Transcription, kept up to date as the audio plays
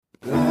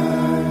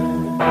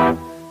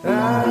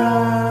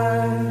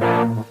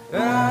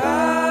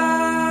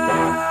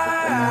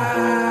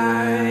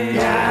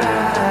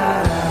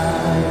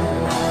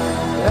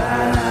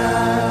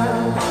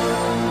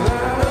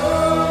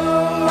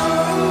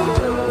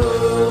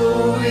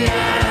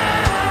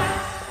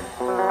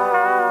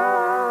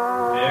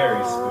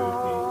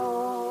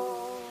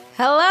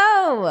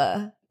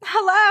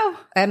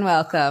and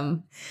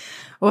welcome.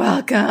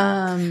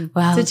 Welcome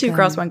to Two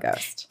Girls, One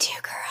Ghost.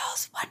 Two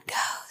Girls, One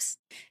Ghost.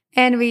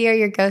 And we are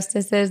your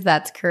ghostesses.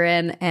 That's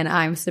Corinne, and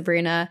I'm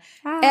Sabrina.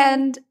 Hi.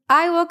 And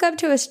I woke up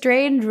to a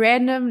strange,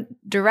 random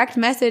direct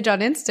message on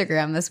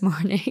Instagram this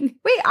morning.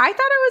 Wait, I thought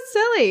it was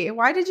silly.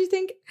 Why did you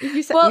think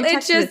you said you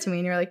texted it to me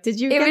and you're like, did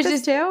you get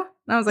this too?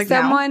 And I was like,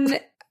 no.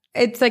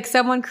 It's like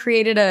someone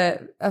created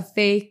a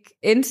fake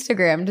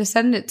Instagram to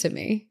send it to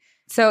me.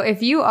 So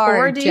if you are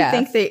Or do Jeff,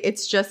 you think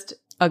it's just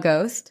a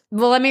ghost?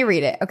 Well, let me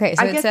read it. Okay,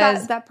 so I it guess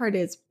says that part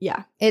is,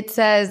 yeah. It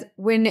says,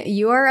 when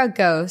you're a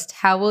ghost,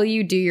 how will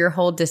you do your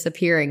whole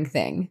disappearing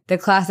thing? The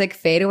classic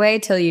fade away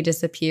till you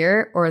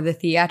disappear, or the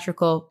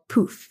theatrical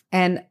poof?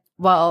 And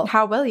well,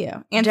 how will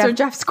you answer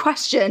Jeff's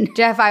question?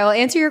 Jeff, I will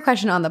answer your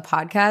question on the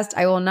podcast.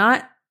 I will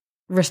not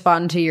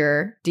respond to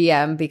your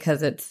DM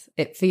because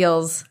it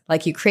feels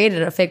like you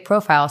created a fake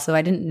profile, so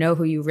I didn't know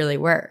who you really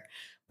were.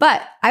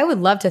 But I would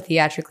love to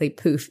theatrically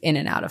poof in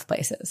and out of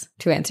places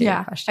to answer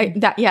your question.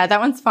 That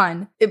one's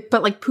fun.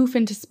 But like poof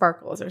into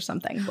sparkles or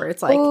something where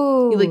it's like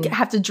you like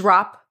have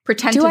to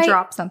pretend to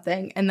drop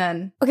something and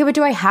then. Okay, but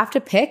do I have to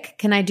pick?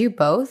 Can I do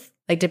both?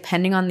 Like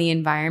depending on the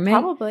environment?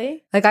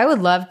 Probably. Like I would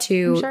love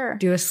to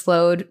do a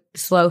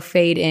slow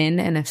fade in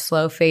and a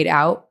slow fade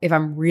out if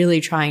I'm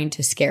really trying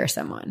to scare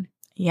someone.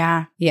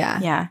 Yeah.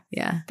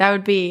 That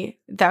would be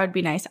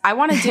nice. I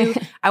want to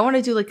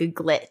do like a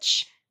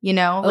glitch. You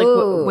know,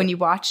 like when you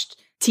watched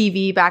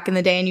TV back in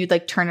the day and you'd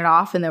like turn it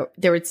off and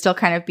there would still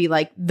kind of be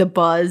like the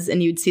buzz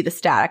and you'd see the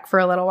static for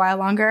a little while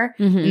longer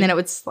and then it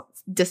would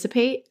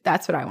dissipate.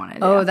 That's what I want to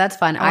do. Oh, that's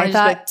fun. I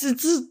thought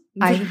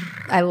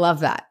I love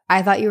that.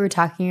 I thought you were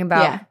talking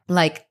about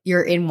like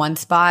you're in one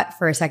spot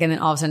for a second and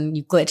all of a sudden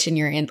you glitch and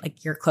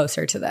you're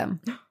closer to them.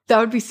 That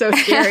would be so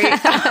scary.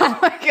 Oh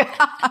my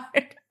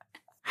God.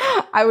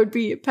 I would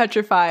be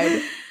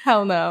petrified.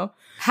 Hell no.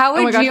 How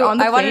would you?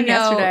 I want to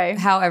know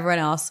how everyone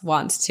else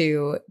wants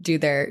to do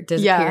their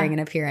disappearing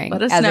and appearing.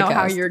 Let us as know a ghost.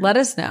 how you're. Let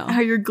us know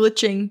how you're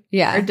glitching.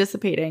 Or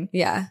dissipating.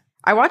 Yeah.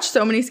 I watched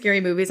so many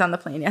scary movies on the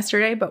plane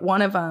yesterday, but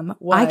one of them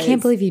was. I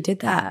can't believe you did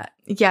that.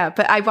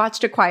 But I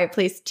watched A Quiet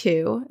Place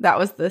 2. That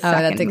was the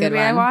second movie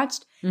I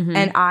watched,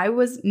 and I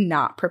was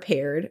not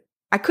prepared.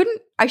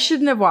 I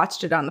shouldn't have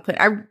watched it on the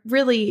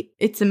plane.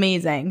 It's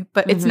amazing,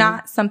 but it's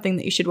not something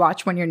that you should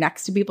watch when you're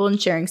next to people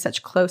and sharing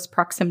such close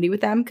proximity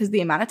with them. Because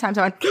the amount of times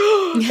I went,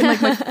 and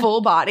like my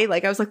full body,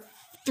 like I was like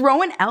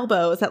throwing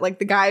elbows at like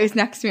the guy who's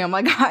next to me. I'm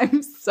like,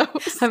 I'm so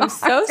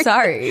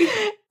sorry.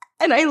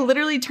 And I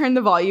literally turned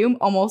the volume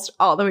almost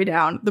all the way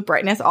down, the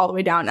brightness all the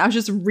way down. I was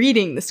just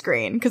reading the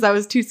screen because I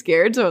was too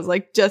scared. So I was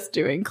like just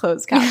doing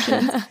closed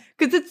captions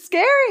because it's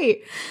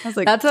scary. I was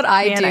like, that's what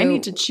I do. I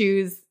need to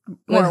choose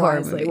more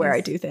wisely where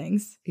I do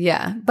things.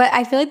 Yeah. But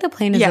I feel like the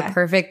plane is a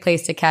perfect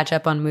place to catch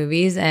up on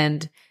movies,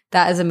 and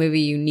that is a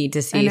movie you need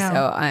to see.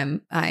 So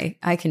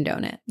I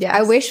condone it. Yeah.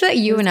 I wish that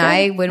you and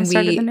I, when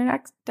we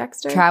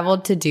Dexter.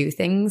 traveled to do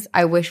things,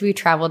 I wish we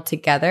traveled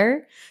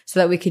together so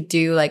that we could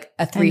do like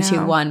a 3,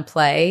 2, 1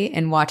 play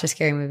and watch a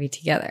scary movie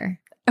together.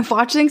 And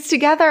watch things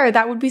together.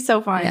 That would be so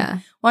fun. Yeah.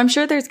 Well, I'm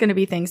sure there's going to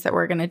be things that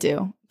we're going to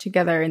do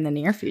together in the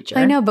near future.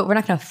 I know, but we're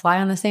not going to fly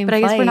on the same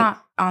flight. But I guess we're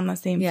not on the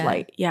same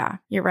flight. Yeah,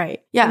 you're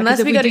right. Yeah,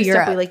 unless we go to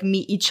Europe. We like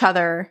meet each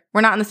other.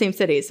 We're not in the same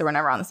city, so we're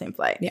never on the same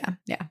flight. Yeah.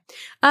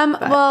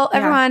 Well,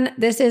 everyone,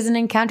 this is an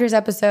Encounters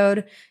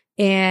episode.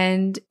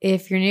 And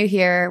if you're new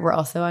here, we're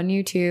also on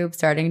YouTube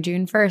starting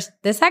June 1st.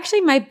 This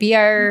actually might be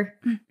our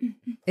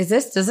does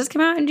this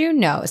come out in June?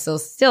 No, it still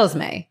is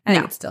May. I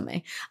think it's still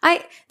May.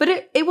 But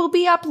it will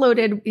be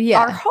uploaded. Yeah.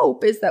 Our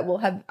hope is that we'll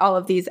have all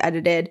of these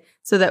edited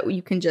so that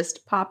you can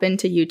just pop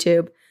into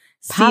YouTube,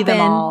 see them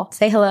all,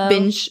 say hello,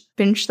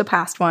 binge the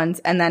past ones,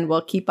 and then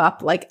we'll keep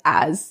up like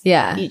as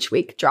each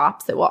week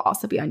drops. It will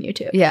also be on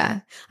YouTube.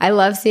 Yeah. I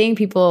love seeing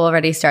people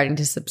already starting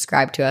to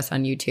subscribe to us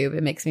on YouTube.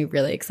 It makes me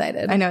really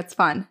excited. I know, it's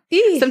fun.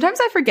 Sometimes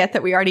I forget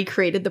that we already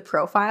created the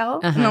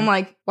profile and I'm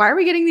like, why are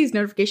we getting these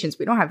notifications?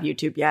 We don't have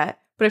YouTube yet.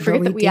 But I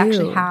forget that we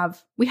actually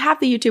have the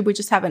YouTube. We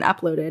just haven't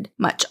uploaded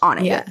much on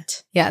it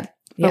yet. Yeah.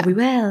 But we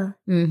will.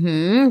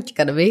 It's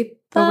gonna be fun.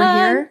 But we're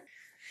here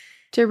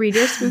to read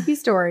your spooky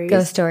stories.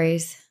 Ghost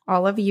stories.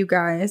 All of you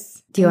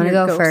guys. Do you want to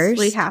go first?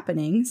 Ghostly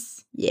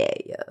happenings. Yeah,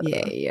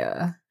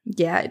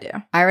 I do.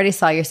 I already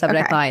saw your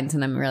subject lines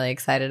and I'm really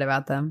excited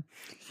about them.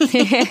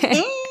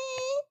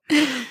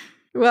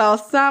 Well,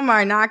 some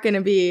are not going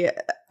to be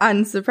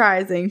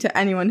unsurprising to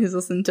anyone who's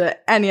listened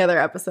to any other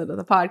episode of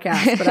the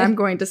podcast, but I'm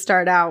going to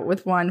start out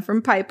with one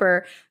from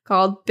Piper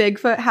called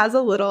Bigfoot Has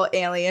a Little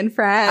Alien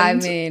Friend. I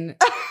mean,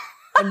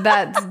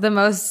 that's the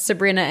most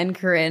Sabrina and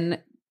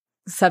Corinne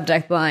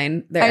subject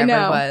line there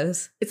ever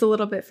was. It's a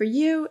little bit for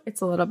you. It's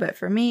a little bit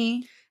for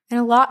me. And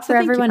a lot for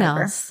everyone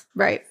else.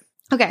 Right.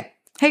 Okay.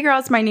 Hey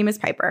girls, my name is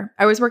Piper.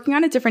 I was working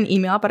on a different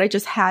email, but I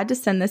just had to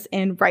send this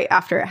in right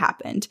after it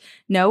happened.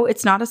 No,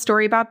 it's not a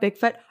story about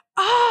Bigfoot.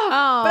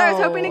 Oh. But I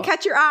was hoping to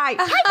catch your eye.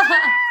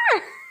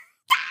 Piper!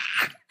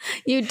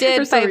 You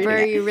did,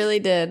 Piper. You really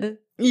did.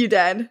 You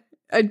did.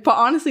 But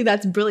honestly,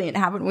 that's brilliant.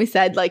 Haven't we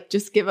said, like,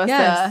 just give us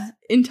a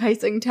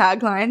enticing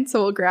tagline,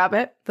 so we'll grab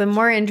it? The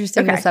more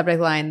interesting the subject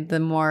line, the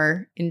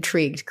more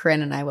intrigued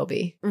Corinne and I will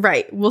be.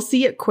 Right. We'll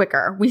see it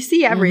quicker. We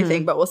see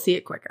everything, but we'll see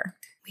it quicker.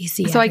 We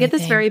see So I get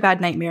this very bad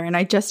nightmare, and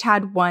I just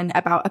had one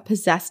about a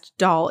possessed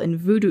doll in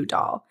Voodoo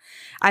Doll.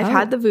 I've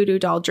had the Voodoo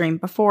Doll dream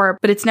before,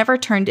 but it's never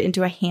turned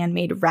into a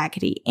handmade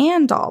Raggedy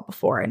Ann doll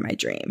before in my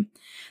dream.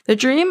 The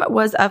dream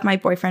was of my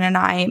boyfriend and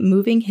I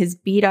moving his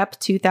beat-up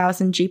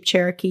 2000 Jeep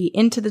Cherokee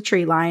into the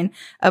tree line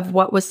of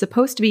what was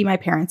supposed to be my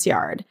parents'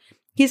 yard.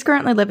 He's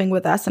currently living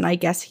with us, and I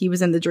guess he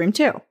was in the dream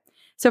too.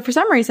 So for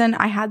some reason,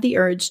 I had the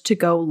urge to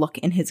go look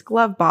in his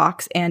glove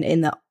box, and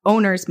in the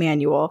owner's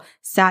manual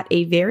sat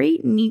a very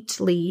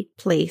neatly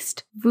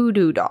placed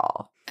voodoo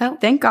doll. Oh,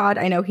 thank God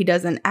I know he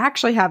doesn't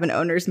actually have an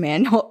owner's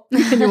manual in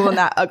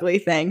that ugly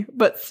thing,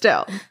 but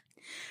still.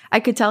 I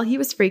could tell he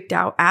was freaked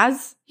out,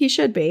 as he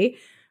should be,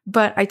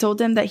 but I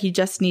told him that he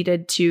just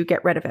needed to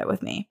get rid of it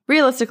with me.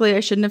 Realistically, I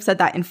shouldn't have said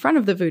that in front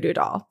of the voodoo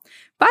doll.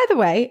 By the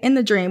way, in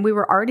the dream, we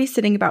were already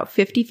sitting about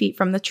 50 feet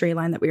from the tree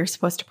line that we were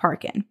supposed to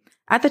park in.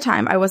 At the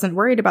time, I wasn't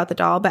worried about the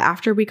doll, but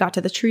after we got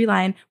to the tree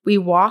line, we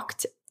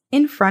walked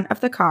in front of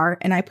the car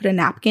and I put a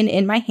napkin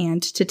in my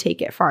hand to take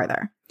it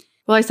farther.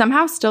 Well, I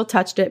somehow still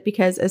touched it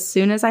because as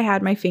soon as I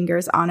had my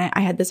fingers on it,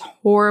 I had this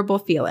horrible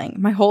feeling.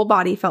 My whole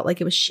body felt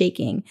like it was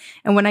shaking.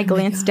 And when I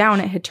glanced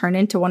down, it had turned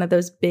into one of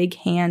those big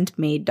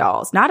handmade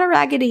dolls. Not a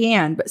Raggedy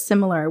Ann, but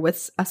similar,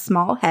 with a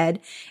small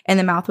head, and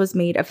the mouth was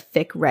made of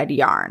thick red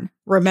yarn.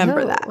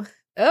 Remember that.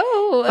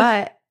 Oh.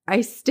 But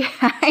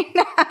I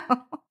know.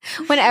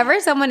 Whenever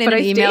someone in an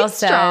email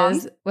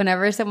says,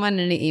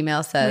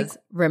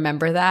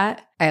 remember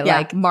that,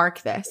 I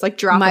mark this, like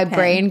drop my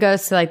brain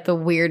goes to like the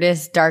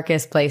weirdest,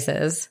 darkest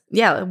places.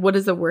 Yeah. What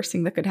is the worst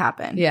thing that could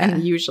happen? Yeah.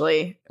 And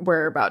usually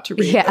we're about to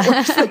read the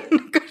worst thing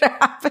that could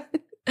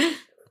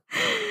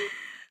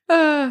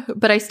happen.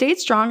 But I stayed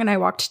strong and I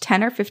walked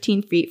 10 or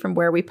 15 feet from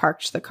where we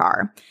parked the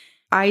car.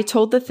 I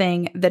told the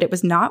thing that it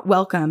was not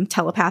welcome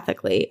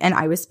telepathically, and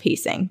I was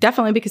pacing,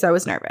 definitely because I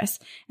was nervous.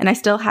 And I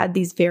still had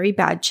these very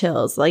bad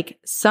chills, like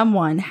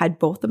someone had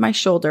both of my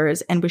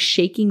shoulders and was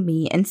shaking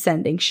me and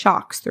sending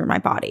shocks through my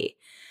body.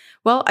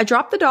 Well, I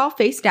dropped the doll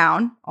face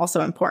down,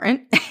 also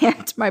important,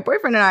 and my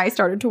boyfriend and I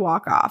started to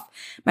walk off.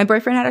 My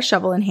boyfriend had a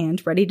shovel in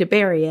hand ready to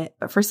bury it,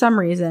 but for some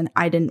reason,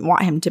 I didn't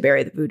want him to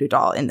bury the voodoo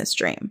doll in this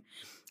dream.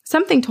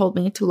 Something told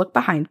me to look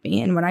behind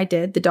me, and when I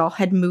did, the doll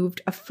had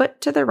moved a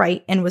foot to the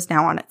right and was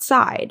now on its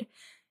side.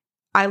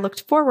 I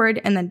looked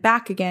forward and then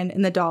back again,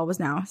 and the doll was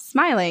now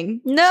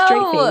smiling,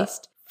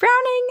 straight-faced,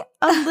 frowning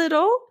a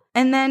little,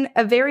 and then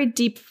a very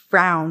deep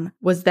frown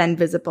was then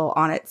visible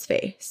on its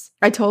face.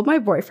 I told my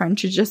boyfriend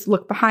to just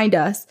look behind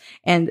us,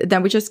 and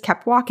then we just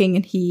kept walking,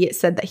 and he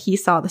said that he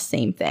saw the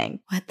same thing.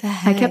 What the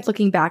heck? I kept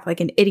looking back like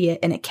an idiot,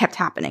 and it kept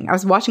happening. I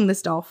was watching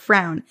this doll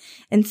frown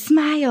and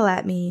smile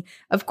at me.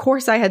 Of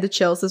course, I had the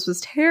chills. This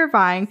was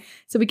terrifying.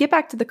 So we get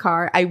back to the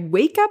car. I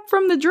wake up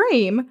from the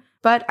dream,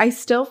 but I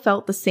still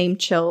felt the same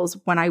chills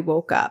when I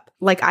woke up,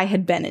 like I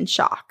had been in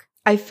shock.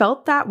 I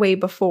felt that way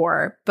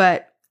before,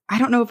 but I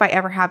don't know if I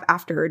ever have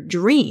after a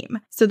dream.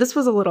 So this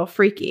was a little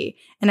freaky.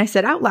 And I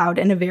said out loud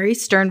in a very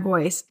stern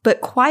voice, but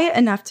quiet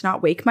enough to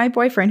not wake my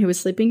boyfriend who was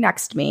sleeping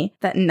next to me,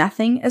 that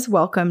nothing is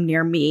welcome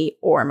near me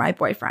or my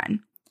boyfriend.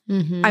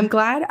 Mm-hmm. I'm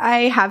glad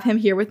I have him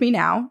here with me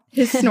now.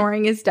 His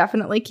snoring is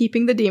definitely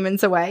keeping the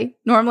demons away.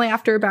 Normally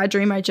after a bad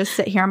dream, I just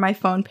sit here on my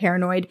phone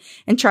paranoid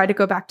and try to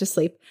go back to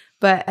sleep.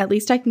 But at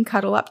least I can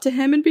cuddle up to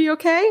him and be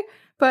okay.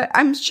 But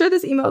I'm sure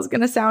this email is going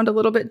to sound a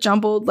little bit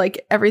jumbled,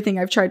 like everything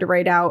I've tried to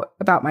write out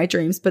about my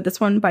dreams. But this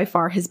one by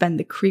far has been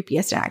the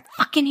creepiest, and I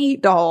fucking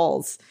hate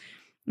dolls.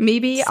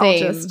 Maybe I'll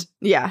just,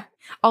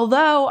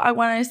 Although I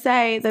want to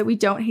say that we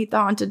don't hate the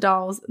haunted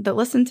dolls that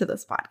listen to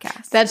this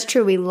podcast. That's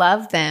true. We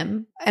love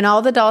them. And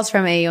all the dolls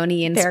from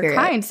Aeonian They're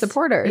Spirits. kind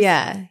supporters.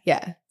 Yeah.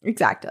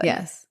 Exactly.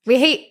 Yes. We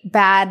hate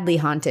badly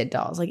haunted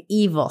dolls, like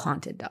evil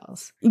haunted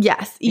dolls.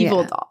 Yes.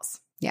 Evil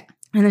dolls. Yeah.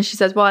 And then she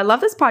says, well, I love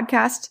this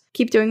podcast.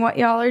 Keep doing what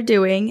y'all are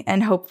doing.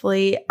 And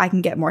hopefully I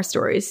can get more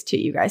stories to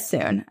you guys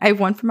soon. I have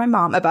one from my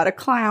mom about a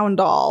clown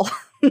doll.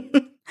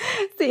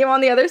 See you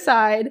on the other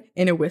side.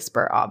 In a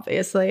whisper,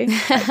 obviously.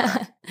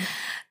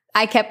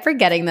 I kept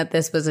forgetting that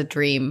this was a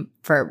dream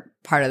for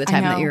part of the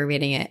time that you were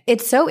reading it.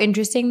 It's so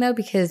interesting, though,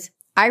 because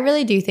I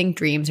really do think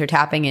dreams are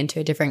tapping into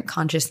a different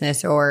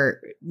consciousness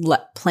or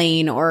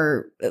plane,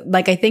 or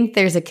like I think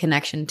there's a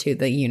connection to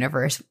the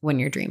universe when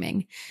you're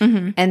dreaming.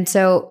 Mm-hmm. And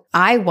so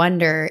I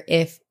wonder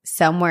if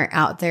somewhere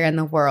out there in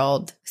the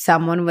world,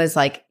 someone was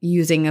like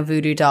using a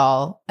voodoo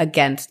doll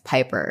against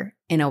Piper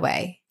in a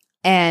way.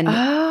 And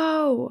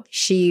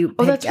she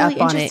picked up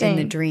on it in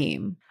the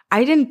dream.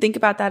 I didn't think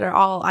about that at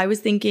all. I was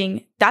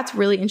thinking that's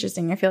really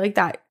interesting. I feel like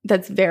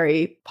that's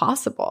very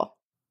possible.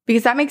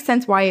 Because that makes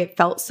sense why it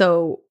felt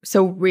so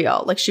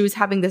real. Like she was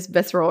having this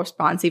visceral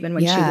response even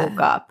when she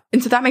woke up.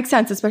 And so that makes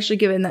sense, especially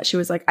given that she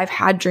was like, I've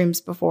had dreams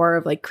before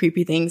of like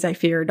creepy things. I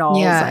fear dolls.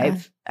 Yeah.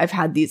 I've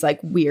had these like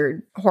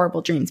weird,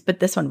 horrible dreams,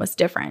 but this one was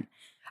different.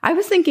 I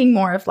was thinking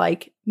more of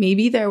like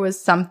maybe there was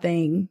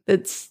something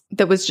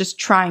that was just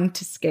trying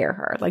to scare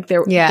her. Like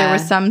there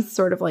was some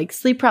sort of like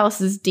sleep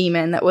paralysis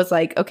demon that was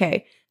like,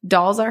 okay,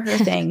 dolls are her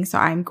thing, so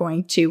I'm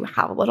going to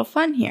have a little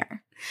fun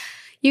here.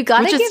 You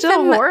gotta give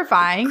still them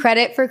horrifying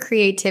credit for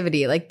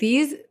creativity. Like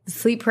these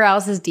sleep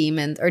paralysis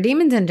demons, or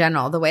demons in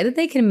general, the way that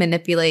they can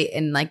manipulate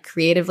and like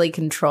creatively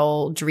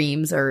control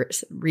dreams or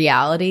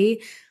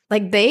reality,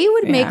 like they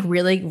would make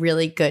really,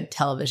 really good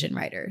television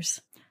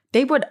writers.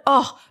 They would.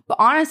 Oh, but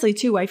honestly,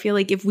 too, I feel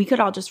like if we could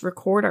all just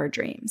record our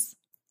dreams.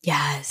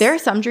 Yes. There are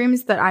some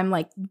dreams that I'm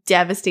like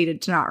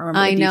devastated to not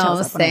remember the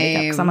details of when I wake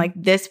up. Because I'm like,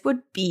 this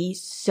would be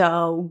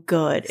so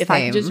good if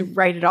I could just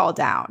write it all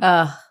down.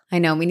 I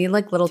know. We need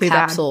like little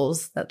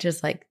capsules that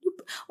just like,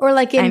 or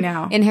like in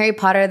Harry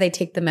Potter, they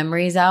take the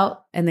memories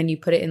out and then you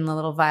put it in the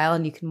little vial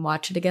and you can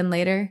watch it again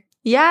later.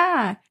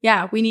 Yeah.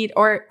 Yeah. We need,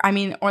 or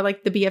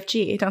like the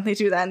BFG. Don't they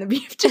do that in the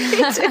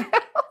BFG too?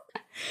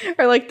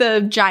 Or like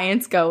the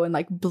giants go and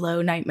like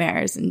blow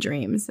nightmares and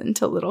dreams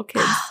into little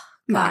kids'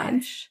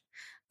 minds.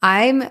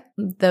 I'm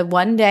the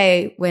one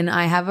day when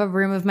I have a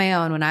room of my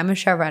own, when I'm a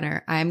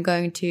showrunner, I'm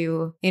going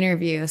to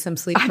interview some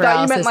sleep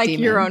paralysis demons. I thought you meant like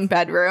your own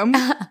bedroom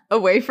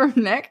away from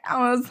Nick.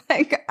 I was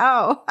like,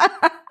 oh.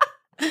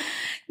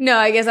 No,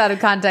 I guess out of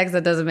context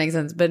that doesn't make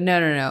sense. But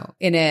no.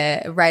 In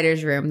a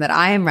writer's room that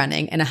I am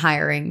running and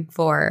hiring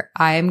for,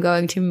 I am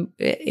going to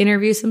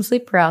interview some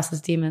sleep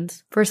paralysis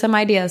demons for some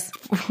ideas.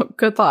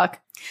 Good luck.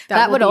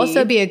 That would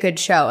also be a good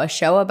show. A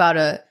show about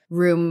a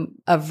room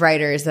of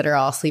writers that are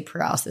all sleep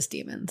paralysis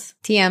demons.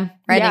 TM,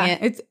 writing it.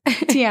 It's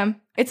TM.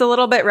 It's a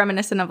little bit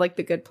reminiscent of like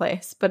The Good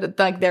Place, but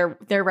like they're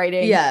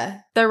writing.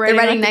 Yeah. They're writing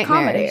like nightmares.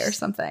 comedy or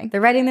something.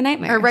 They're writing the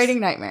nightmares. Or writing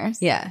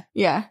nightmares. Yeah.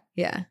 Yeah.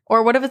 Yeah.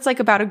 Or what if it's like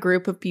about a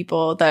group of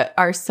people that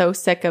are so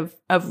sick of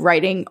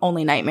writing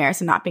only nightmares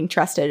and not being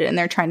trusted, and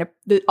they're trying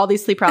to all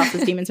these sleep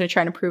paralysis demons are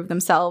trying to prove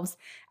themselves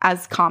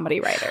as comedy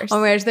writers. Oh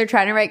my gosh, they're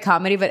trying to write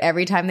comedy, but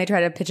every time they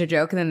try to pitch a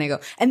joke and then they go,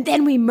 and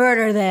then we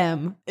murder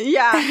them.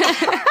 Yeah.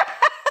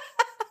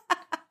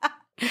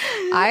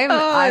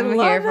 I'm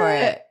here for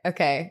it.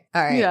 Okay.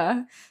 All right.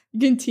 Yeah. You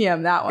can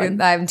TM that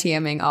one. I'm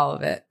TMing all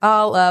of it.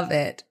 All of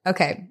it.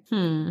 Okay.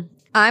 I'm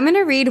going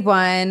to read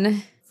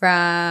one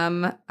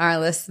from our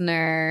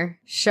listener,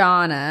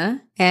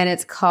 Shauna, and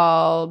it's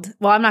called,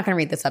 well, I'm not going to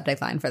read the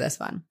subject line for this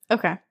one.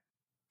 Okay.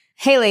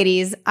 Hey,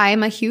 ladies,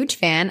 I'm a huge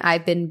fan.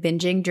 I've been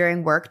binging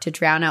during work to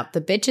drown out the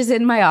bitches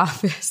in my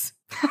office.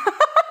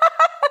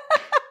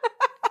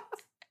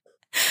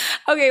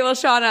 Okay, well,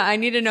 Shauna, I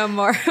need to know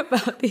more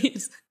about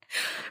these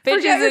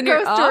bitches in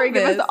your office.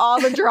 Give us all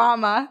the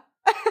drama.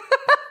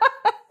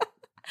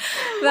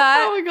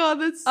 Oh my God,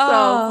 that's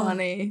so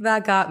funny.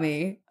 That got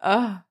me.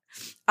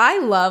 I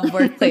love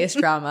workplace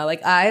drama.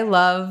 Like, I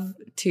love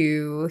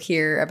to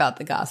hear about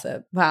the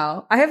gossip.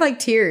 Wow. I have like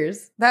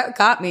tears. That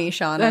got me,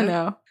 Shauna. I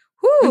know.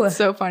 Whew. It's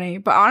so funny.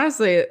 But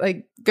honestly,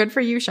 like, good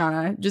for you,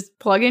 Shauna. Just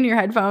plug in your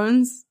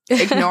headphones,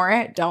 ignore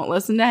it, don't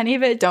listen to any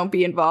of it, don't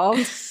be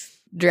involved.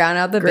 Drown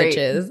out the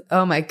bitches.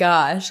 Oh my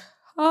gosh.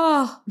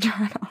 Oh.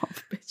 Drown out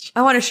the bitches.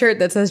 I want a shirt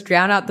that says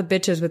drown out the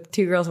bitches with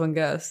 2 girls, 1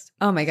 ghost.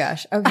 Oh my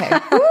gosh. Okay.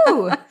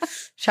 Woo.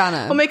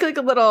 Shauna. We'll make like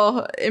a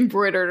little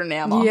embroidered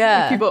enamel.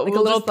 Yeah. Like like a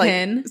little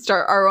pin. Like,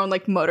 start our own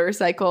like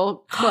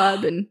motorcycle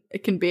club and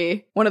it can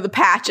be one of the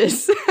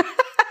patches.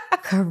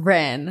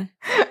 Corinne.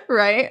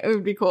 Right? It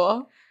would be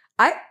cool.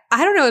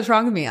 I don't know what's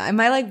wrong with me. Am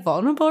I like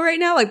vulnerable right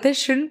now? Like this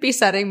shouldn't be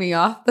setting me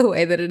off the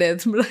way that it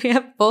is, but I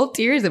have full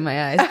tears in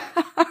my eyes.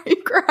 Are you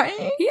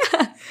crying?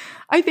 Yeah.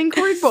 I think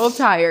we're both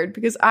tired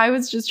because I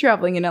was just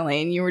traveling in LA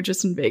and you were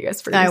just in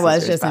Vegas for your I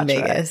was just bachelorette. in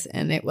Vegas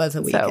and it was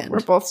a weekend. So we're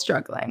both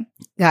struggling.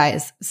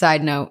 Guys,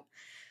 side note.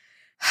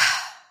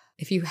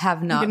 If you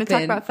have not been... You're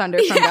going to talk about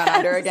Thunder from Down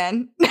Under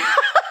again?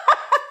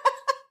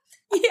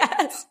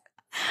 Yes.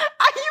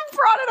 You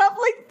brought it up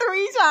like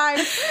 3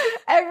 times.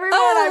 Everyone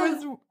I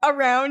was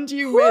around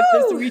you with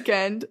this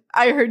weekend,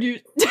 I heard you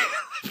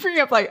bring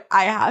up like,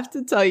 I have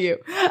to tell you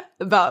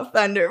about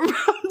Thunder from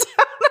Down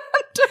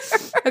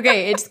Under.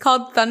 Okay, it's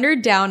called Thunder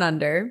Down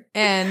Under.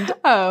 And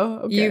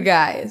you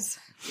guys,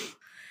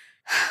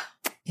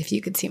 if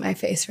you could see my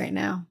face right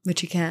now,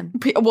 which you can.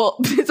 Well,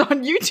 it's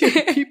on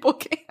YouTube. People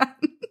can.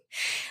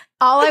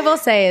 All I will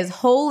say is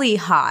holy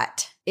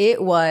hot.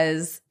 It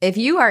was, if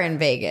you are in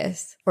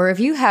Vegas or if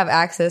you have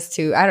access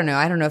to, I don't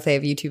know if they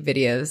have YouTube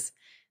videos,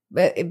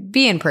 but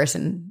be in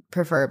person,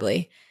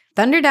 preferably.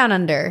 Thunder Down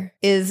Under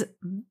is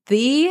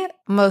the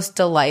most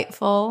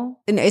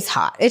delightful, and it's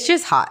hot. It's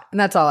just hot. And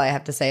that's all I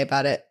have to say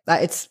about it.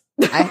 I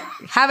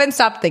haven't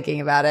stopped thinking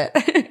about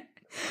it.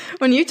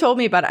 When you told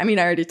me about it, I mean,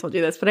 I already told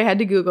you this, but I had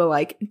to Google,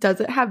 like,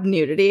 does it have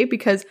nudity?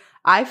 Because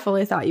I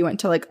fully thought you went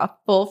to like a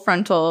full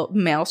frontal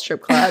male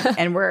strip club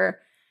and were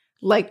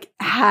like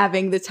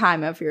having the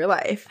time of your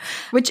life,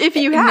 which if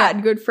you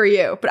had, good for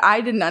you. But I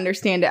didn't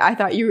understand it. I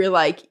thought you were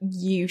like,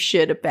 you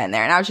should have been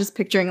there. And I was just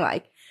picturing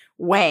like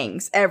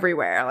wangs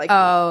everywhere, like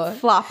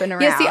flopping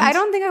around. Yeah, see, I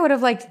don't think I would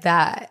have liked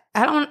that.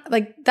 I don't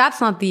like,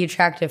 that's not the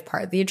attractive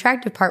part. The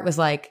attractive part was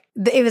like,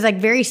 it was like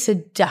very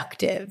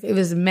seductive. It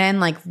was men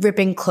like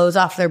ripping clothes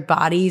off their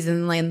bodies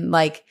and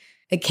like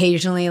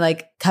occasionally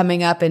like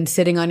coming up and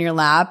sitting on your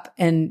lap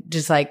and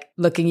just like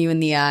looking you in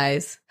the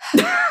eyes.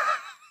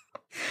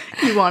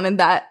 You wanted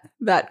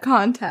that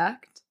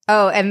contact.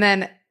 Oh, and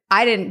then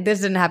this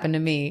didn't happen to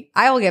me.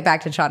 I will get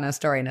back to Shauna's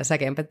story in a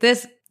second, but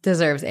this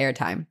deserves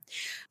airtime.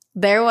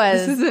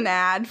 This is an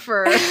ad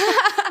for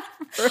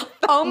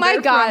oh my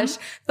gosh.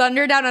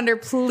 Thunder Down Under,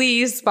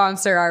 please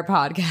sponsor our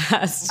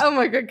podcast. Oh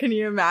my God, can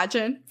you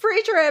imagine?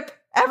 Free trip.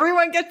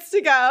 Everyone gets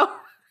to go.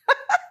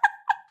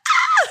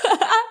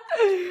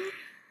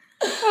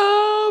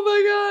 Oh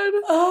my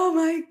God. Oh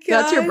my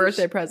God. That's your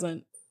birthday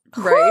present.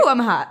 Right? Whew, I'm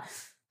hot.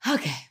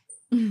 Okay.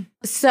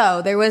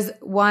 So there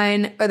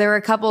were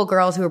a couple of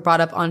girls who were brought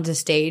up onto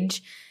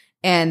stage,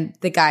 and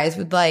the guys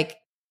would like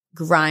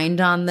grind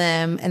on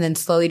them and then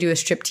slowly do a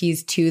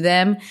striptease to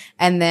them.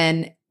 And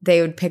then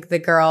they would pick the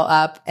girl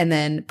up and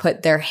then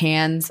put their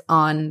hands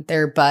on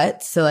their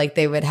butts. So like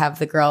they would have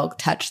the girl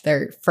touch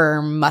their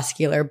firm,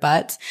 muscular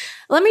butts.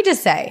 Let me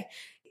just say,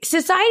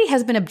 society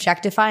has been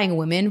objectifying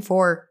women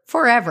for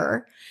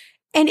forever.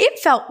 And it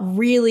felt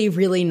really,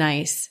 really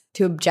nice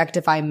to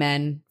objectify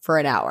men for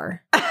an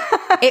hour.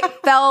 It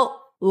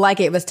felt like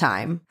it was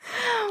time.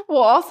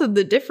 Well, also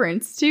the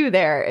difference too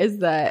there is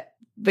that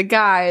the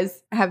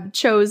guys have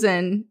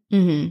chosen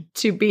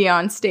to be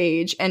on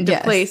stage and to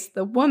place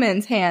the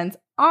woman's hands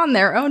on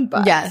their own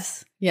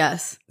butts.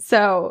 Yes.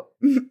 So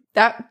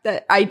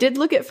that I did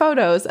look at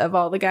photos of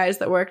all the guys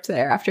that worked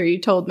there after you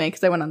told me,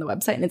 because I went on the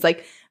website and it's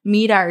like,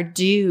 meet our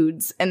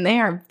dudes, and they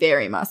are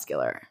very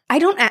muscular.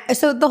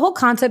 So the whole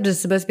concept is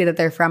supposed to be that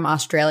they're from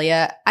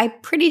Australia. I'm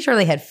pretty sure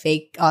they had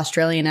fake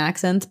Australian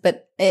accents,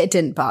 but it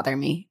didn't bother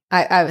me.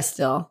 I was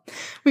still.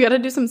 We got to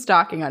do some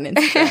stalking on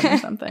Instagram or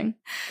something.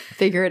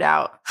 Figure it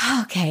out.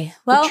 Okay.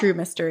 Well, the true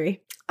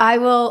mystery. I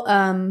will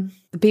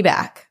be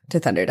back to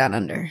Thunder Down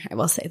Under. I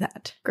will say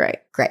that.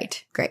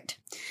 Great.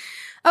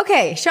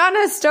 Okay,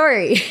 Shauna's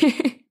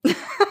story.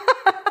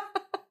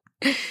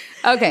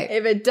 Okay.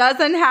 If it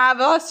doesn't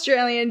have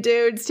Australian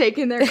dudes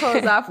taking their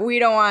clothes off, we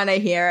don't want to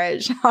hear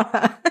it,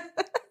 Shauna.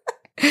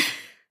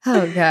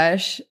 Oh,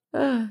 gosh.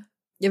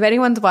 If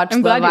anyone's watched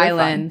Love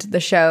Island, the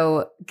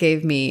show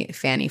gave me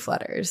fanny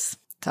flutters.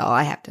 That's all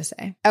I have to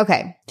say.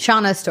 Okay,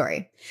 Shauna's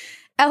story.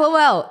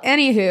 LOL.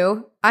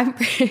 Anywho, I'm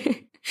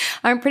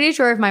pretty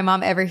sure if my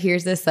mom ever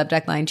hears this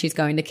subject line, she's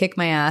going to kick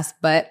my ass,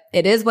 but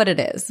it is what it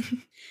is.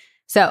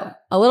 So,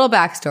 a little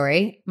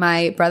backstory.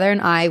 My brother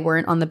and I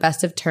weren't on the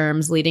best of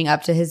terms leading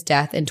up to his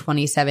death in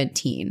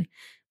 2017.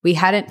 We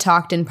hadn't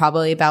talked in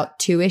probably about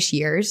 2-ish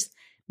years,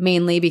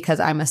 mainly because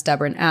I'm a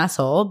stubborn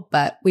asshole,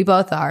 but we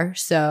both are.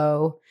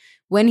 So,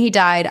 when he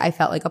died, I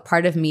felt like a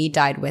part of me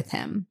died with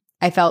him.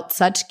 I felt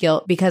such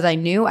guilt because I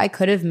knew I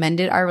could have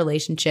mended our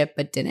relationship,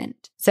 but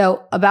didn't.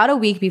 So, about a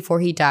week before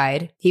he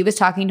died, he was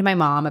talking to my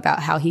mom about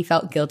how he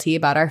felt guilty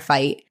about our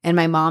fight, and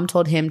my mom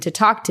told him to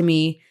talk to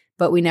me,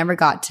 but we never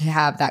got to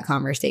have that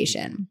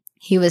conversation.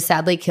 He was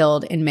sadly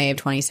killed in May of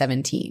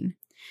 2017.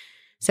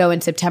 So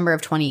in September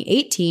of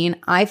 2018,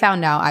 I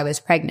found out I was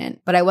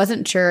pregnant, but I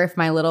wasn't sure if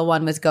my little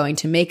one was going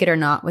to make it or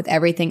not with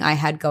everything I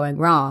had going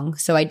wrong,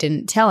 so I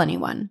didn't tell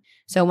anyone.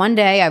 So one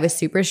day I was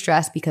super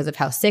stressed because of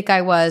how sick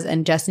I was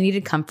and just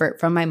needed comfort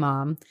from my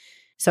mom.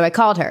 So I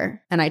called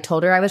her and I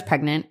told her I was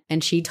pregnant,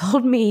 and she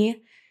told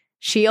me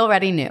she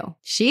already knew.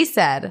 She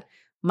said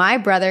my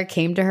brother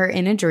came to her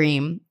in a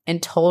dream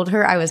and told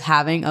her I was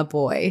having a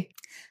boy.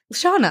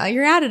 Shauna,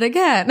 you're at it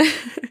again.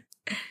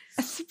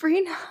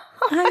 Sabrina.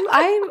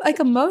 I'm like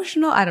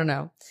emotional. I don't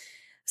know.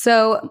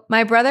 So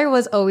my brother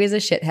was always a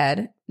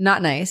shithead.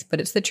 Not nice,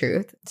 but it's the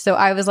truth. So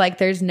I was like,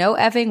 there's no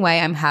effing way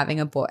I'm having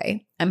a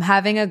boy. I'm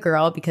having a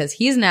girl because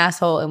he's an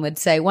asshole and would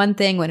say one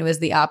thing when it was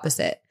the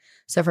opposite.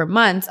 So for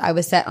months, I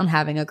was set on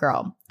having a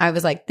girl. I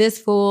was like, this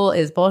fool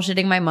is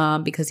bullshitting my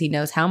mom because he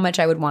knows how much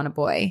I would want a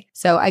boy.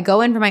 So I go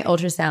in for my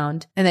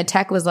ultrasound, and the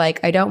tech was like,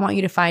 I don't want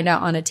you to find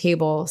out on a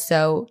table.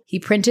 So he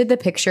printed the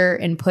picture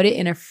and put it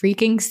in a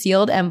freaking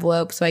sealed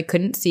envelope so I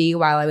couldn't see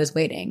while I was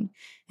waiting.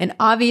 And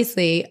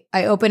obviously,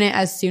 I open it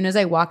as soon as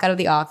I walk out of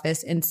the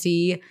office and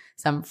see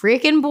some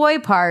freaking boy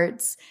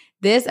parts.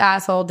 This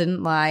asshole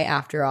didn't lie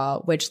after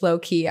all, which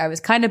low-key I was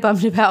kind of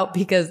bummed about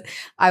because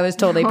I was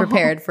totally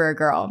prepared for a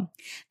girl.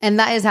 And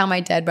that is how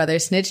my dead brother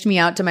snitched me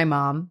out to my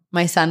mom.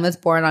 My son was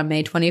born on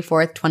May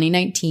 24th,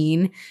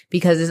 2019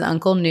 because his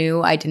uncle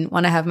knew I didn't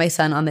want to have my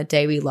son on the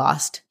day we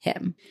lost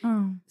him.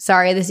 Oh.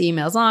 Sorry, this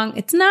email's long.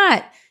 It's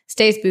not.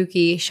 Stay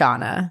spooky,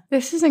 Shauna.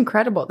 This is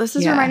incredible. This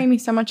is reminding me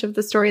so much of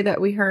the story that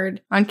we heard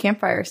on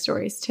Campfire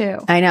Stories, too.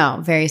 I know.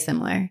 Very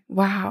similar.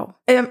 Wow.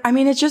 I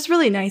mean, it's just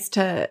really nice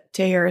to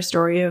hear a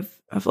story of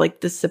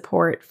like the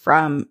support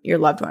from your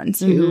loved ones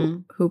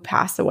who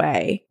pass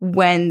away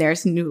when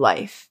there's new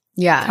life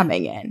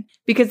coming in.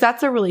 Because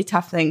that's a really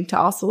tough thing to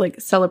also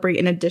like celebrate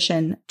in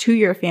addition to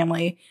your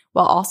family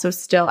while also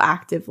still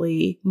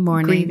actively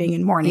grieving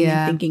and mourning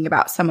and thinking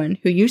about someone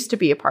who used to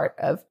be a part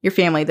of your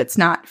family that's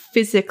not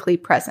physically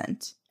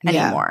present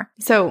anymore.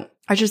 So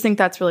I just think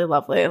that's really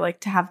lovely,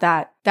 like to have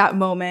that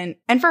moment.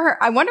 And for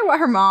her, I wonder what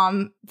her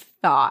mom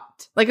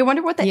thought. Like, I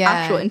wonder what the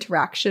actual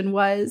interaction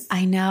was.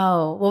 I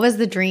know. What was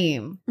the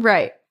dream?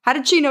 Right. How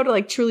did she know to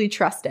like truly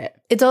trust it?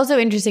 It's also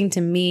interesting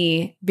to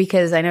me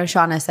because I know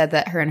Shauna said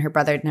that her and her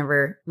brother had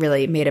never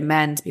really made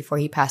amends before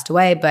he passed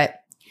away, but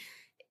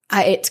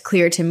it's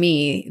clear to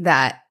me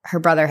that her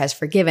brother has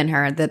forgiven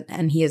her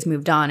and he has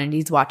moved on and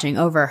he's watching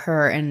over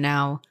her and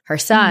now her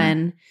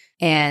son.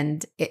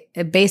 And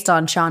based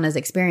on Shauna's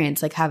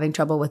experience, like having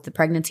trouble with the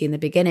pregnancy in the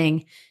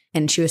beginning,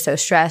 and she was so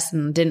stressed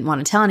and didn't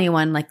want to tell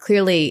anyone, like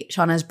clearly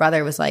Shauna's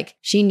brother was like,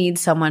 she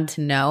needs someone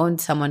to know and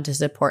someone to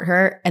support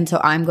her. And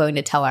so I'm going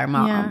to tell our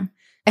mom.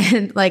 Yeah.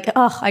 And like,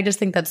 I just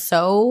think that's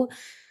so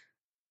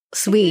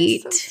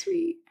sweet. It is so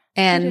sweet.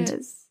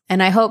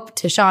 And I hope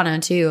to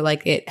Shauna too,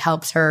 like it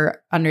helps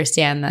her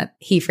understand that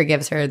he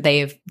forgives her,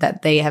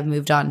 that they have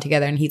moved on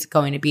together and he's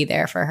going to be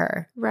there for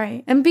her.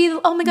 Right. And be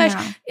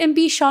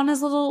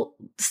Shauna's little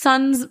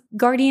son's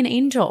guardian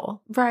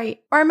angel.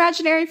 Right. Or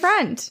imaginary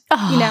friend,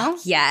 you know?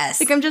 Yes.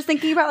 Like I'm just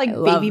thinking about like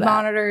baby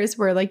monitors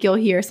where like you'll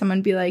hear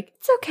someone be like,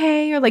 it's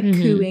okay. Or like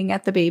cooing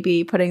at the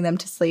baby, putting them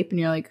to sleep. And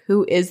you're like,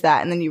 who is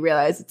that? And then you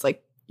realize it's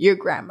like your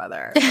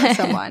grandmother or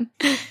someone.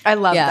 I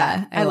love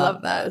that. I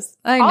love those.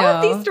 I know. All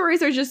of these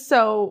stories are just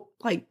so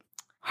like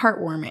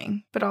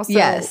heartwarming, but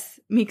also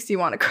makes you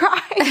want to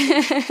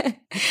cry.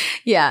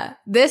 Yeah.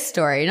 This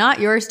story, not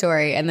your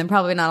story, and then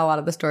probably not a lot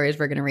of the stories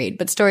we're going to read,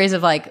 but stories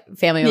of like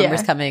family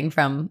members coming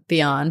from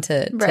beyond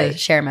to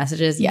share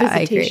messages. Yeah,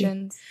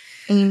 visitations,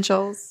 I agree.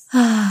 Angels,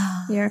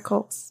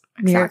 miracles.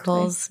 Exactly.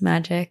 Miracles,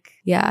 magic.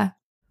 Yeah.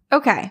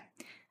 Okay.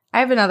 I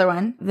have another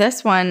one.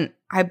 This one,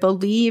 I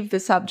believe the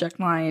subject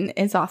line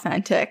is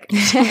authentic to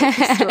what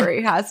the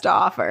story has to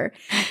offer.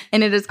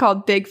 And it is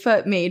called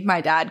Bigfoot Made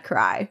My Dad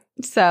Cry.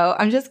 So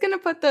I'm just going to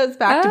put those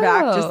back to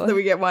back just so that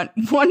we get one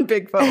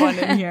Bigfoot one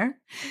in here.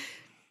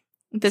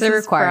 This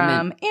is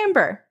from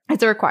Amber.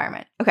 It's a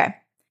requirement. Okay.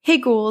 Hey,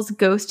 ghouls,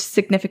 ghosts,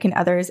 significant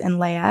others, and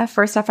Leia.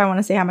 First off, I want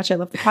to say how much I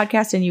love the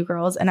podcast and you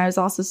girls. And I was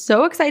also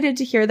so excited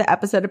to hear the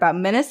episode about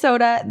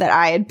Minnesota that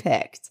I had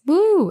picked.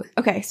 Woo!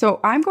 Okay, so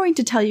I'm going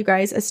to tell you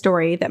guys a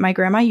story that my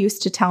grandma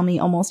used to tell me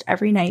almost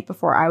every night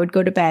before I would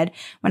go to bed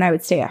when I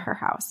would stay at her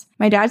house.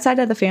 My dad's side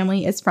of the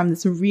family is from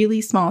this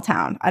really small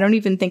town. I don't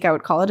even think I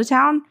would call it a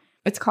town.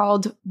 It's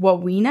called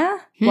Wawena.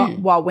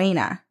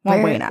 Wawena.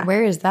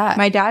 Where is that?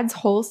 My dad's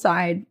whole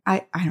side,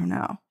 I don't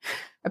know.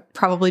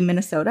 Probably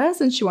Minnesota,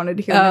 since she wanted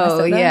to hear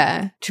Minnesota. Oh,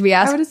 yeah. Should we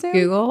ask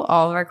Google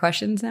all of our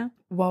questions now?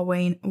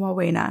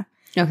 Wawena.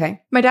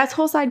 Okay. My dad's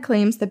whole side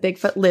claims that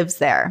Bigfoot lives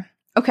there.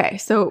 Okay,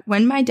 so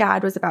when my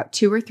dad was about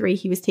 2 or 3,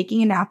 he was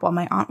taking a nap while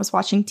my aunt was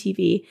watching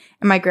TV,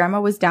 and my grandma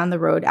was down the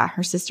road at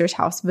her sister's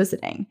house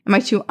visiting. And my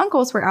 2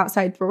 uncles were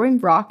outside throwing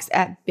rocks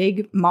at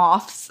big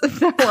moths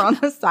that were on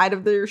the side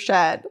of their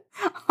shed.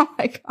 Oh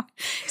my God.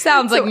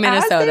 Sounds like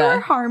Minnesota. As they were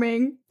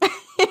harming,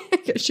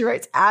 she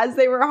writes, as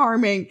they were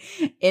harming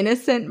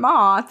innocent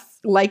moths,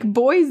 like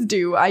boys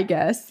do, I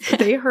guess,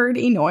 they heard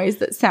a noise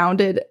that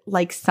sounded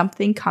like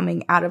something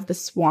coming out of the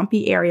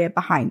swampy area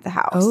behind the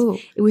house. Oh.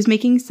 It was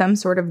making some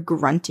sort of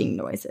grunting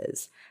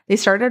noises. They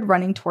started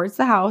running towards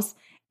the house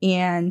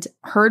and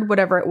heard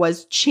whatever it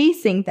was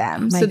chasing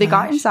them. So they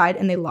got inside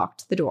and they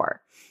locked the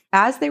door.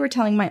 As they were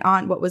telling my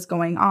aunt what was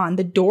going on,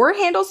 the door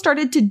handle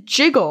started to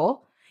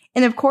jiggle.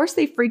 And of course,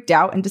 they freaked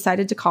out and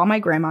decided to call my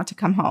grandma to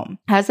come home.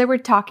 As they were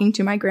talking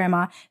to my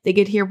grandma, they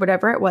could hear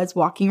whatever it was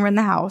walking around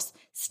the house,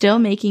 still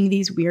making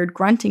these weird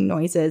grunting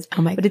noises.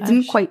 Oh my gosh. But it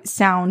didn't quite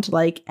sound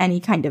like any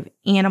kind of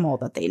animal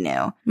that they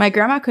knew. My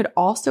grandma could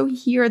also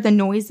hear the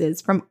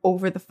noises from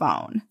over the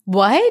phone.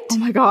 What? Oh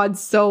my God,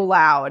 so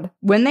loud.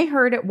 When they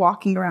heard it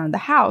walking around the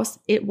house,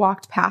 it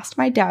walked past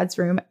my dad's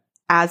room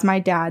as my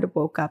dad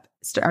woke up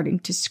starting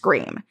to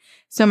scream.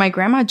 So my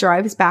grandma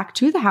drives back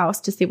to the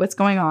house to see what's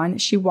going on.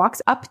 She walks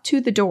up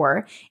to the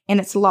door and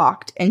it's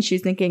locked. And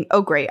she's thinking,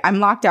 oh, great, I'm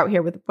locked out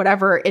here with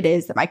whatever it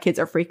is that my kids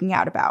are freaking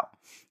out about.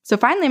 So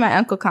finally, my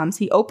uncle comes.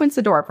 He opens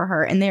the door for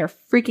her and they are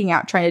freaking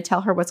out, trying to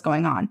tell her what's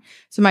going on.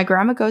 So my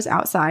grandma goes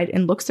outside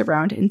and looks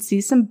around and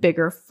sees some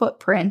bigger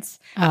footprints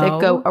that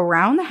go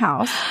around the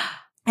house.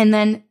 And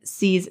then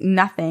sees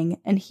nothing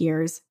and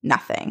hears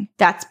nothing.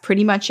 That's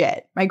pretty much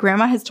it. My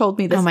grandma has told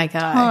me this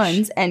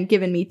tons and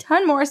given me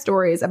ton more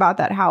stories about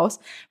that house,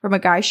 from a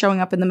guy showing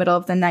up in the middle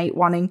of the night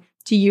wanting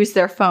to use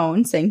their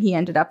phone, saying he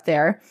ended up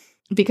there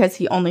because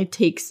he only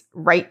takes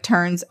right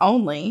turns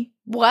only.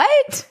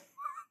 What?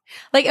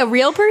 Like a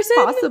real person?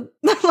 I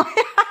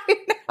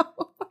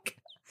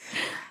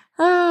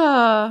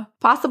know.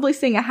 Possibly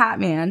seeing a hat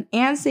man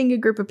and seeing a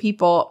group of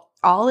people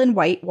all in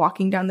white,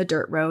 walking down the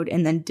dirt road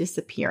and then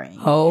disappearing.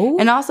 Oh.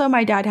 And also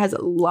my dad has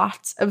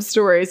lots of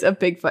stories of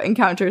Bigfoot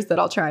encounters that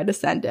I'll try to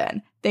send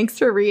in. Thanks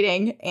for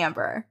reading,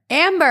 Amber.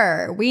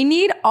 Amber, we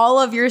need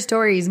all of your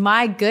stories.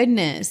 My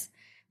goodness.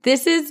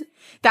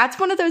 That's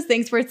one of those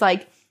things where it's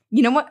like,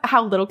 you know what,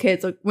 how little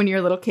kids, like when you're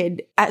a little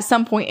kid, at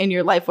some point in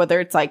your life, whether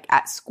it's like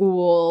at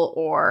school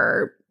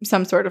or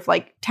some sort of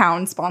like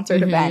town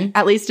sponsored event,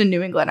 at least in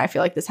New England, I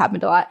feel like this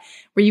happened a lot,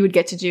 where you would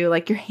get to do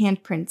like your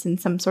handprints in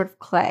some sort of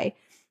clay.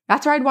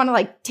 That's where I'd want to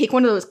like take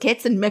one of those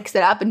kits and mix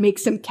it up and make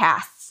some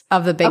casts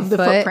of the Bigfoot. Of the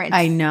footprints.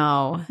 I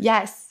know.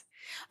 Yes.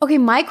 Okay,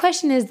 my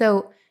question is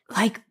though,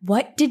 like,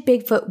 what did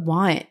Bigfoot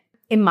want?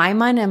 In my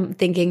mind, I'm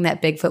thinking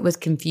that Bigfoot was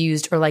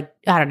confused or like,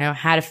 I don't know,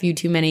 had a few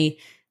too many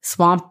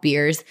swamp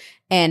beers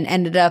and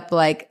ended up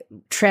like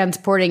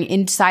transporting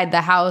inside the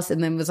house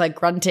and then was like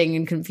grunting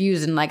and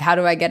confused and like, how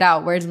do I get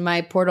out? Where's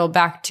my portal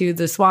back to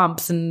the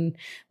swamps and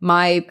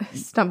my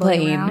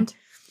stumbling around?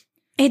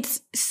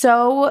 It's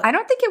so... I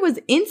don't think it was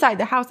inside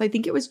the house. I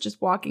think it was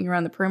just walking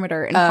around the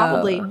perimeter and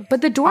probably...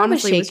 But the door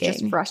honestly was shaking.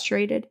 Was just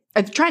frustrated.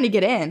 Trying to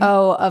get in.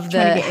 Oh, of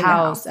the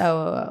house.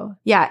 Oh.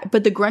 Yeah,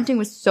 but the grunting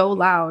was so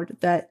loud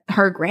that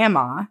her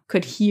grandma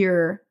could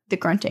hear the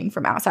grunting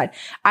from outside.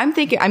 I'm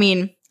thinking, I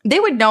mean... They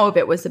would know if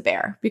it was a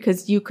bear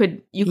because you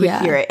could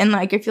hear it. And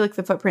like I feel like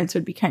the footprints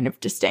would be kind of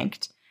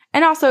distinct.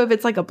 And also if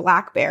it's like a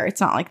black bear,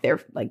 it's not like their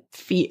like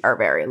feet are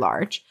very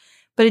large.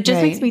 But it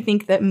just makes me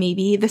think that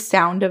maybe the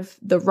sound of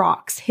the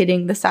rocks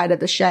hitting the side of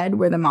the shed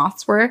where the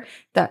moths were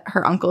that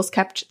her uncles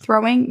kept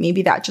throwing,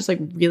 maybe that just like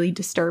really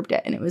disturbed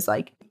it. And it was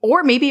like,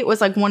 or maybe it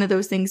was like one of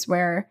those things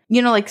where,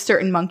 you know, like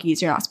certain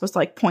monkeys, you're not supposed to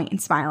like point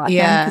and smile at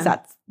them because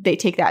they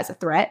take that as a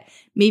threat.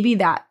 Maybe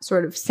that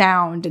sort of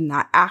sound and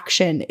that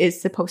action is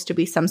supposed to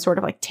be some sort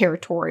of like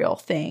territorial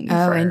thing.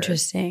 Oh,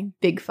 interesting.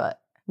 Bigfoot.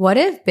 What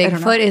if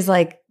Bigfoot is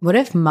like, what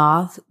if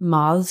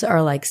moths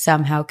are like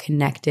somehow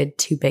connected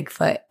to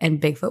Bigfoot and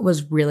Bigfoot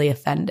was really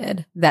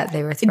offended that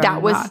they were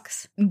throwing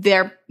rocks?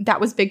 That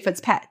was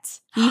Bigfoot's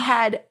pets. He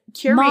had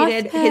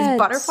curated his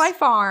butterfly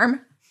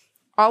farm,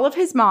 all of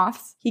his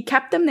moths. He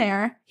kept them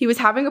there. He was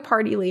having a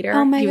party later.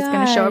 Oh my He was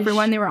going to show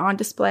everyone they were on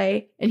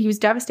display and he was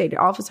devastated.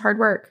 All of his hard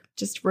work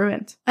just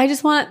ruined. I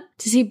just want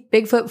to see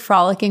Bigfoot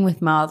frolicking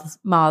with moths.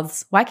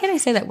 Why can't I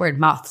say that word?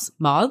 Moths.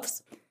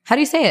 How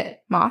do you say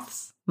it?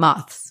 Moths.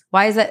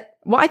 Why is it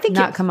I think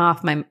not come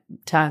off my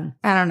tongue?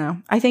 I don't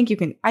know. I think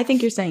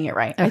you're saying it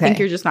right. Okay. I think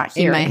you're just not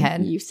hearing in my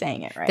head. You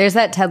saying it right. There's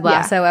that Ted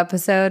Lasso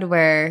episode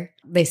where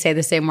they say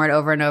the same word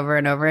over and over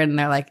and over and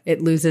they're like, it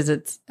loses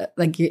its,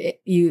 like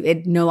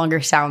it no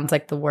longer sounds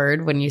like the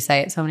word when you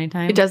say it so many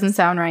times. It doesn't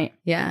sound right.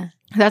 Yeah.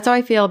 That's how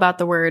I feel about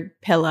the word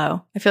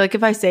pillow. I feel like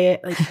if I say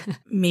it like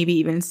maybe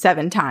even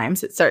 7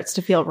 times, it starts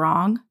to feel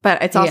wrong.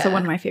 But it's also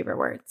one of my favorite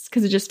words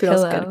because it just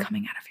feels good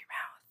coming out of your mouth.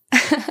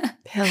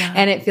 Pillow.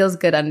 And it feels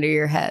good under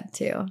your head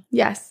too.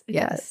 Yes.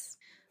 Yes.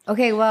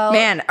 Okay, well.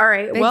 Man, all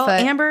right. Well,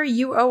 Amber,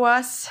 you owe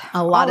us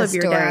a lot of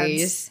your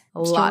stories.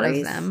 A lot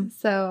of them.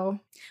 So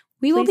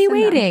we will be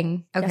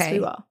waiting. Them. Okay. Yes, we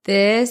will.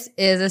 This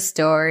is a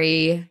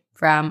story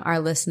from our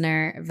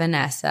listener,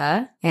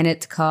 Vanessa, and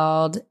it's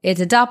called,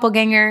 it's a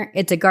doppelganger,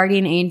 it's a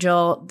guardian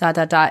angel, ...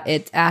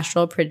 it's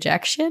astral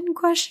projection, ?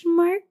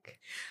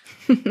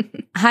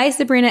 Hi,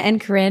 Sabrina and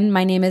Corinne.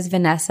 My name is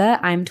Vanessa.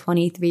 I'm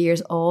 23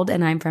 years old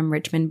and I'm from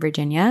Richmond,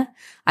 Virginia.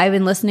 I've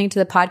been listening to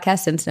the podcast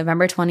since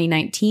November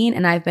 2019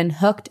 and I've been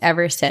hooked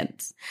ever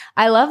since.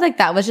 I love like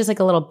that was just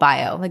like a little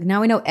bio. Like now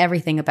we know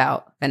everything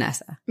about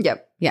Vanessa.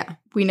 Yep. Yeah.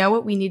 We know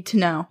what we need to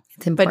know.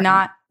 It's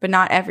important. But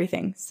not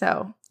everything.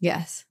 So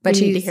yes. But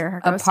she's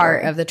a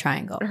part of the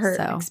triangle. Her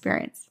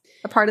experience.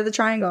 A part of the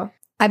triangle.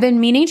 I've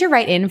been meaning to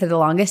write in for the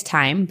longest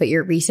time, but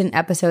your recent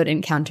episode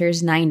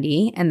Encounters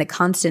 90 and the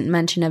constant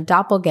mention of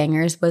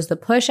doppelgangers was the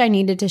push I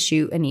needed to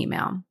shoot an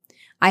email.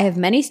 I have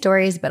many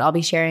stories, but I'll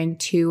be sharing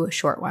 2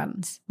 short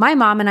ones. My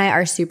mom and I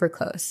are super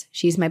close.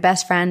 She's my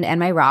best friend and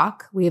my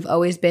rock. We have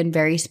always been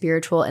very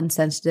spiritual and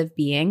sensitive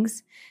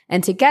beings,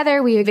 and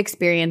together we have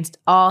experienced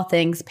all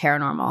things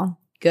paranormal,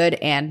 good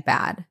and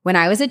bad. When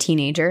I was a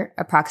teenager,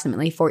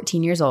 approximately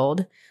 14 years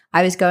old,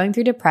 I was going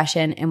through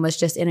depression and was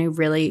just in a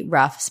really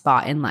rough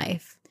spot in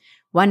life.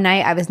 One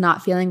night I was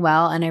not feeling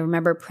well and I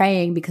remember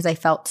praying because I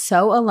felt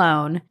so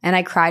alone and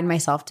I cried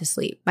myself to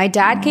sleep. My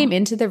dad came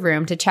into the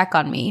room to check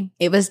on me.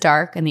 It was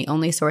dark and the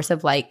only source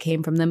of light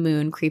came from the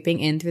moon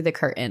creeping in through the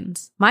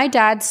curtains. My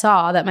dad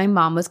saw that my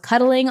mom was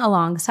cuddling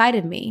alongside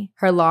of me,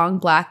 her long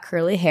black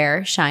curly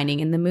hair shining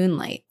in the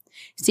moonlight.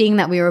 Seeing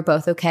that we were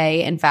both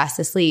okay and fast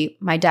asleep,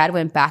 my dad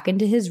went back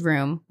into his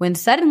room when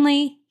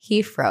suddenly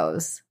he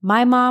froze.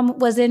 My mom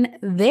was in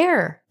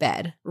their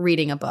bed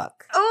reading a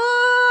book. Oh,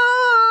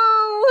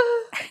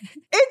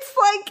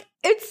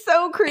 it's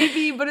so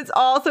creepy, but it's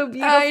also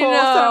beautiful. I know.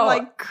 So I'm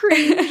like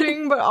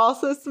cringing, but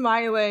also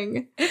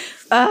smiling.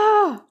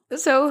 Oh,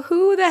 so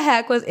who the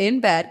heck was in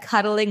bed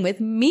cuddling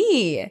with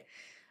me?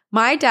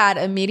 My dad,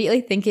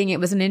 immediately thinking it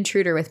was an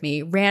intruder with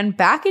me, ran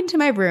back into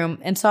my room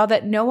and saw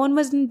that no one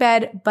was in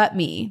bed but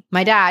me.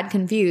 My dad,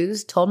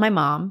 confused, told my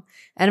mom,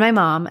 and my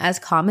mom, as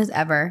calm as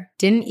ever,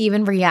 didn't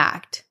even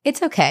react.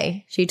 It's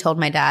okay, she told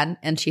my dad,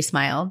 and she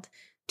smiled.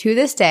 To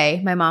this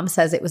day, my mom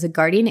says it was a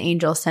guardian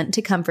angel sent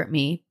to comfort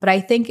me, but I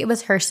think it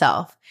was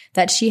herself,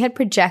 that she had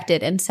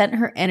projected and sent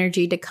her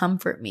energy to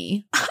comfort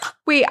me.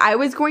 Wait, I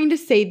was going to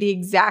say the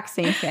exact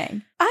same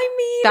thing. I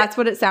mean, that's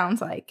what it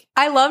sounds like.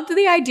 I loved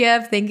the idea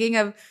of thinking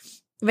of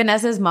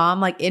Vanessa's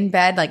mom, like in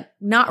bed, like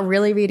not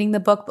really reading the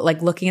book, but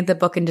like looking at the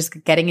book and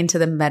just getting into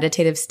the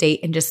meditative state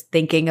and just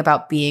thinking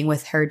about being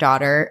with her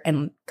daughter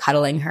and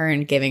cuddling her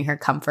and giving her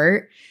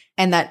comfort.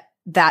 And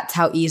that's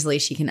how easily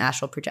she can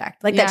astral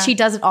project. Like that she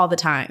does it all the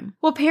time.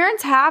 Well,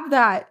 parents have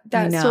that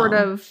sort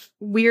of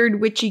weird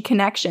witchy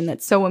connection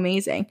that's so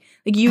amazing.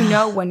 Like, you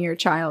know when your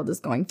child is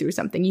going through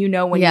something. You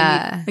know when you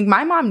need, like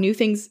my mom knew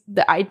things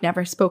that I'd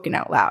never spoken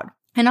out loud.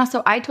 And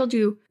also, I told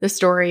you the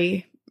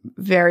story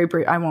very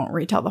brief. I won't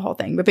retell the whole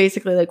thing, but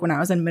basically, like when I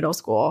was in middle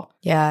school,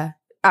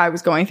 I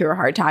was going through a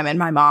hard time, and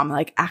my mom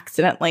like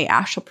accidentally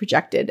astral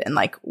projected and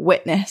like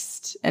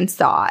witnessed and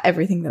saw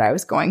everything that I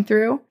was going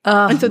through.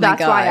 And so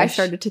that's why I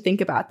started to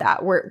think about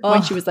that.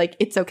 When she was like,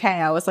 "It's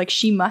okay," I was like,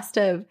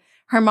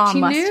 her mom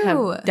must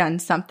have done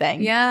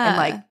something. Yeah, and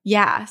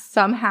like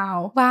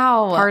somehow,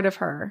 part of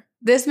her.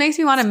 This makes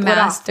me want to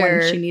master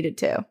when she needed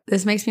to.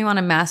 This makes me want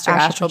to master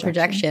astral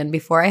projection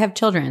before I have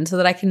children, so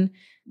that I can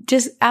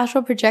just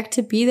astral project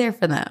to be there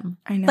for them.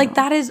 I know. Like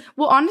that is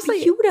honestly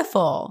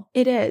beautiful.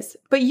 It is.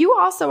 But you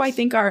also, I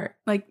think, are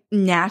like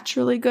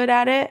naturally good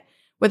at it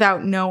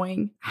without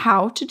knowing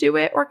how to do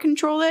it or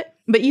control it.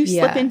 But you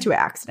slip into it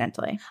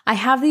accidentally. I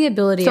have the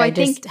ability. So I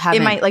think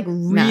it might like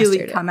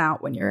really come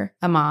out when you're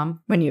a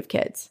mom, when you have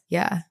kids.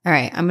 Yeah. All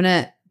right. I'm going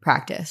to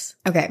practice.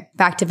 Okay.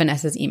 Back to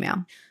Vanessa's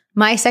email.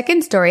 My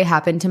second story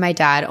happened to my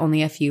dad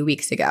only a few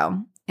weeks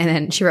ago. And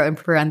then she wrote in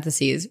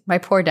parentheses, my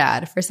poor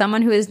dad, for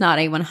someone who is not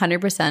a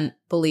 100%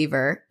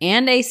 believer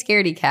and a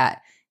scaredy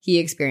cat, he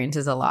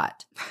experiences a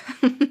lot.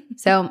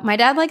 So my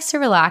dad likes to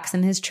relax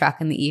in his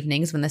truck in the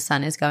evenings when the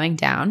sun is going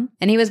down.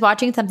 And he was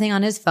watching something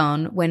on his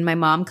phone when my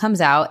mom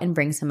comes out and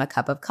brings him a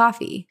cup of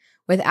coffee.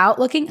 Without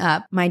looking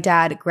up, my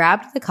dad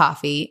grabbed the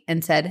coffee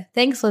and said,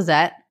 "Thanks,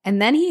 Lizette." And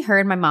then he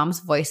heard my mom's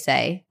voice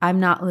say, "I'm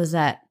not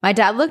Lizette." My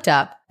dad looked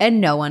up and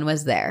no one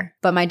was there.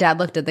 But my dad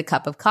looked at the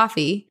cup of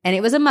coffee and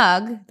it was a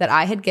mug that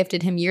I had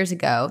gifted him years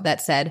ago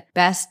that said,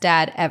 "Best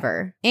dad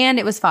ever." And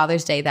it was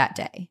Father's Day that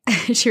day.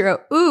 She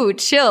wrote, "Ooh,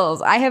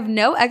 chills. I have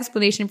no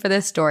explanation for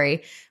this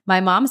story. My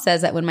mom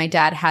says that when my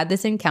dad had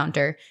this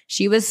encounter,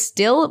 she was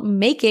still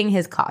making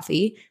his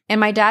coffee.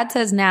 And my dad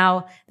says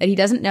now that he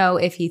doesn't know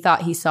if he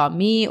thought he saw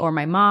me or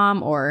my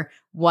mom or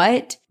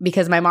what,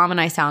 because my mom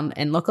and I sound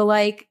and look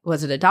alike.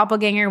 Was it a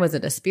doppelganger? Was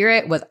it a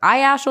spirit? Was I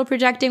astral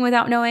projecting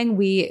without knowing?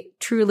 We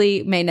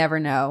truly may never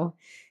know.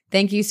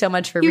 Thank you so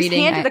much for reading."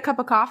 You handed a cup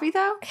of coffee,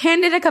 though?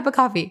 Handed a cup of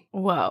coffee.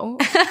 Whoa.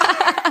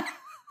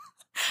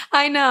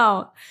 I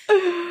know.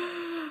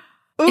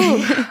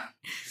 Ooh.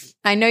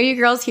 I know you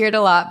girls hear it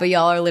a lot, but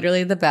y'all are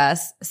literally the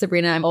best.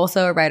 Sabrina, I'm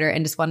also a writer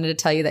and just wanted to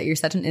tell you that you're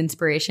such an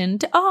inspiration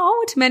to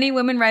many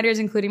women writers,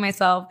 including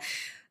myself.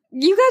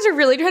 You guys are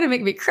really trying to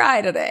make me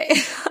cry today.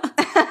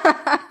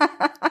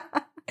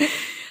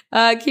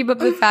 Keep up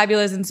the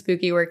fabulous and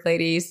spooky work,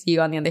 ladies. See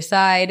you on the other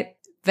side.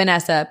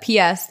 Vanessa,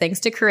 P.S. Thanks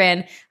to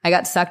Corinne, I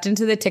got sucked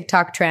into the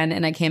TikTok trend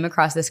and I came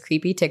across this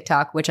creepy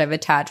TikTok, which I've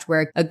attached,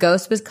 where a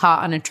ghost was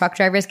caught on a truck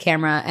driver's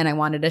camera and I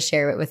wanted to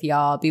share it with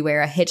y'all.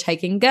 Beware a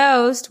hitchhiking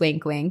ghost.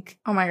 Wink, wink.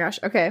 Oh my gosh.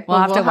 Okay. We'll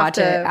have to watch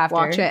it after.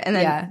 Watch it and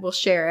then we'll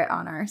share it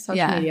on our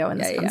social media when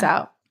this comes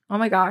out. Oh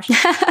my gosh.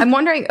 I'm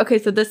wondering, okay,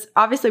 so this,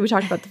 obviously we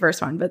talked about the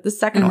first one, but the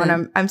second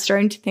one, I'm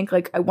starting to think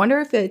like, I wonder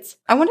if it's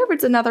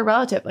another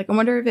relative. Like, I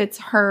wonder if it's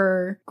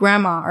her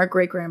grandma or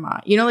great grandma,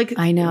 you know, like,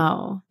 I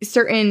know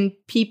certain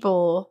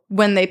people,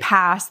 when they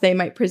pass, they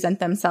might present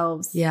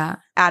themselves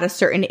at a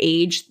certain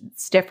age.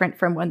 It's different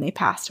from when they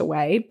passed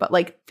away, but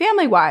like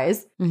family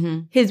wise,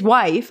 his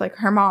wife, like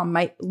her mom,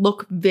 might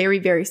look very,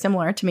 very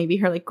similar to maybe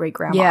her like great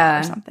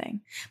grandma or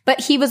something. But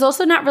he was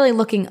also not really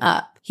looking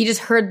up. He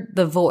just heard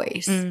the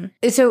voice.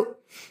 So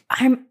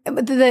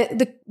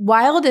the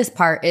wildest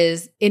part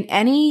is in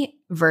any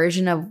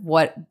version of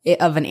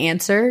an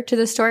answer to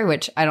this story,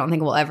 which I don't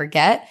think we'll ever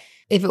get,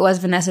 if it was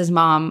Vanessa's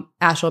mom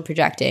astral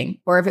projecting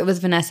or if it was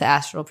Vanessa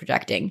astral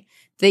projecting,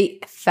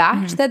 the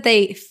fact that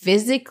they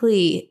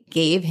physically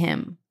gave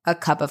him a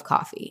cup of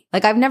coffee.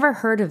 Like, I've never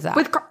heard of that.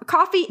 With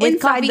coffee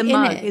inside the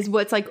mug is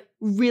what's like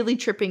really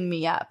tripping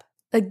me up.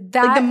 Like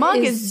that, like the mug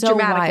is so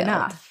dramatic wild.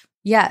 enough.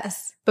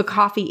 Yes. But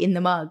coffee in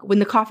the mug when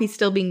the coffee's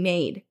still being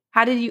made.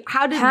 How is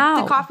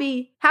the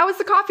coffee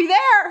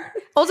there?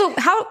 Also,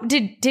 how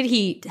did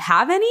he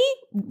have any?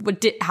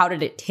 How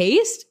did it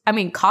taste? I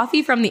mean,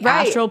 coffee from the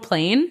astral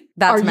plane?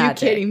 That's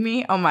magic. Are you kidding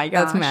me? Oh my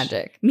gosh. That's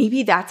magic.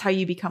 Maybe that's how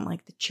you become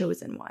like the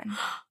chosen one.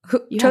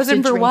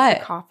 Chosen for what?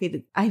 The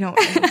coffee I don't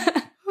know.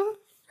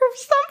 For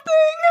something.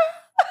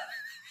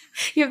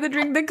 You have to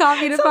drink the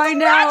coffee to find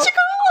magical. Out.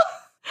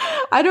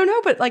 I don't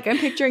know, but like I'm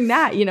picturing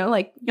that, you know,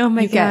 like, oh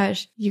my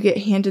gosh, you get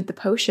handed the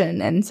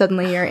potion and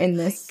suddenly you're in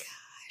this,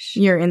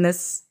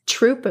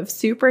 troop of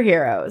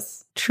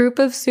superheroes.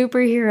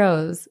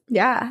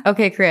 Yeah.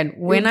 Okay, Corinne,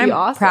 when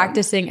I'm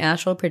practicing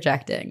astral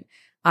projecting,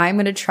 I'm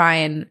going to try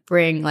and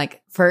bring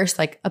like first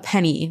like a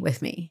penny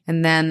with me.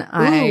 And then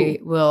I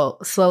will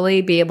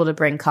slowly be able to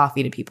bring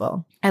coffee to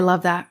people. I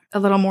love that. A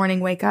little morning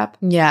wake up.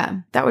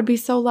 Yeah. That would be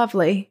so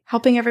lovely.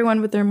 Helping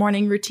everyone with their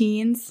morning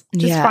routines.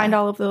 Just find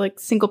all of the like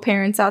single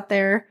parents out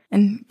there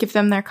and give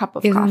them their cup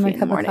of coffee in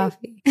the morning.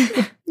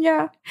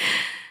 Yeah.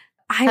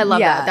 I love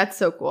that. That's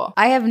so cool.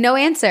 I have no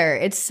answer.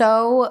 It's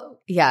so,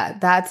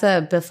 that's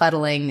a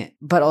befuddling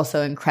but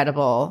also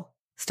incredible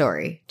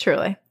story.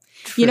 Truly.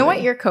 You know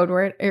what your code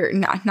word, or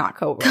not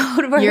code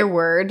word, your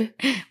word.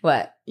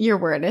 What? Your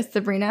word is,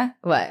 Sabrina?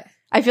 What?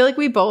 I feel like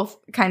we both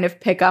kind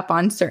of pick up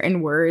on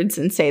certain words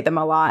and say them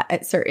a lot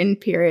at certain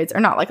periods,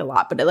 or not like a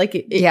lot, but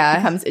it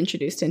becomes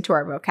introduced into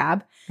our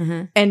vocab.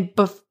 Mm-hmm. And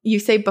you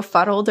say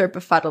befuddled or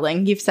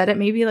befuddling. You've said it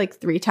maybe like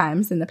 3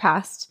 times in the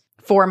past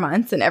 4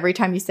 months, and every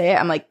time you say it,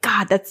 I'm like,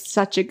 God, that's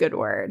such a good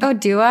word. Oh,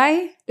 do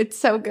I? It's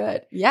so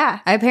good. Yeah.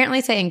 I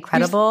apparently say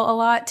incredible a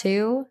lot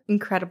too.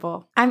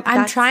 Incredible.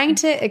 I'm trying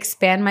to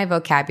expand my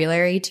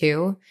vocabulary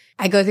too.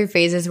 I go through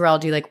phases where I'll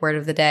do like word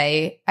of the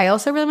day. I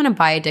also really want to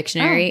buy a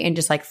dictionary and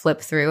just like flip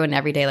through and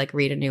every day like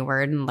read a new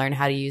word and learn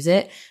how to use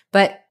it.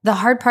 But the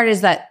hard part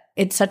is that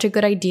it's such a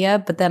good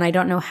idea, but then I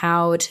don't know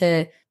how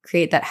to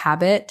create that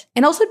habit.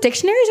 And also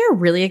dictionaries are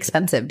really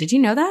expensive. Did you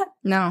know that?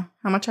 No.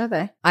 How much are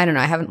they? I don't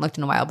know. I haven't looked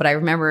in a while, but I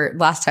remember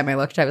last time I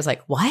looked, I was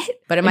like, what?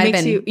 But it might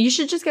have been. You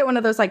should just get one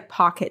of those like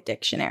pocket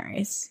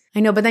dictionaries. I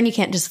know, but then you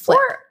can't just flip.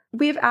 Or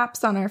we have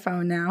apps on our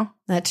phone now.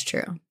 That's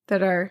true.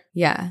 That are.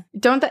 Yeah.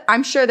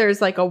 I'm sure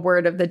there's like a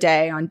word of the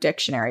day on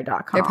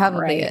dictionary.com. There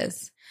probably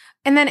is.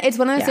 And then it's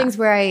one of those things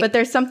where But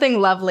there's something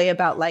lovely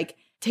about like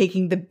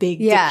taking the big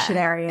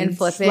dictionary and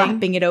flipping,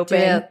 slapping it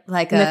open,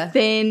 like the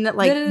thin,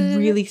 like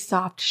really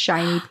soft,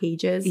 shiny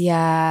pages.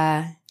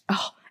 Yeah.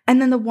 Oh,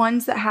 and then the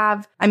ones that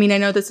have, I mean, I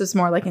know this is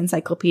more like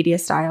encyclopedia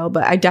style,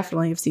 but I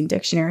definitely have seen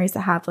dictionaries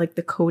that have like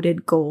the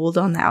coated gold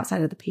on the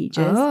outside of the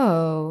pages.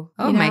 Oh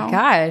my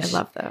gosh. I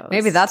love those.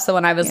 Maybe that's the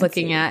one I was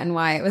looking at and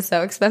why it was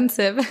so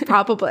expensive.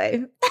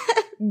 Probably.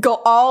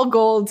 All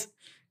gold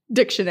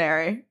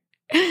dictionary.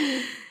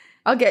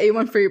 I'll get you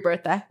one for your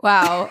birthday.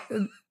 Wow.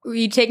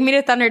 You take me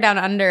to Thunder Down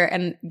Under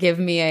and give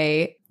me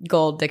a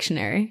gold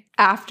dictionary.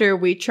 After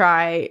we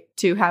try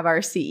to have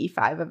our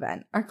CE5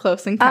 event, our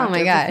close encounter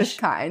of this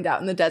kind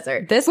out in the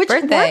desert. Which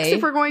birthday works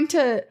if we're going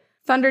to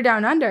Thunder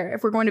Down Under.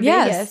 If we're going to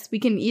Vegas, we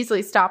can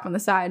easily stop on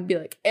the side and be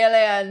like,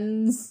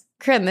 aliens.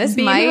 Corinne, this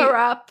beam might her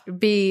up.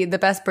 Be the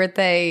best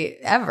birthday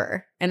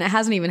ever. And it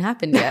hasn't even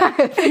happened yet.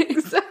 I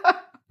think so.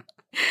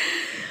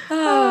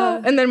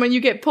 And then when you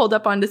get pulled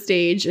up onto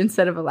stage,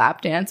 instead of a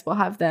lap dance, we'll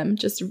have them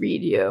just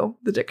read you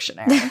the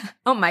dictionary.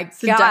 Oh my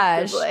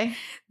gosh.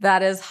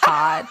 That is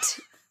hot.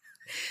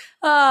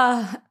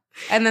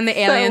 And then the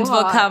aliens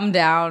will come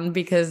down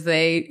because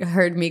they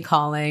heard me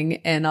calling,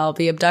 and I'll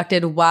be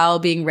abducted while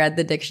being read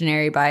the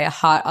dictionary by a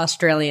hot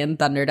Australian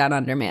Thunder Down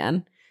Under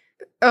man.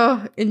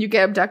 Oh, and you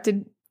get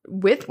abducted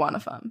with one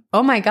of them.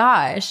 Oh my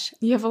gosh.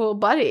 You have a little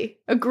buddy.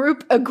 A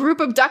group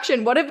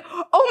abduction. What if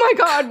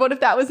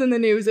that was in the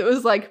news? It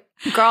was like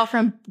girl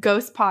from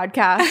Ghost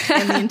Podcast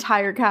and the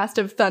entire cast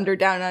of Thunder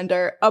Down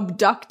Under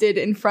abducted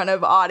in front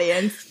of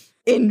audience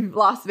in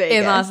Las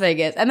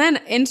Vegas. And then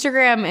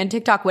Instagram and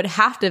TikTok would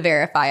have to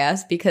verify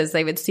us because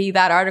they would see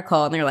that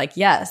article and they're like,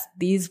 yes,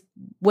 these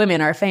women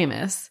are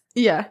famous.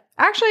 Yeah.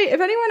 Actually, if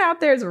anyone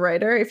out there is a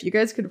writer, if you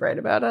guys could write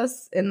about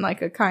us in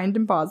like a kind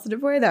and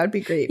positive way, that would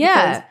be great.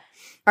 Yeah.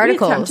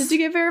 Articles. We attempted to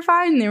get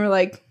verified, and they were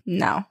like,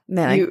 "No,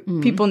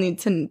 people need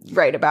to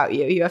write about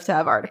you. You have to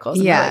have articles."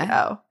 And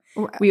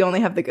we're like, we only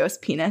have the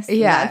ghost penis.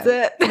 Yeah,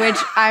 that's it. Which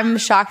I'm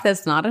shocked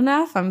that's not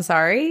enough. I'm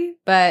sorry,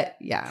 but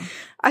yeah,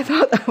 I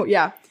thought,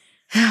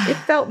 it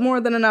felt more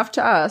than enough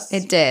to us.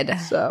 It did.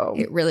 So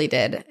it really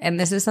did. And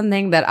this is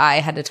something that I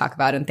had to talk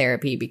about in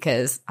therapy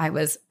because I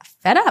was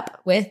fed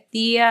up with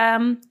the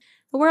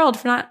world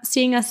for not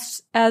seeing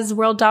us as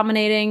world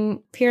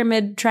dominating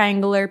pyramid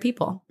triangular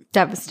people.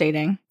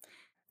 Devastating.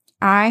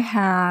 I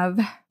have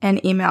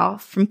an email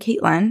from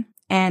Caitlin,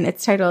 and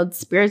it's titled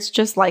 "Spirits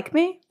Just Like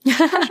Me?"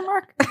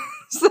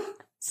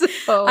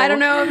 So I don't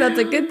know if that's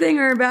a good thing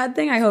or a bad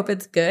thing. I hope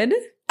it's good.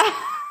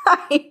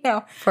 I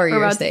know. For your sake.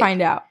 We're about to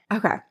find out.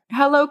 Okay.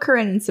 Hello,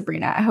 Corinne and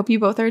Sabrina. I hope you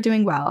both are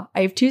doing well.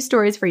 I have 2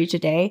 stories for you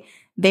today.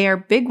 They are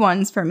big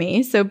ones for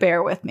me, so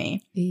bear with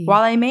me.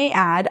 While I may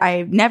add,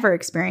 I've never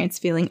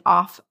experienced feeling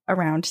off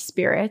around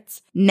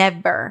spirits.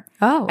 Never.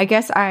 Oh. I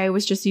guess I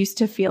was just used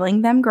to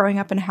feeling them growing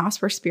up in a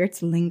house where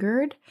spirits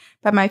lingered.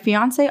 But my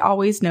fiance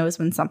always knows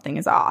when something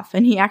is off,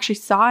 and he actually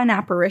saw an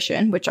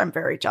apparition, which I'm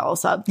very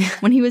jealous of,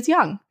 when he was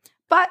young.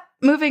 But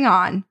moving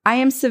on, I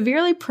am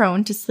severely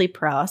prone to sleep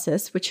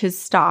paralysis, which has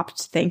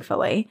stopped,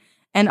 thankfully.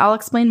 And I'll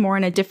explain more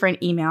in a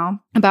different email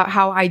about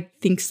how I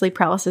think sleep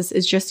paralysis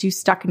is just you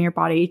stuck in your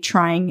body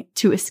trying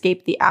to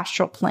escape the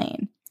astral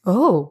plane.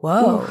 Oh,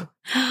 whoa. Oof.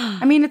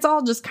 I mean, it's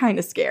all just kind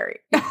of scary.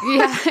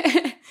 Yeah.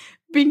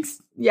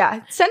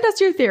 Send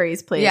us your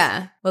theories, please.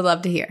 Yeah, we'd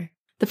love to hear.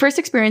 The first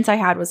experience I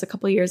had was a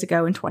couple years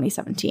ago in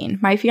 2017.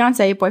 My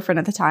fiance, boyfriend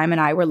at the time,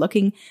 and I were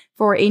looking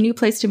for a new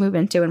place to move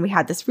into, and we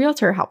had this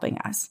realtor helping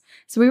us.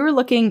 So we were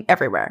looking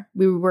everywhere.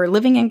 We were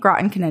living in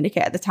Groton,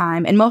 Connecticut at the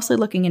time, and mostly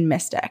looking in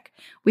Mystic.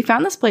 We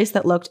found this place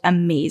that looked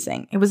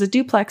amazing. It was a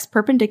duplex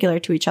perpendicular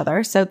to each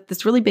other, so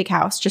this really big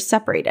house just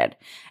separated.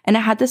 And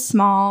it had this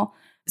small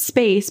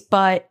space,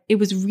 but it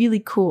was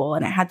really cool,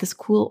 and it had this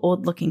cool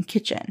old-looking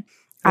kitchen.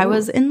 I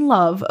was in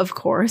love, of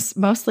course,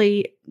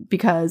 mostly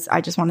because I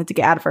just wanted to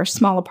get out of our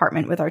small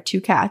apartment with our 2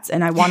 cats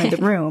and I wanted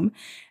the room.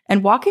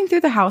 And walking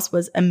through the house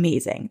was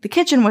amazing. The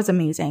kitchen was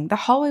amazing. The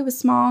hallway was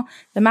small.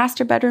 The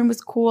master bedroom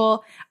was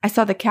cool. I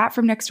saw the cat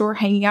from next door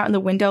hanging out in the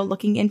window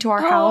looking into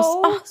our house.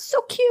 Oh,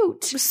 so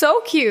cute.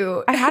 So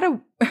cute. I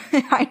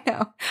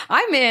know.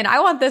 I'm in. I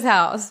want this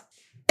house.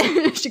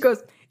 She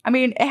goes, I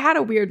mean, it had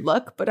a weird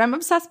look, but I'm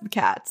obsessed with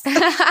cats.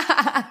 Honestly,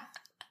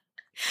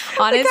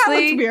 the cat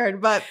looks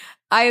weird, but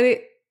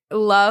I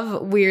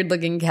love weird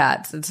looking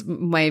cats. It's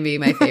maybe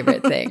my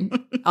favorite thing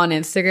on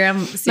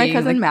Instagram. My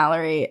cousin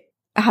Mallory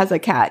has a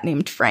cat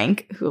named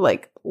Frank who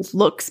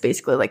looks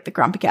basically like the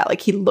grumpy cat. Like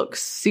he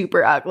looks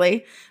super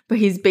ugly, but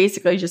he's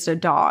basically just a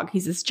dog.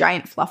 He's this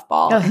giant fluff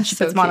ball, and she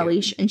puts him on a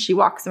leash and she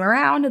walks him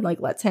around and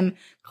lets him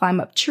climb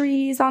up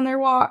trees on their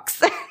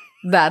walks.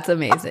 That's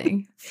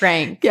amazing.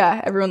 Frank.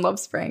 Yeah, everyone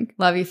loves Frank.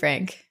 Love you,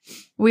 Frank.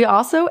 We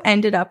also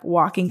ended up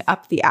walking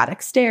up the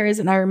attic stairs,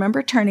 and I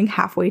remember turning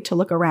halfway to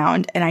look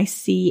around, and I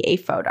see a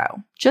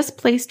photo just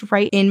placed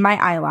right in my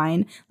eye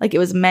line, like it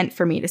was meant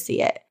for me to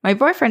see it. My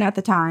boyfriend at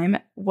the time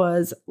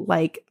was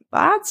like,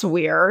 that's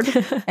weird.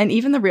 And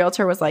even the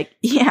realtor was like,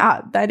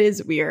 yeah, that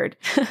is weird.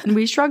 And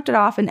we shrugged it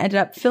off and ended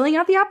up filling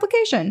out the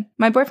application.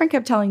 My boyfriend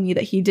kept telling me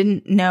that he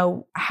didn't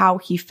know how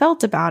he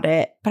felt about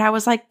it, but I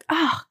was like,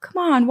 oh,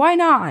 come on, why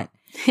not?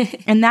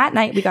 And that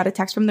night we got a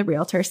text from the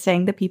realtor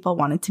saying the people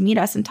wanted to meet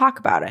us and talk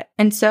about it.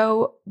 And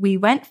so we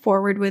went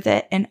forward with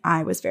it, and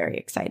I was very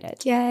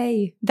excited.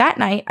 Yay. That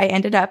night I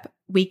ended up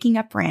waking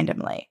up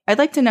randomly. I'd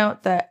like to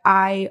note that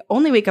I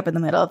only wake up in the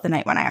middle of the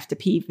night when I have to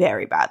pee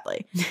very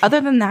badly.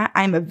 Other than that,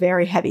 I'm a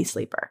very heavy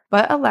sleeper.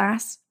 But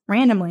alas,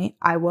 randomly,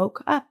 I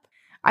woke up.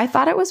 I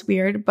thought it was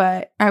weird,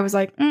 but I was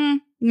like,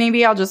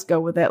 maybe I'll just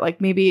go with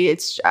it. Maybe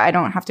I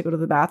don't have to go to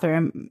the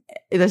bathroom.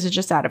 This is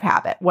just out of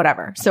habit,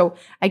 whatever. So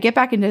I get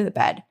back into the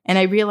bed and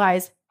I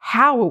realize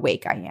how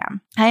awake I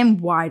am. I am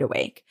wide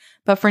awake,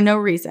 but for no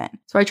reason.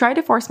 So I tried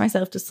to force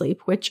myself to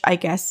sleep, which I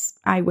guess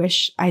I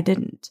wish I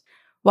didn't.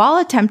 While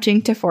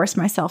attempting to force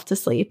myself to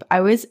sleep,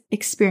 I was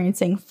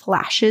experiencing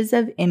flashes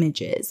of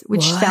images,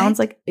 which sounds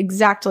like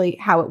exactly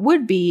how it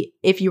would be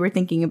if you were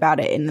thinking about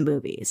it in the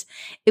movies.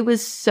 It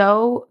was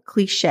so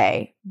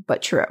cliche,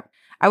 but true.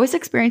 I was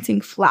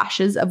experiencing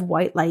flashes of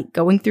white light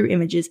going through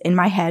images in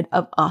my head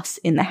of us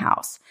in the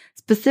house,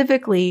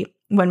 specifically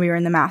when we were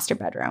in the master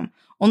bedroom.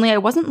 Only I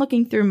wasn't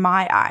looking through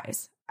my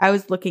eyes. I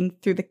was looking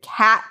through the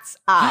cat's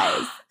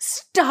eyes.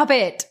 Stop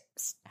it.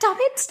 Stop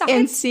it.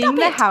 And seeing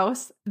the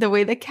house the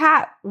way the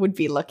cat would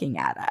be looking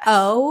at us.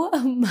 Oh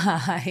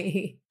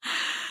my.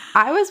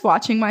 I was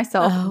watching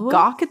myself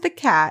gawk at the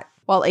cat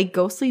while a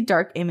ghostly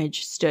dark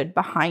image stood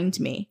behind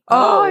me.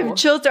 Oh, I have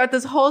chills throughout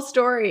this whole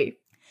story.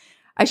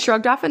 I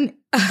shrugged off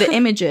the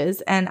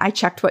images and I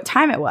checked what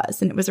time it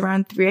was. And it was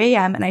around 3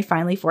 a.m. and I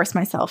finally forced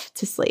myself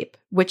to sleep,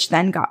 which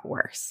then got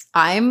worse.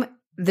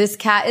 This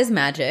cat is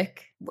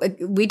magic.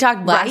 We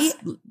talked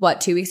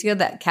 2 weeks ago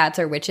that cats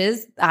are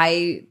witches.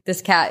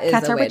 This cat is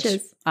a witch.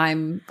 Witches.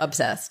 I'm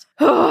obsessed.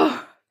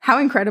 How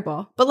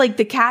incredible. But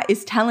the cat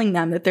is telling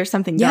them that there's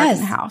something dark in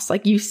the house.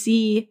 You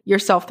see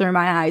yourself through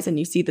my eyes and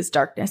you see this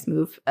darkness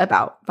move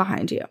about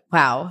behind you.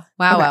 Wow.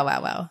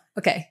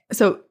 Okay.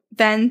 So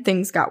then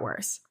things got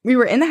worse. We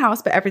were in the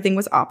house, but everything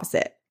was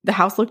opposite. The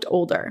house looked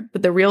older,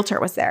 but the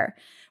realtor was there.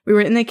 We were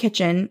in the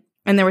kitchen,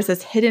 and there was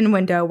this hidden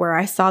window where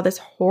I saw this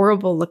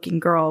horrible looking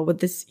girl with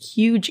this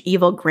huge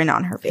evil grin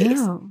on her face.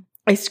 Ew.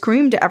 I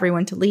screamed to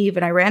everyone to leave,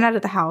 and I ran out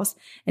of the house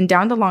and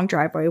down the long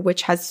driveway,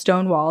 which has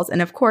stone walls.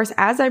 And of course,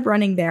 as I'm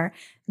running there,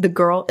 the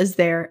girl is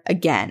there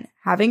again,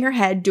 having her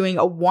head doing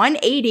a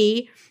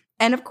 180.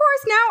 And of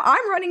course, now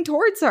I'm running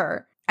towards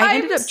her. I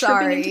ended up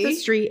tripping into the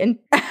street and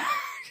can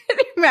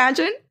you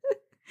imagine?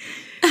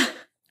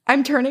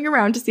 I'm turning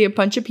around to see a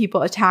bunch of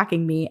people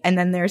attacking me. And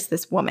then there's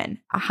this woman,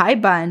 a high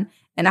bun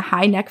and a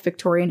high neck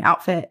Victorian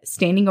outfit,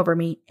 standing over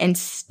me and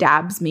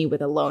stabs me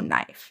with a lone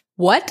knife.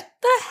 What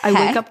the heck?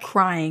 I wake up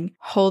crying,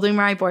 holding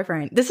my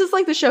boyfriend. This is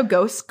like the show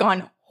Ghosts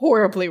gone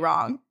horribly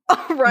wrong.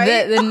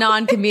 Right? The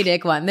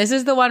non-comedic one. This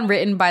is the one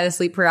written by the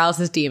sleep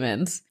paralysis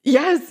demons.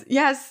 Yes.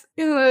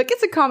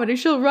 It's a comedy.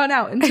 She'll run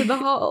out into the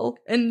hall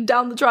and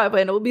down the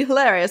driveway and it will be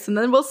hilarious and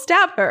then we'll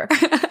stab her.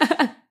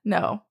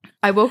 No.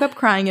 I woke up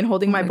crying and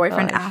holding my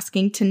boyfriend,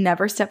 asking to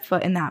never step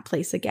foot in that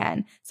place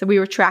again. So we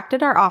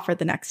retracted our offer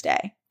the next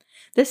day.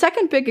 The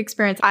second big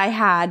experience I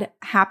had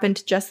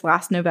happened just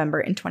last November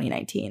in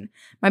 2019.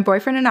 My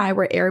boyfriend and I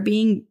were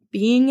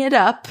Airbnb-ing it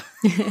up.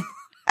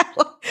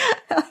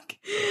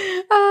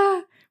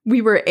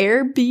 We were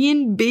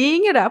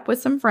Airbnb-ing it up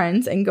with some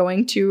friends and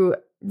going to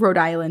Rhode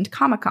Island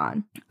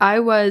Comic-Con. I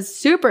was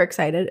super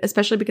excited,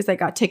 especially because I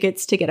got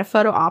tickets to get a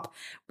photo op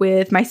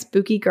with my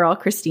spooky girl,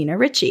 Christina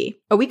Ricci.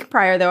 A week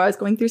prior, though, I was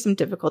going through some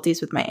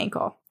difficulties with my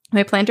ankle.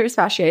 My plantar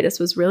fasciitis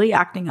was really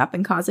acting up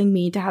and causing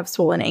me to have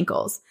swollen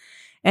ankles.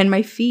 And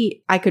my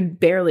feet, I could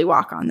barely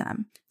walk on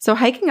them. So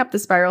hiking up the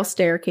spiral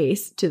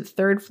staircase to the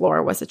 3rd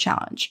floor was a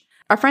challenge.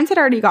 Our friends had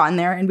already gotten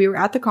there, and we were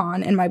at the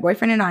con, and my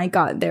boyfriend and I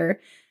got there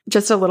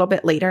just a little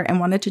bit later and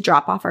wanted to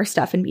drop off our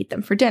stuff and meet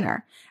them for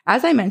dinner.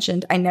 As I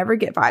mentioned, I never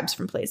get vibes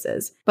from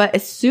places, but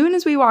as soon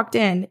as we walked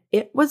in,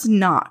 it was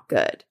not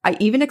good. I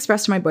even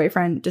expressed to my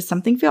boyfriend, does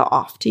something feel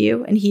off to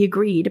you? And he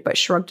agreed, but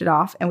shrugged it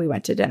off, and we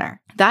went to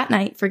dinner. That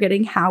night,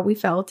 forgetting how we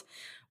felt,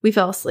 we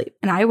fell asleep,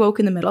 and I awoke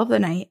in the middle of the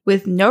night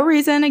with no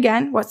reason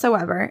again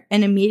whatsoever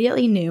and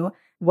immediately knew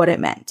what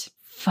it meant.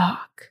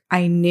 Fuck.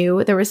 I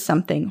knew there was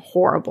something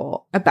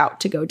horrible about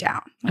to go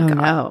down. Oh,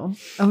 no.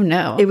 Oh,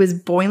 no. It was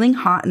boiling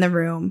hot in the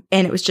room,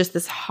 and it was just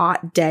this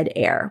hot, dead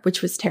air,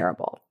 which was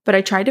terrible. But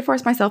I tried to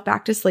force myself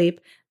back to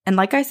sleep. And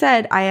like I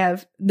said, I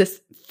have this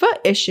foot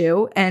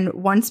issue, and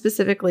one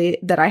specifically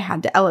that I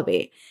had to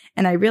elevate.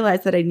 And I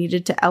realized that I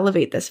needed to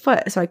elevate this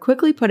foot. So I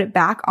quickly put it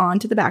back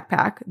onto the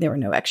backpack. There were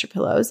no extra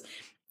pillows.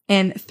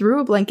 And threw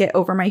a blanket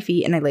over my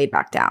feet, and I laid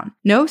back down.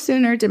 No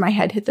sooner did my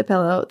head hit the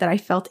pillow that I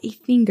felt a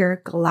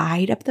finger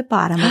glide up the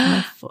bottom of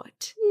my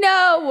foot.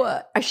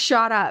 No! I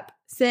shot up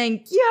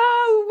saying,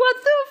 yo, what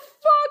the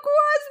fuck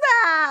was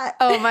that?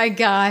 Oh my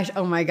gosh.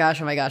 Oh my gosh.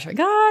 Oh my gosh. Oh my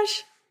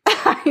gosh.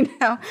 I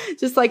know.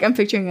 Just like I'm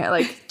picturing it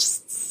like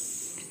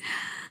just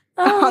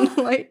on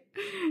like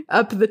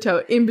up the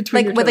toe, in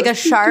between like with like a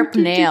sharp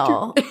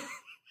nail.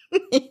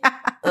 Yeah.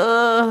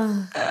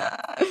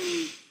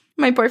 Ugh.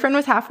 My boyfriend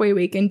was halfway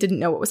awake and didn't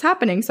know what was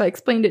happening, so I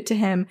explained it to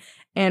him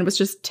and was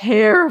just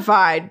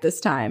terrified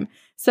this time.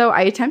 So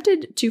I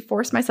attempted to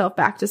force myself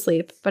back to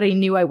sleep, but I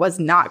knew I was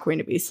not going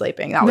to be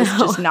sleeping. That was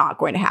just not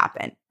going to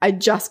happen. I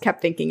just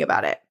kept thinking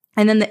about it.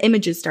 And then the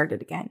images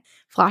started again.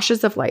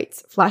 Flashes of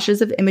lights,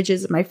 flashes of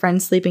images of my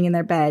friends sleeping in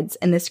their beds,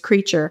 and this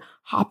creature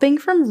hopping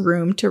from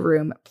room to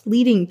room,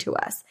 pleading to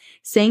us,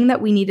 saying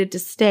that we needed to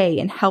stay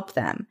and help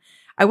them.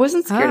 I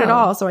wasn't scared at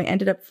all, so I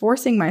ended up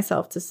forcing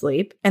myself to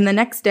sleep. And the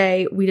next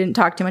day, we didn't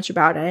talk too much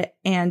about it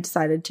and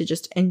decided to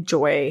just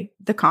enjoy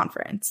the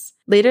conference.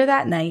 Later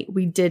that night,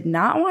 we did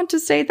not want to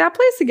stay at that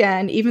place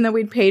again, even though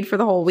we'd paid for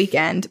the whole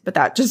weekend, but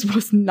that just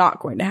was not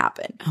going to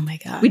happen. Oh my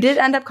God. We did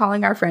end up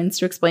calling our friends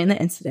to explain the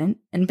incident,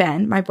 and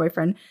Ben, my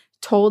boyfriend,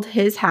 told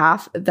his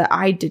half that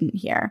I didn't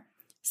hear,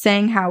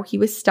 saying how he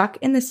was stuck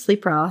in the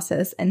sleep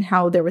paralysis and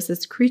how there was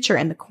this creature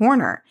in the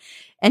corner.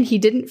 And he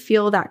didn't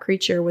feel that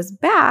creature was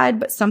bad,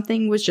 but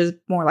something was just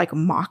more like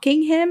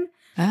mocking him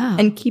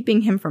and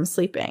keeping him from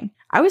sleeping.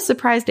 I was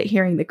surprised at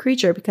hearing the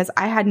creature because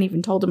I hadn't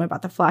even told him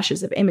about the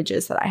flashes of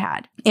images that I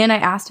had. And I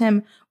asked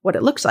him what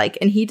it looked like,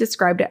 and he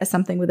described it as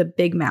something with a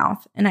big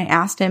mouth. And I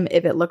asked him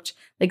if it looked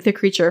like the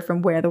creature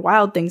from Where the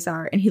Wild Things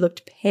Are, and he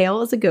looked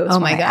pale as a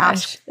ghost when I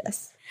asked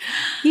this.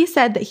 He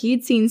said that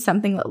he'd seen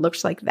something that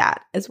looked like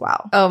that as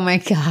well. Oh my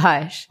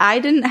gosh. I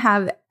didn't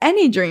have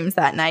any dreams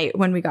that night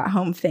when we got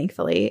home,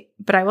 thankfully.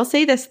 But I will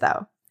say this,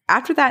 though.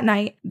 After that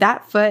night,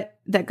 that foot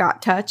that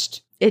got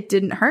touched, it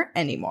didn't hurt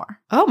anymore.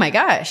 Oh my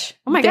gosh.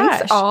 Oh my gosh.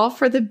 Thanks all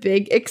for the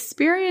big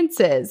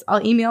experiences.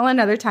 I'll email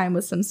another time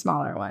with some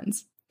smaller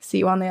ones. See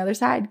you on the other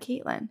side,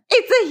 Caitlin.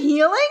 It's a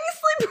healing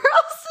sleep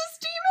paralysis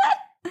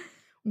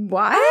demon?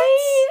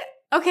 What?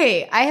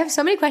 Okay, I have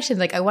so many questions.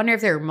 Like, I wonder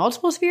if there are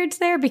multiple spirits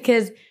there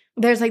because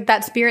there's like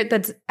that spirit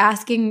that's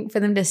asking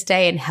for them to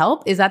stay and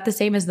help. Is that the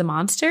same as the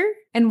monster?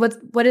 And what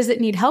does it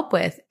need help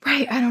with?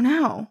 Right, I don't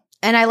know.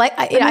 And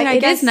I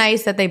guess is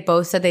nice that they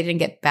both said they didn't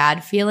get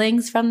bad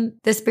feelings from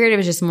the spirit. It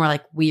was just more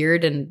like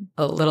weird and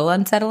a little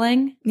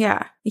unsettling.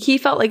 Yeah. He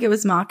felt like it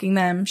was mocking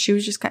them. She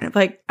was just kind of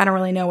like, I don't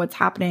really know what's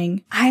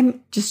happening.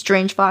 I'm just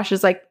strange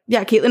flashes. Like,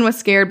 yeah, Caitlin was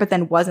scared, but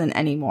then wasn't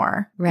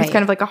anymore. Right. It's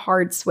kind of like a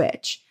hard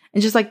switch.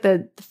 And just like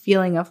the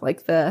feeling of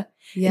like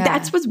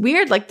that's what's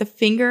weird. Like the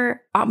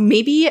finger,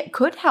 maybe it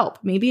could help.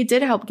 Maybe it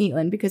did help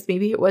Caitlin because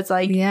maybe it was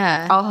like,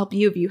 I'll help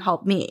you if you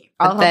help me.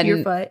 I'll help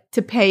your foot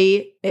to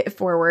pay it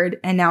forward.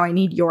 And now I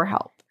need your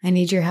help. I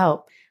need your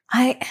help.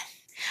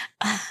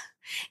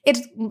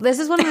 This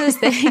is one of those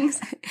things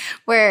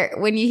where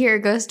when you hear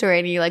a ghost story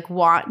and you like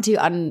want to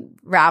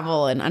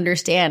unravel and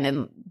understand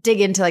and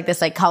dig into like the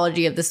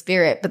psychology of the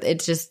spirit, but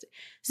it's just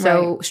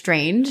so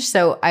strange.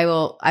 So I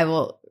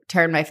will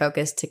turn my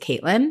focus to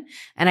Caitlin.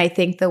 And I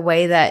think the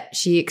way that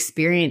she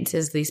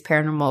experiences these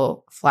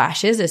paranormal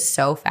flashes is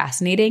so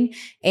fascinating.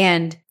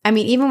 And I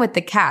mean, even with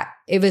the cat,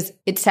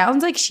 it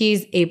sounds like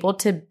she's able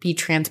to be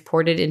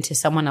transported into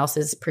someone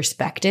else's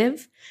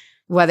perspective,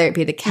 whether it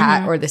be the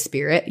cat or the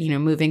spirit,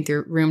 moving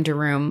through room to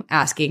room,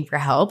 asking for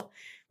help,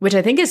 which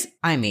I think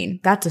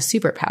that's a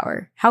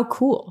superpower. How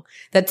cool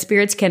that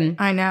spirits can,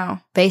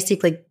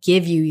 basically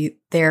give you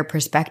their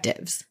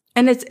perspectives.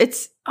 And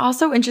it's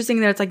also interesting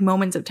that it's like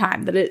moments of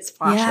time, that it's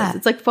flashes. Yeah.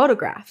 It's like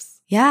photographs.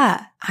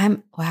 Yeah.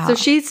 Wow. So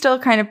she's still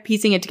kind of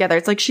piecing it together.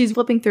 It's like she's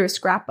flipping through a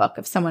scrapbook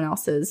of someone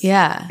else's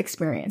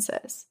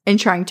experiences and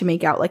trying to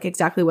make out like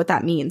exactly what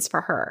that means for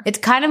her. It's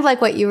kind of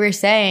like what you were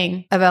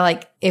saying about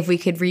like if we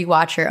could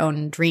rewatch our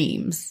own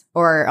dreams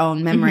or our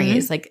own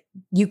memories. Like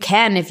you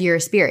can if you're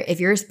a spirit. If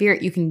you're a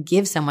spirit, you can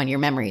give someone your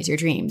memories, your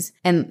dreams,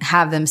 and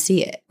have them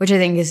see it, which I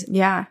think is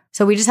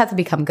So we just have to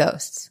become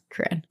ghosts,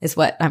 Corinne, is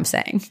what I'm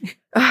saying.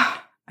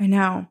 I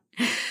know.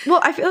 Well,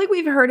 I feel like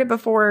we've heard it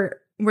before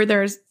where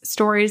there's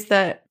stories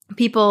that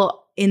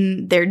people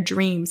in their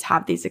dreams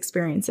have these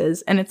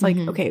experiences. And it's like,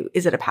 okay,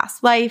 is it a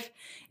past life?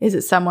 Is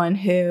it someone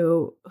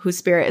whose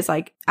spirit is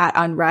like at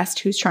unrest,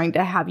 who's trying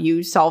to have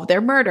you solve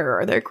their murder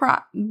or their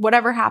crime,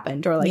 whatever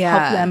happened, or like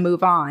help them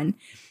move on?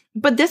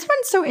 But this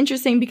one's so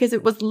interesting because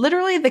it was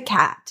literally the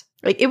cat.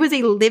 Like it was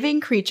a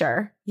living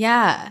creature.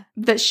 Yeah.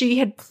 That she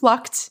had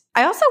plucked.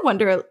 I also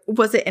wonder,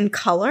 was it in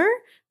color?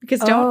 Because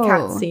don't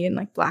cats see in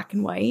like black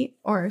and white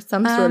or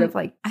some sort of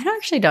like I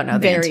don't know the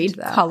varied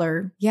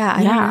color? Yeah,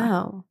 I don't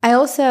know. I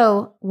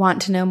also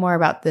want to know more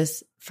about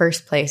this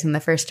first place in the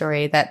first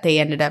story that they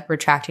ended up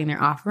retracting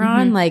their offer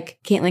on. Like,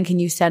 Caitlin, can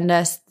you send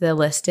us the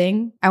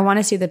listing? I want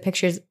to see the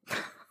pictures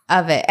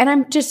of it. And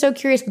I'm just so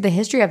curious what the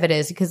history of it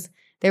is because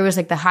there was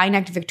like the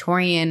high-necked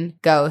Victorian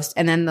ghost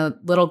and then the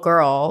little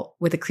girl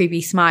with a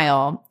creepy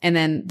smile. And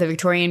then the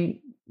Victorian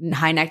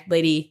high-necked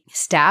lady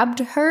stabbed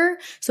her.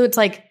 So it's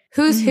like,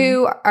 who's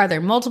who? Are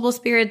there multiple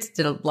spirits?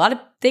 Did a lot of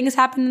things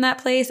happen in that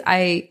place?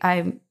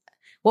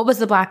 What was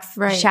the black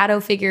shadow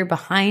figure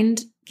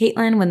behind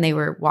Caitlin when they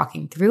were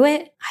walking through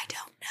it? I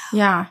don't know.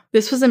 Yeah.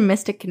 This was in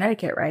Mystic,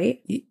 Connecticut,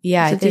 right?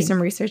 Yeah. So do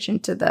some research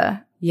into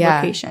the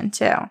location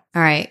too. All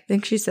right. I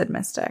think she said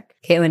Mystic.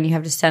 Caitlin, you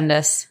have to send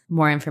us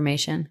more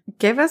information.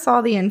 Give us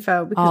all the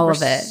info because all we're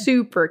of it.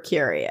 Super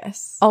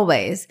curious.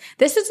 Always.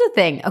 This is the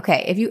thing.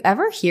 Okay. If you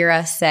ever hear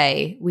us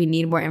say we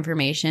need more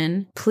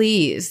information,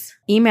 please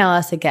email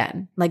us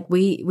again. Like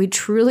we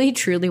truly,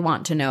 truly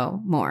want to know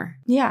more.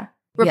 Yeah.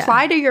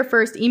 Reply to your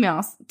first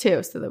emails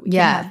too so that we can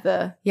have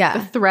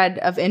the thread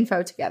of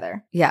info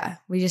together. Yeah.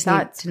 We just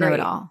need to know it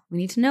all. We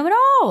need to know it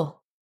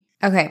all.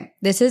 Okay.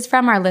 This is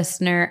from our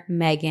listener,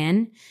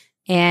 Megan,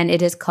 and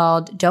it is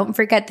called Don't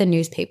Forget the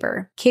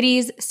Newspaper,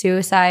 Kitties,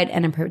 Suicide,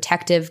 and a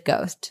Protective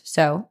Ghost.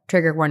 So,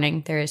 trigger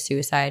warning, there is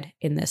suicide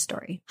in this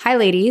story. Hi,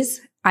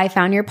 ladies. I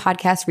found your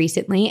podcast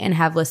recently and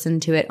have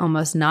listened to it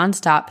almost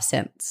nonstop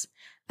since.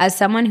 As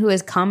someone who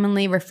is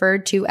commonly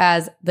referred to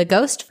as the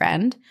ghost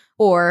friend,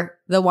 or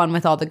the one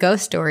with all the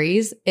ghost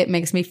stories, it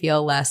makes me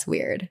feel less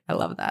weird. I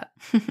love that.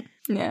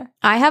 Yeah.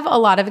 I have a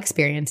lot of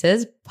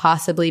experiences,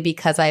 possibly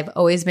because I've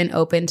always been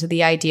open to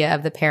the idea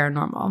of the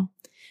paranormal.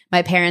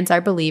 My parents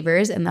are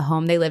believers, and the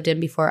home they lived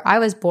in before I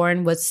was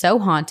born was so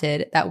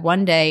haunted that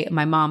one day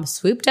my mom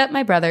swooped up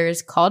my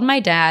brothers, called my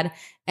dad,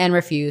 and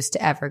refused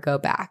to ever go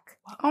back.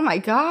 Oh my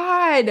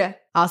God.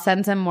 I'll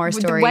send some more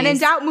stories. When in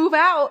doubt, move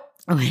out.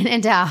 When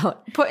in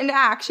doubt. Put into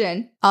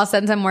action. I'll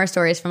send some more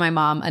stories from my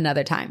mom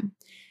another time.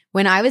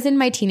 When I was in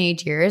my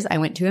teenage years, I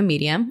went to a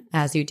medium,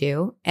 as you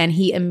do, and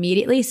he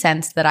immediately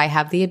sensed that I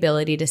have the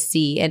ability to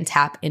see and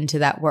tap into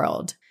that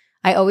world.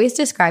 I always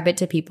describe it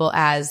to people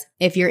as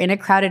if you're in a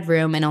crowded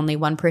room and only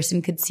one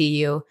person could see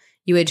you,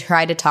 you would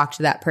try to talk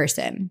to that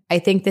person. I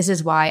think this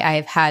is why I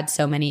have had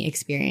so many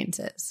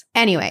experiences.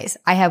 Anyways,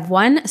 I have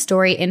one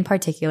story in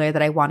particular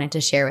that I wanted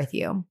to share with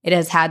you. It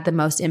has had the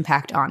most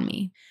impact on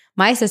me.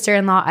 My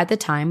sister-in-law at the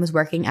time was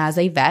working as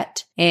a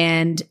vet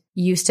and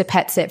used to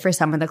pet sit for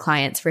some of the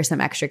clients for some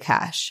extra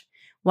cash.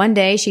 One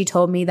day, she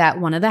told me that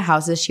one of the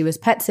houses she was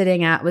pet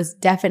sitting at was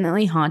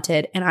definitely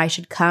haunted and I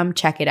should come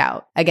check it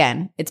out.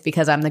 Again, it's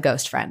because I'm the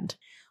ghost friend.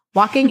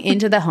 Walking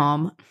into the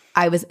home,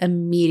 I was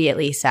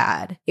immediately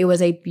sad. It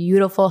was a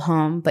beautiful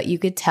home, but you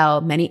could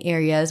tell many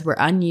areas were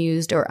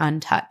unused or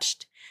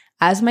untouched.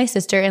 As my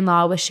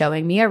sister-in-law was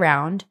showing me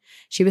around,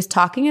 she was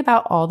talking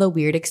about all the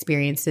weird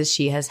experiences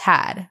she has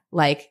had,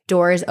 like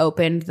doors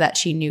opened that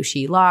she knew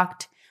she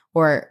locked,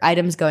 or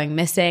items going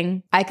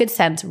missing. I could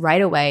sense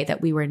right away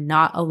that we were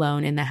not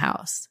alone in the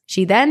house.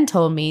 She then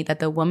told me that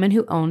the woman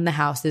who owned the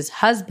house's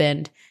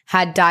husband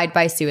had died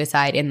by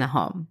suicide in the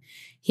home.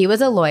 He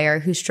was a lawyer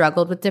who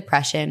struggled with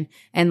depression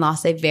and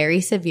lost a very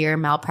severe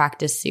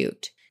malpractice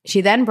suit. She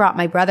then brought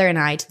my brother and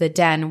I to the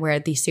den where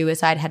the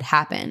suicide had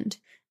happened.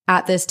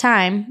 At this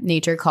time,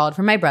 nature called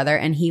for my brother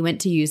and he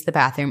went to use the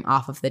bathroom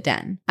off of the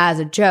den. As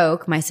a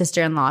joke, my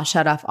sister-in-law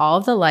shut off all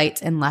of the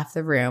lights and left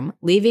the room,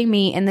 leaving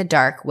me in the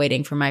dark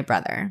waiting for my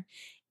brother.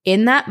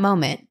 In that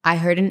moment, I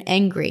heard an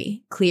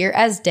angry, clear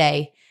as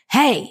day,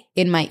 "Hey!"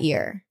 in my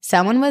ear.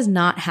 Someone was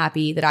not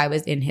happy that I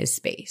was in his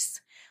space.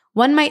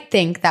 One might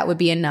think that would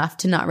be enough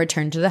to not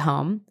return to the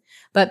home,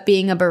 but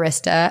being a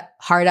barista,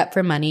 hard up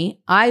for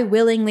money, I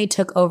willingly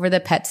took over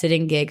the pet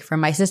sitting gig from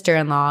my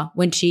sister-in-law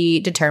when she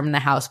determined the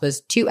house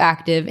was too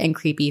active and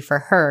creepy for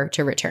her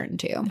to return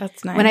to.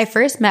 That's nice. When I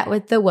first met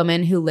with the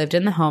woman who lived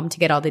in the home to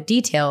get all the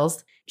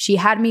details, she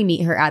had me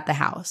meet her at the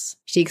house.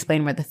 She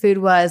explained where the food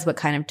was, what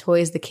kind of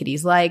toys the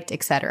kitties liked,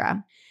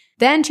 etc.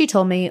 Then she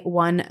told me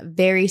one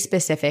very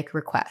specific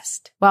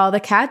request. While the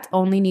cats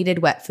only needed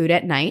wet food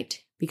at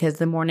night, because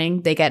the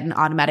morning they get an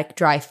automatic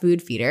dry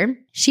food feeder.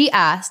 She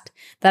asked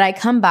that I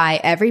come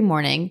by every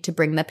morning to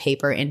bring the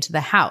paper into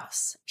the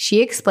house.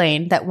 She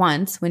explained that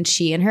once when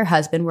she and her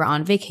husband were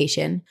on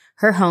vacation,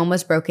 her home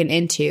was broken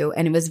into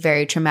and it was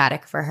very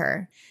traumatic for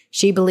her.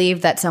 She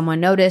believed that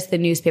someone noticed the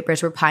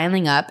newspapers were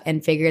piling up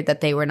and figured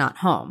that they were not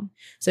home.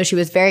 So she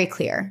was very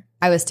clear.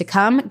 I was to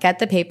come get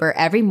the paper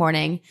every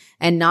morning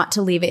and not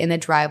to leave it in the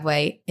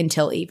driveway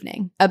until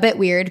evening. A bit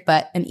weird,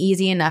 but an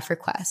easy enough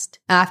request.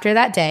 After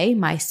that day,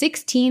 my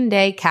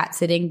 16-day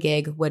cat-sitting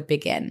gig would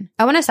begin.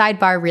 I want to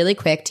sidebar really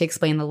quick to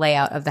explain the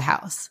layout of the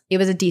house. It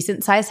was a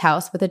decent-sized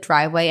house with a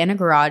driveway and a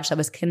garage that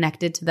was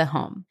connected to the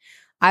home.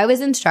 I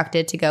was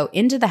instructed to go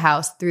into the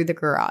house through the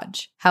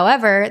garage.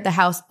 However, the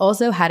house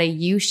also had a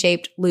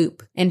U-shaped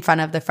loop in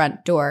front of the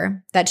front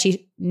door that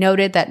she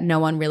noted that no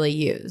one really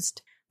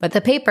used. But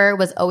the paper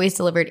was always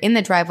delivered in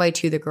the driveway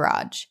to the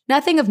garage.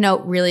 Nothing of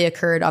note really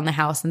occurred on the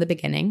house in the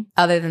beginning.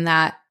 Other than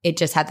that, it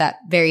just had that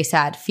very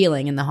sad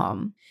feeling in the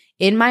home.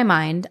 In my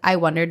mind, I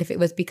wondered if it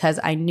was because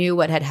I knew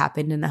what had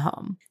happened in the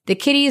home. The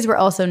kitties were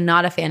also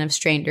not a fan of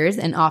strangers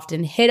and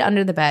often hid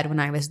under the bed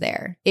when I was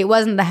there. It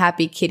wasn't the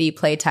happy kitty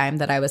playtime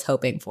that I was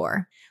hoping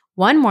for.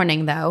 One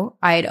morning, though,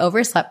 I had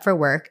overslept for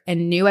work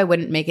and knew I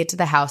wouldn't make it to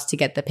the house to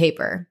get the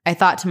paper. I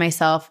thought to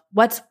myself,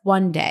 what's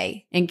one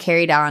day? And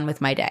carried on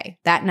with my day.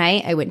 That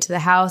night, I went to the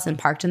house and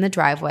parked in the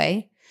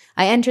driveway.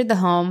 I entered the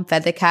home,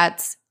 fed the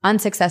cats,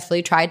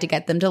 unsuccessfully tried to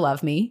get them to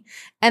love me,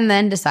 and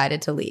then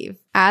decided to leave.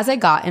 As I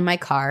got in my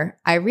car,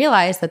 I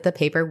realized that the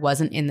paper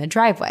wasn't in the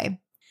driveway.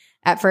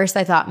 At first,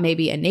 I thought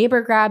maybe a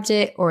neighbor grabbed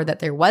it or that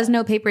there was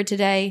no paper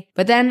today,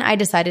 but then I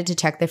decided to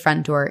check the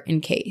front door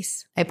in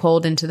case. I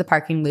pulled into the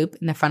parking loop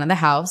in the front of the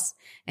house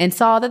and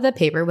saw that the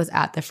paper was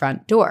at the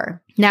front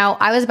door. Now,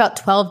 I was about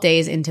 12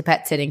 days into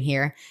pet sitting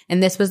here,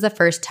 and this was the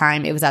first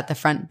time it was at the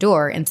front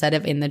door instead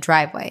of in the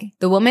driveway.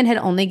 The woman had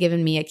only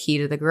given me a key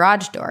to the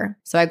garage door,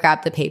 so I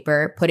grabbed the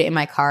paper, put it in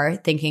my car,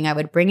 thinking I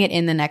would bring it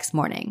in the next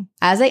morning.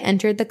 As I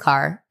entered the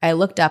car, I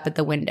looked up at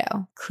the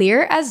window.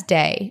 Clear as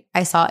day,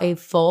 I saw a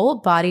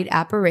full-bodied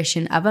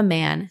apparition of a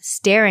man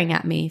staring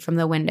at me from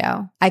the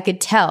window. I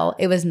could tell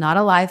it was not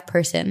a live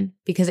person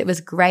because it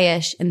was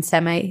grayish and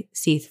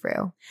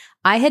semi-see-through.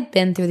 I had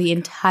been through the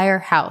entire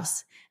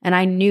house, and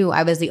I knew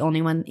I was the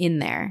only one in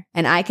there,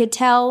 and I could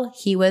tell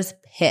he was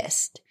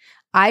pissed.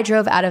 I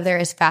drove out of there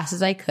as fast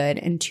as I could,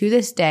 and to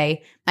this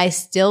day, I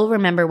still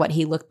remember what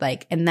he looked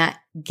like and that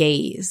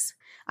gaze.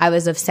 I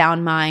was of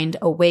sound mind,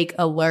 awake,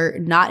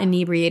 alert, not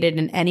inebriated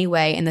in any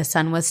way, and the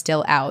sun was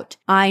still out.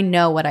 I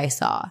know what I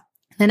saw.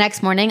 The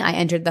next morning, I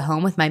entered the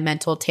home with my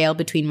mental tail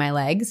between my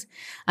legs.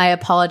 I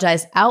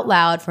apologized out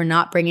loud for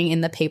not bringing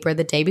in the paper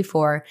the day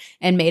before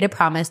and made a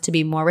promise to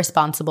be more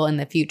responsible in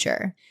the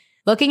future.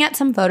 Looking at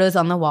some photos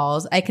on the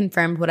walls, I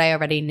confirmed what I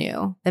already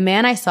knew. The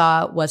man I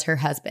saw was her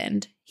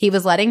husband. He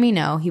was letting me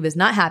know he was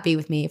not happy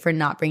with me for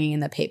not bringing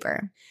in the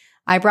paper.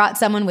 I brought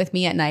someone with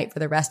me at night for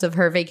the rest of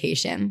her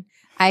vacation.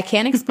 I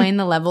can't explain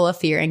the level of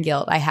fear and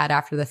guilt I had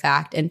after the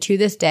fact, and to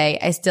this day,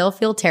 I still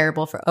feel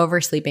terrible for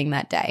oversleeping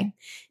that day.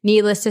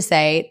 Needless to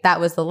say, that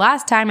was the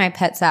last time I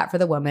pet sat for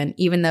the woman,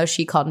 even though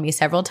she called me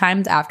several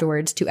times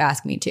afterwards to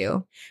ask me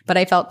to. But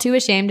I felt too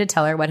ashamed to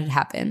tell her what had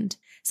happened.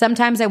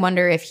 Sometimes I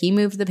wonder if he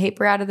moved the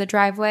paper out of the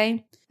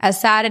driveway.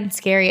 As sad and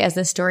scary as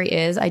this story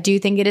is, I do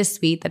think it is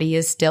sweet that he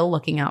is still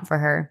looking out for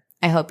her.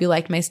 I hope you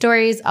liked my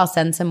stories. I'll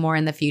send some more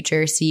in the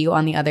future. See you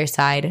on the other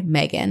side,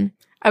 Megan.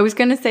 I was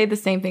going to say the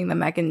same thing that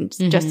Megan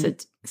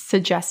just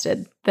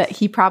suggested, that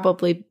he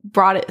probably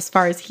brought it as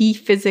far as he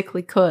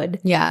physically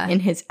could in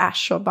his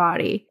astral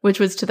body, which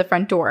was to the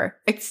front door,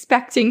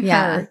 expecting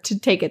her to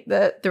take it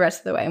the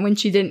rest of the way. And when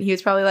she didn't, he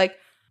was probably like,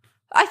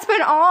 I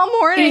spent all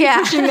morning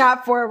pushing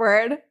that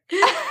forward.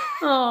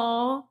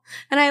 Oh,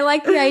 and I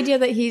like the idea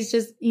that he's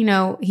just, he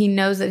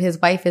knows that his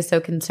wife is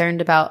so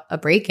concerned about a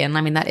break-in.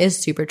 I mean, that is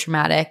super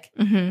traumatic.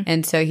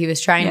 And so he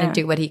was trying to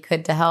do what he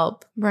could to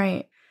help.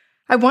 Right.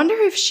 I wonder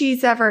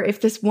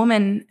if this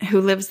woman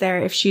who lives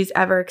there, if she's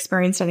ever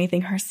experienced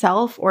anything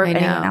herself, or if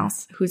anyone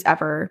else who's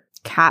ever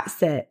cat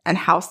sit and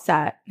house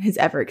sat has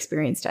ever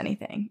experienced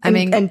anything.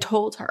 And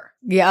told her.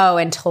 Yeah. Oh,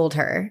 and told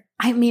her.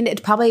 I mean,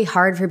 it's probably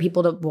hard for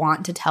people to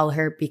want to tell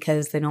her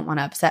because they don't want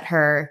to upset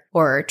her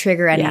or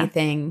trigger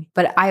anything.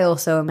 But I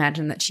also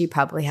imagine that she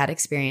probably had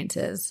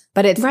experiences.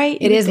 But it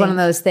is one of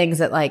those things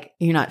that, like,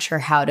 you're not sure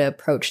how to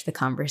approach the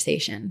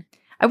conversation.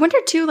 I wonder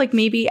too, like,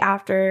 maybe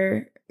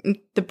after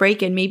the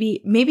break-in,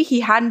 maybe he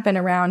hadn't been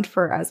around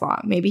for as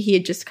long. Maybe he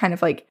had just kind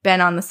of like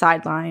been on the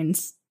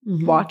sidelines,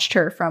 watched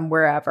her from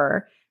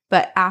wherever.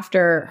 But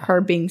after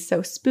her being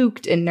so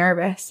spooked and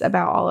nervous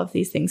about all of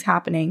these things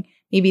happening,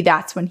 maybe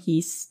that's when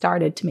he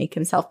started to make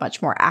himself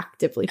much more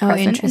actively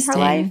present in her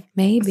life.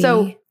 Maybe.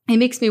 So it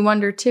makes me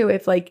wonder too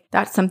if, like,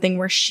 that's something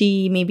where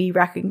she maybe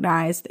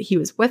recognized that he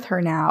was with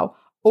her now,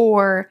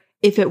 or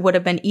if it would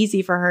have been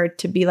easy for her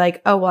to be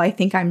like, oh, well, I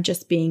think I'm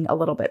just being a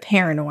little bit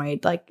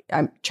paranoid. Like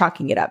I'm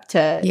chalking it up to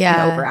an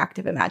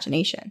overactive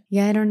imagination.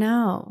 Yeah, I don't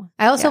know.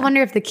 I also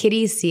wonder if the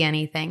kitties see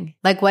anything.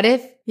 Like what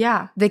if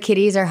the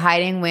kitties are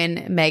hiding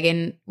when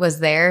Megan was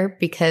there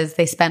because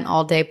they spent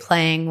all day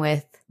playing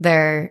with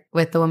the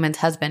woman's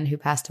husband who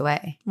passed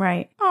away.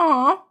 Right.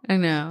 Aw. I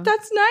know.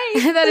 That's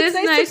nice. That is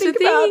nice to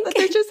think about, that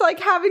they're just like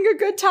having a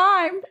good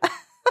time.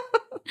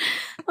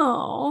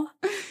 Oh,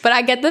 but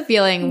I get the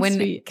feeling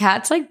when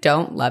cats like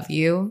don't love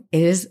you,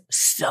 it is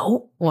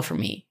so, well for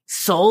me,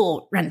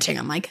 soul wrenching.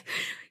 I'm like,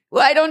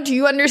 why don't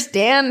you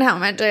understand how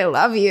much I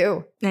love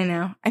you? I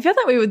know. I feel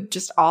that way with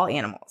just all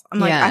animals. I'm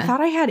like, I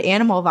thought I had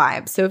animal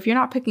vibes. So if you're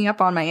not picking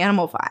up on my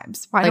animal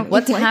vibes, why don't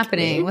what's you like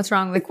happening? Me? What's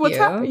wrong with what's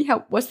you? Happening? Yeah,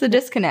 what's the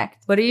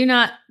disconnect? What are you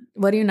not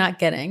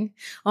getting?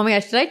 Oh my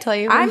gosh, did I tell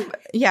you?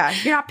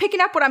 You're not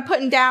picking up what I'm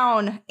putting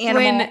down,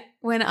 animal.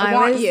 When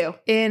I was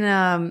in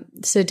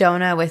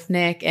Sedona with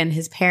Nick and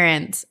his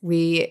parents,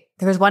 there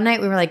was one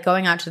night we were like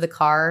going out to the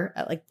car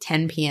at like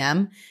 10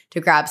 p.m. to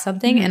grab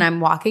something. And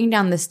I'm walking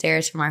down the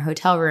stairs from our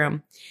hotel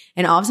room.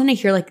 And all of a sudden I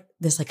hear like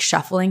this like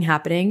shuffling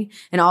happening.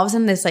 And all of a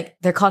sudden this like,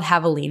 they're called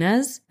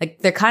javelinas. Like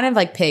they're kind of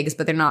like pigs,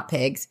 but they're not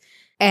pigs.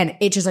 And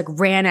it just like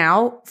ran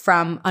out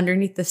from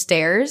underneath the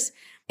stairs.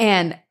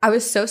 And I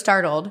was so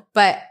startled,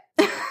 but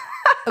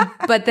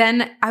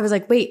then I was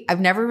like, wait,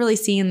 I've never really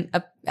seen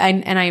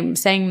and I'm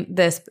saying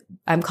this,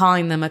 I'm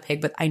calling them a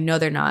pig, but I know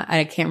they're not.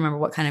 I can't remember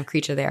what kind of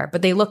creature they are,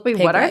 but they look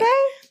pig-like. What are they?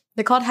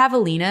 They're called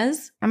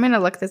javelinas. I'm going to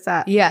look this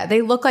up. Yeah,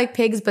 they look like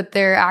pigs, but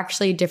they're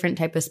actually a different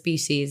type of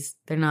species.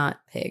 They're not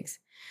pigs.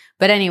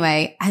 But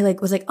anyway, I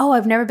was like, oh,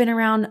 I've never been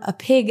around a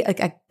pig.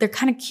 Like they're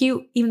kind of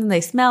cute, even though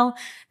they smell.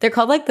 They're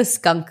called like the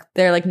skunk.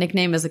 Their like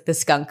nickname is like the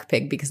skunk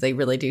pig because they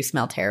really do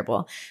smell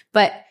terrible.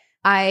 But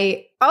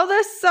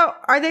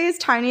are they as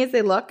tiny as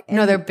they look?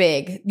 No, they're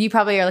big. You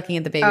probably are looking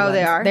at the baby ones.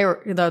 They are?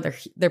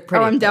 They're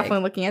pretty I'm big.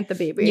 definitely looking at the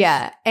babies.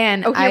 Yeah.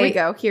 And here we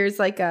go. Here's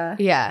like a...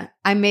 Yeah.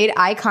 I made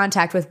eye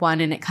contact with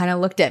one and it kind of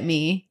looked at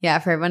me. Yeah,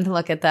 for everyone to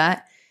look at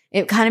that.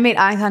 It kind of made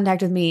eye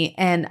contact with me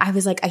and I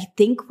was like, I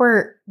think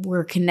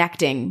we're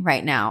connecting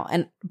right now.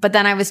 But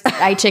then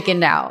I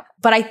chickened out.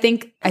 But I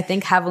think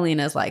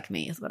javelinas like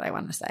me is what I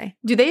want to say.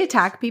 Do they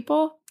attack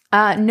people?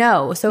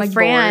 No. So like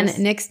Fran, boars?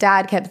 Nick's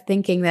dad, kept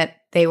thinking that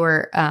they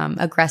were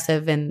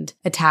aggressive and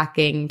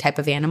attacking type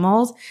of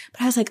animals.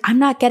 But I was like, I'm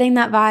not getting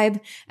that vibe.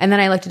 And then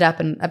I looked it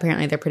up and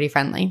apparently they're pretty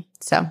friendly.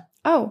 So.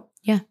 Oh.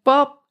 Yeah.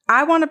 Well,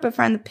 I want to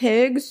befriend the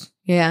pigs.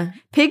 Yeah.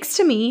 Pigs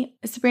to me,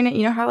 Sabrina,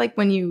 you know how like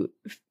when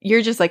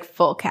you're just like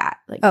full cat.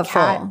 Like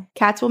full.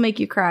 Cats will make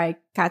you cry.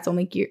 Cats will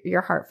make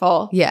your heart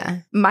full. Yeah.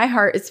 My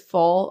heart is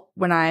full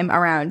when I'm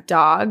around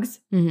dogs,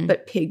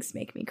 but pigs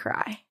make me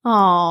cry.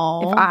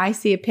 Oh. If I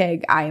see a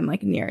pig, I am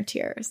like near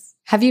tears.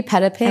 Have you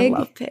pet a pig? I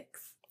love pigs.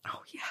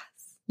 Oh, yes.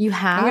 You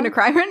have? I'm going to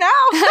cry right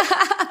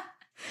now.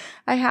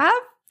 I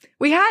have.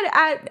 We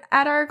had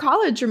at our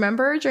college,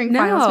 remember? During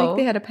finals week,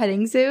 they had a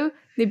petting zoo.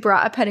 They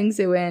brought a petting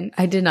zoo in.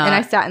 I did not. And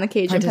I sat in the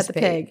cage and pet the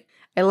pig.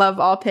 I love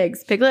all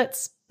pigs.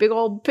 Piglets, big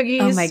old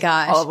piggies. Oh my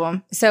gosh. All of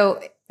them.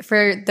 So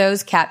for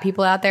those cat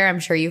people out there, I'm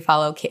sure you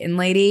follow Kitten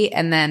Lady.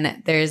 And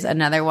then there's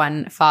another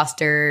one,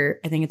 Foster,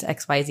 I think it's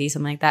XYZ,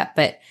 something like that.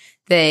 But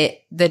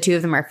the two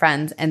of them are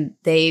friends and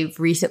they've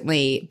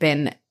recently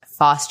been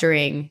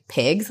fostering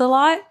pigs a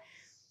lot.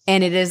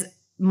 And it is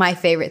my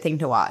favorite thing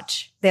to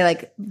watch. They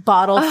like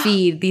bottle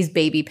feed these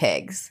baby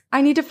pigs.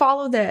 I need to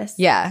follow this.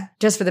 Yeah,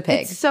 just for the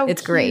pigs.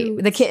 It's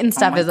great. The kitten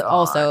stuff is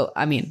also,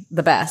 I mean,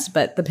 the best,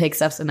 but the pig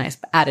stuff's a nice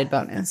added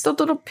bonus. The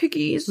little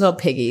piggies. Little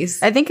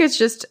piggies. I think it's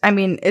just, I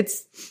mean,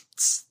 it's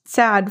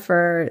sad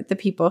for the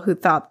people who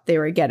thought they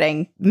were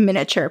getting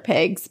miniature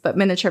pigs, but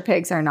miniature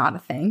pigs are not a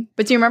thing.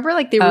 But do you remember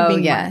like they were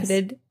being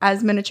marketed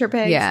as miniature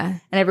pigs? Yeah.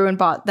 And everyone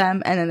bought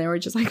them and then they were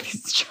just like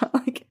these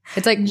like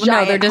it's like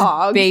no, they're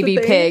just baby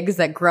pigs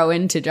that grow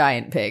into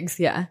giant pigs.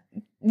 Yeah.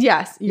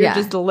 Yes. You're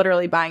just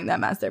literally buying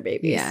them as their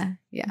babies. Yeah.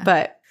 Yeah.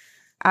 But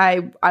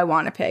I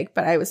want a pig,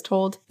 but I was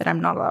told that I'm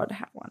not allowed to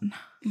have one.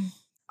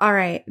 All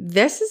right.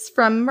 This is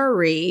from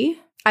Marie.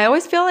 I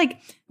always feel like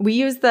we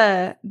use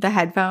the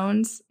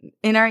headphones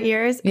in our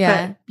ears,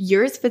 but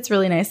yours fits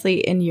really nicely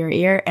in your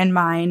ear, and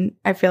mine,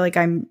 I feel like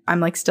I'm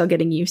like still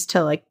getting used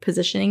to like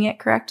positioning it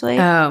correctly.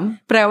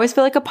 But I always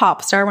feel like a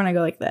pop star when I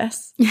go like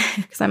this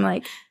because I'm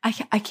like I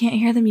can't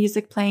hear the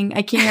music playing.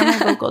 I can't hear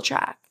my vocal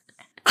track.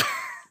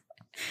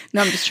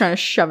 No, I'm just trying to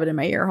shove it in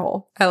my ear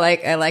hole. I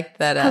like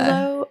that.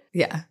 Hello.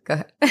 Yeah, go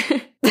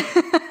ahead.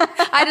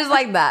 I just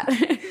like that.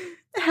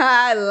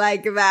 I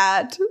like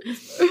that.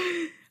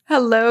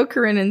 Hello,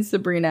 Corinne and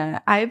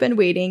Sabrina. I have been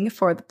waiting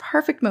for the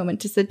perfect moment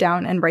to sit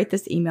down and write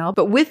this email,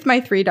 but with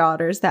my 3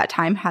 daughters, that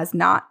time has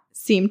not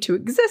seemed to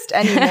exist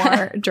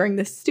anymore during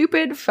this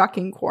stupid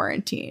fucking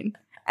quarantine.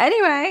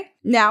 Anyway,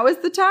 now is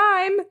the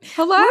time.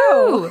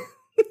 Hello.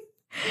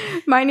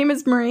 My name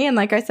is Marie, and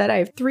like I said, I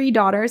have 3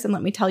 daughters, and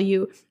let me tell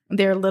you,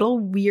 they're little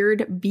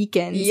weird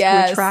beacons who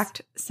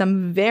attract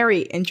some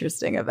very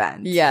interesting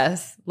events.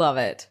 Yes, love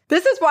it.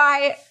 This is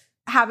why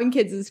having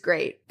kids is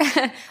great.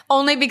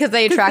 Only because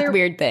they attract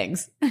weird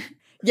things.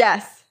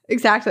 Yes,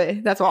 exactly.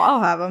 That's why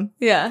I'll have them.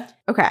 Yeah.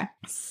 Okay.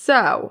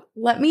 So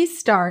let me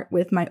start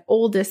with my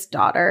oldest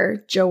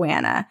daughter,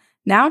 Joanna,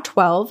 now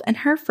 12, and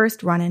her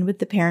first run-in with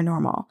the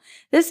paranormal.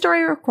 This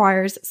story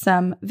requires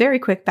some very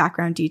quick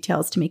background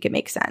details to make it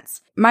make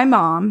sense. My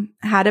mom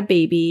had a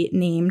baby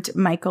named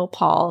Michael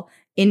Paul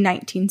in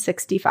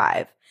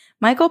 1965.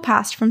 Michael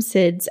passed from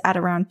SIDS at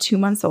around 2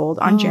 months old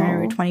on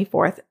January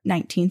 24th,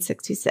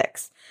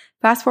 1966.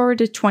 Fast forward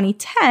to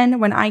 2010,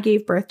 when I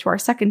gave birth to our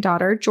second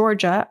daughter,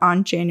 Georgia,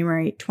 on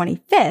January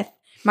 25th.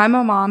 My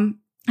mom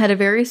had a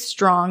very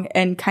strong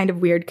and kind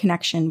of weird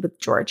connection with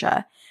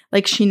Georgia.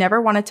 Like, she never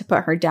wanted to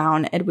put her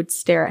down and would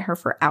stare at her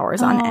for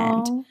hours on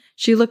end.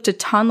 She looked a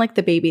ton like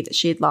the baby that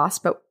she had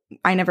lost, but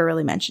I never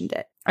really mentioned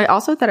it. I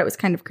also thought it was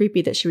kind of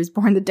creepy that she was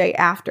born the day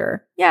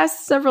after.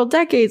 Yes, several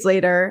decades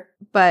later,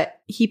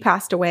 but he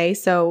passed away,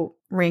 so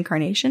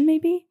reincarnation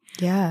maybe?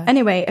 Yeah.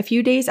 Anyway, a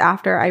few days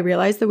after, I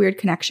realized the weird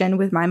connection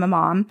with my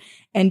mom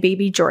and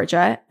baby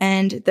Georgia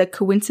and the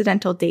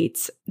coincidental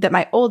dates that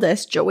my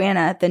oldest,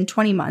 Joanna, then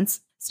 20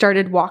 months,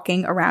 started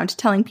walking around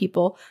telling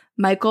people,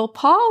 Michael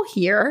Paul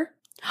here.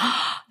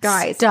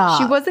 Guys,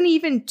 Stop. She wasn't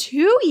even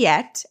 2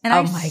 yet, and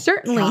I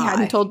certainly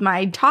hadn't told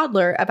my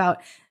toddler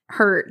about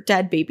her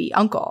dead baby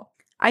uncle.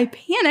 I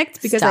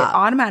panicked because I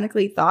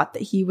automatically thought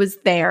that he was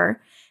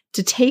there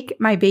to take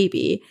my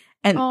baby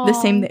and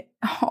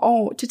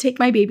to take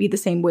my baby the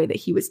same way that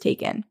he was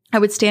taken. I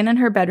would stand in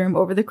her bedroom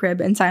over the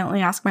crib and silently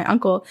ask my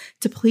uncle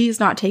to please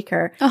not take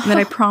her, and then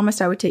I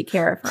promised I would take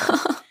care of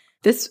her.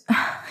 This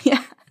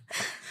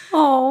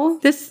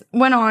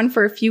went on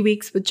for a few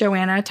weeks with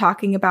Joanna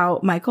talking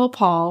about Michael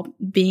Paul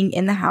being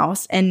in the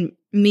house and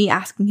me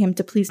asking him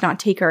to please not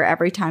take her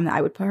every time that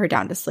I would put her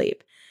down to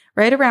sleep.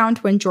 Right around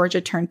when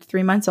Georgia turned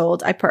 3 months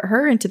old, I put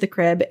her into the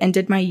crib and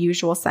did my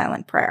usual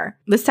silent prayer.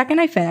 The second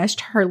I finished,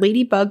 her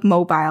Ladybug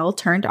mobile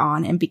turned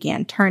on and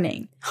began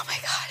turning. Oh my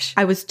gosh.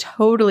 I was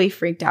totally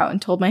freaked out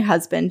and told my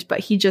husband,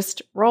 but he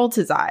just rolled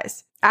his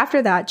eyes.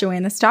 After that,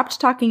 Joanna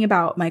stopped talking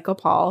about Michael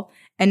Paul,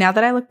 and now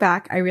that I look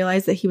back, I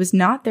realize that he was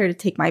not there to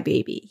take my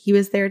baby. He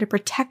was there to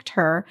protect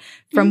her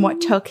from what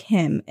took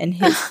him in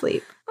his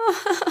sleep.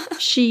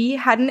 She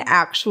had an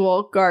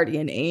actual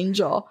guardian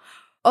angel.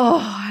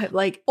 Oh,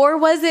 like, or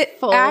was it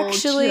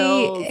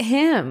actually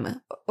him?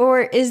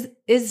 Or is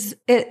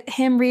it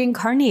him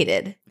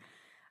reincarnated?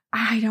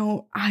 I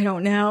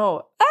don't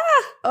know.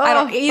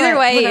 Either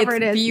way,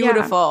 it's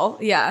beautiful.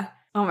 Yeah.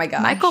 Oh my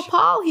gosh. Michael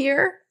Paul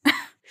here.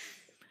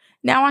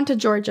 Now on to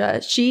Georgia.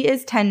 She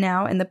is 10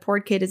 now, and the poor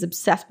kid is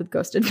obsessed with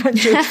ghost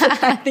adventures.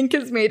 I think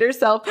has made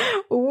herself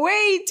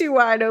way too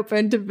wide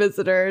open to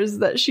visitors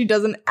that she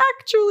doesn't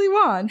actually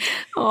want.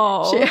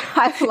 Oh,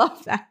 I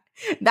love that.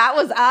 That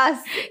was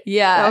us.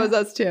 Yeah. That was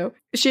us too.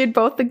 She had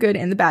both the good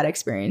and the bad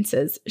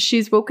experiences.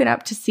 She's woken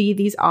up to see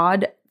these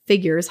odd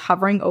figures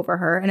hovering over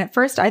her. And at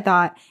first I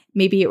thought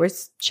maybe it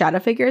was shadow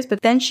figures,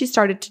 but then she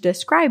started to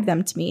describe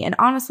them to me. And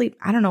honestly,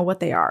 I don't know what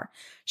they are.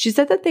 She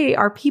said that they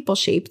are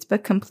people-shaped,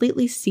 but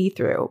completely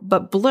see-through,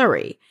 but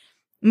blurry.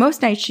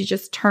 Most nights she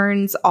just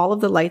turns all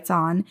of the lights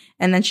on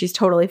and then she's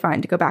totally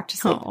fine to go back to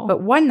sleep. Oh.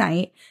 But one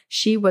night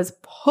she was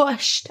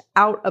pushed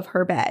out of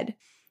her bed.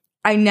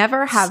 I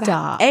never have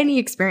any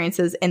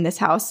experiences in this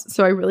house,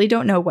 so I really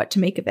don't know what to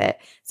make of it.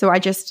 So I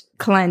just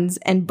cleanse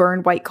and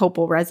burn white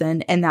copal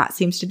resin, and that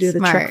seems to do the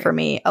trick for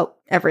me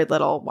every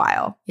little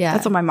while. Yeah.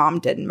 That's what my mom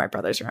did in my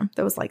brother's room.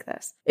 That was like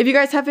this. If you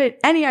guys have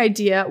any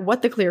idea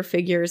what the clear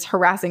figures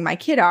harassing my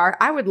kid are,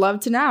 I would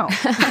love to know.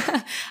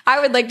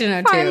 I would like to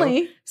know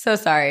Finally. too. So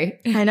sorry.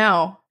 I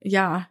know.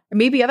 Yeah.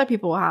 Maybe other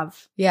people will have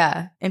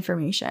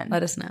information.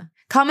 Let us know.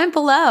 Comment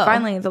below.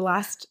 Finally, the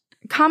last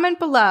comment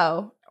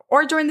below.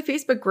 Or join the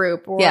Facebook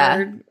group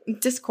or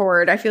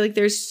Discord. I feel like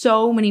there's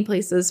so many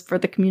places for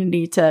the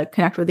community to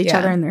connect with each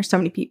other. And there's so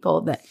many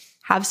people that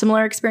have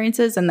similar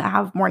experiences and that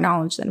have more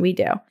knowledge than we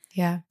do.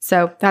 Yeah.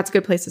 So that's a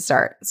good place to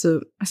start.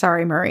 So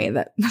sorry, Marie,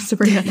 that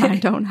Sabrina and I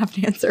don't have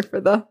an answer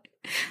for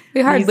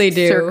we hardly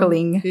do.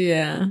 Circling.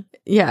 Yeah.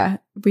 Yeah.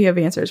 We have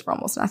answers for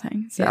almost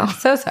nothing.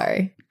 So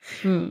sorry.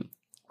 We're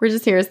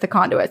just here as the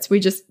conduits. We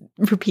just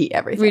repeat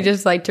everything. We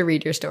just like to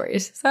read your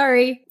stories.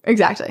 Sorry.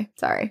 Exactly.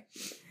 Sorry.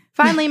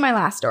 Finally, my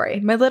last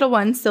story. My little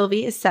one,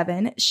 Sylvie, is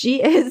 7.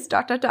 She is ...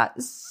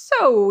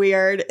 so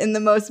weird in the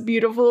most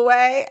beautiful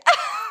way.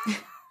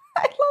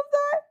 I love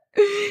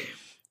that.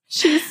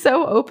 She's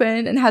so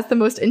open and has the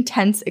most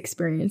intense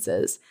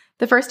experiences.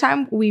 The first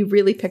time we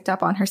really picked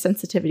up on her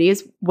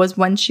sensitivities was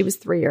when she was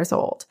 3 years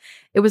old.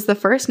 It was the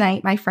first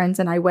night my friends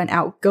and I went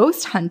out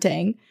ghost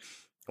hunting.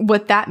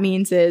 What that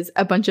means is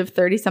a bunch of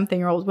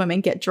 30-something-year-old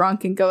women get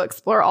drunk and go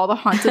explore all the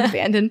haunted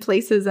abandoned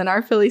places in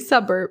our Philly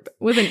suburb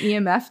with an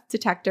EMF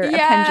detector, a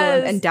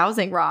pendulum, and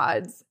dowsing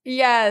rods.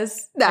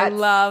 Yes. I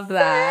love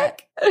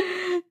that.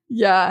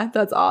 Yeah,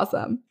 that's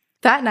awesome.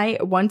 That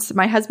night, once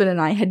my husband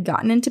and I had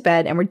gotten into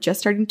bed and were just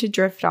starting to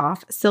drift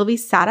off, Sylvie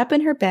sat up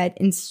in her bed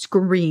and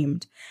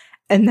screamed.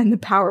 And then the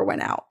power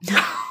went out.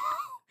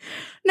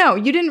 No,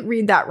 you didn't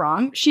read that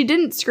wrong. She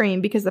didn't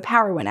scream because the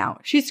power went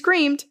out. She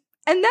screamed.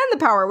 And then the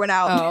power went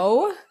out.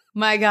 Oh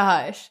my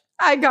gosh.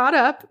 I got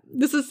up.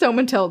 This is so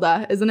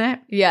Matilda, isn't it?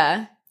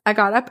 Yeah. I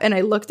got up and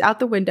I looked out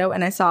the window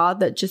and I saw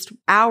that just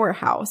our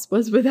house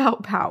was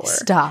without power.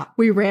 Stop.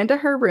 We ran to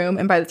her room,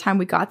 and by the time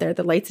we got there,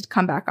 the lights had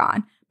come back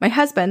on. My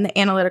husband, the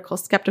analytical,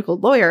 skeptical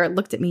lawyer,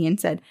 looked at me and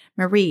said,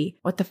 Marie,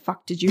 what the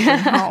fuck did you bring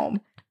home?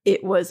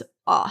 It was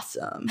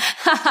awesome.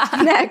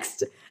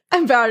 Next,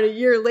 about a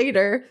year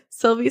later,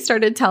 Sylvie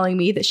started telling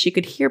me that she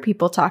could hear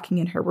people talking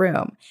in her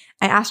room.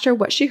 I asked her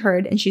what she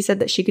heard, and she said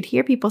that she could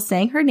hear people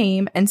saying her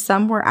name, and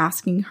some were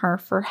asking her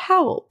for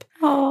help.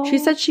 Oh. She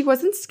said she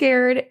wasn't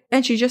scared,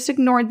 and she just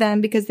ignored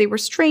them because they were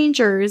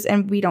strangers,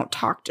 and we don't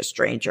talk to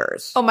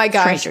strangers. Oh my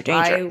gosh, Stranger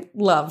danger. I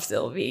love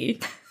Sylvie.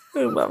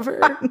 I love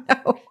her. I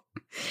know.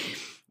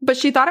 But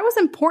she thought it was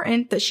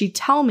important that she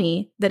tell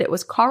me that it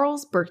was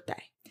Carl's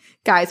birthday.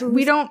 Guys,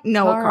 we don't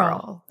know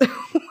Carl.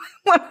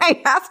 When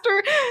I asked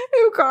her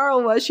who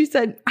Carl was, she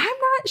said, I'm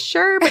not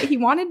sure, but he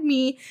wanted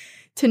me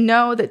to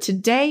know that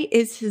today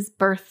is his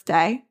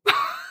birthday.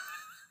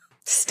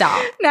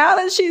 Stop. Now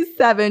that she's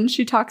 7,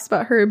 she talks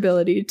about her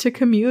ability to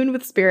commune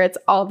with spirits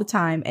all the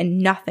time, and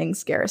nothing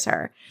scares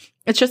her.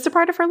 It's just a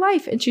part of her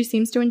life, and she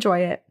seems to enjoy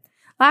it.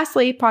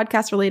 Lastly,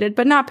 podcast related,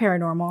 but not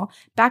paranormal,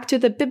 back to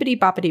the Bibbidi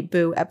Boppity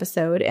Boo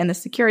episode and the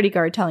security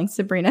guard telling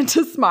Sabrina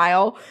to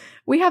smile.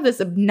 We have this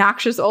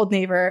obnoxious old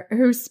neighbor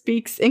who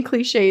speaks in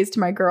cliches to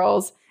my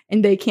girls,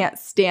 and they can't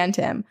stand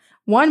him.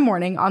 One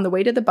morning on the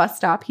way to the bus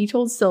stop, he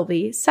told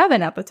Sylvie,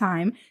 7 at the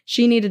time,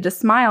 she needed to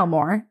smile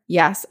more.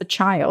 Yes, a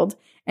child.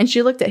 And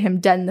she looked at him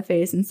dead in the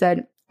face and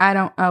said, I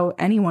don't owe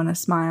anyone a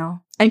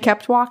smile, and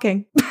kept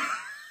walking.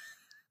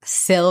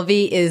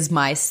 Sylvie is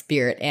my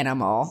spirit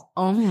animal.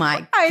 Oh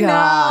my I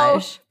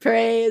gosh. Know.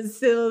 Praise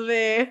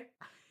Sylvie.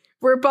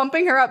 We're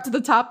bumping her up to the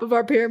top of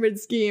our pyramid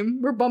scheme.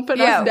 We're bumping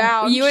us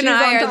down. You and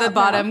I are the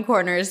bottom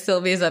corners.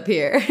 Sylvie's up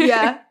here.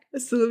 Yeah.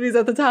 Sylvie's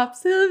at the top.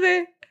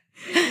 Sylvie.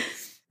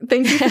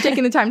 Thank you for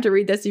taking the time to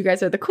read this. You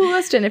guys are the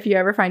coolest. And if you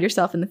ever find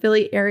yourself in the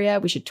Philly area,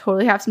 we should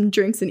totally have some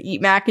drinks and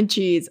eat mac and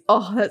cheese.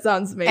 Oh, that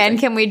sounds amazing. And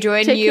can we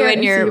join you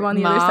and your on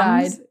the other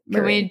side?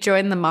 Can we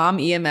join the mom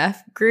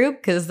EMF group?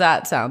 Because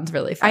that sounds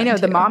really fun. I know,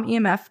 too. the mom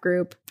EMF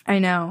group. I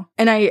know.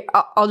 And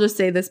I'll just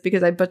say this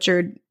because I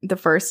butchered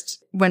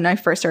when I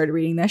first started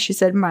reading this. She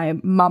said my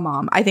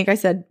mom. I think I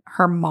said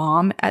her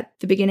mom at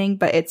the beginning,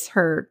 but it's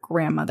her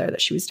grandmother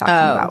that she was talking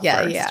about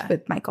first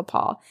with Michael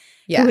Paul,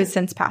 who has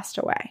since passed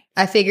away.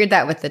 I figured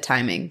that with the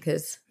timing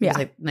because it was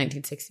like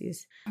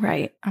 1960s.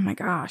 Right. Oh my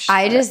gosh.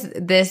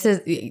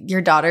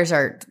 Your daughters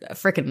are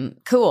freaking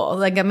cool,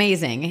 like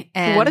amazing.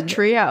 And what a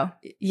trio.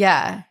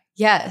 Yeah.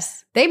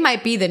 Yes. They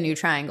might be the new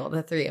triangle,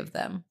 the 3 of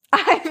them.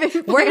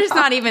 We're just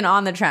not even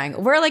on the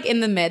triangle. We're like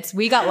in the midst.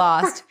 We got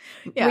lost.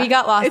 We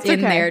got lost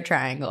in their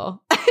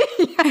triangle.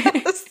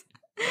 Yes.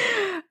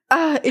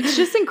 It's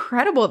just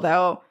incredible,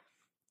 though.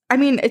 I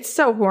mean, it's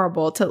so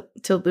horrible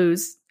to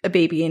lose a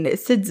baby, and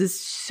SIDS is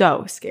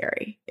so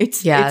scary. It's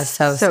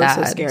so sad.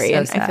 So scary. So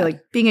and sad. I feel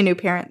like being a new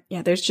parent,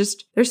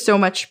 there's so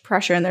much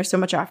pressure and there's so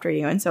much after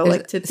you. And so there's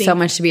like to think so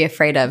much to be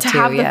afraid of to too,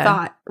 have the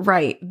thought,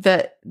 right,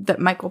 that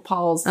Michael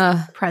Paul's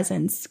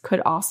presence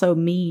could also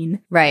mean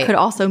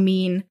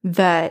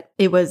that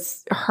it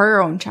was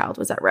her own child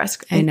was at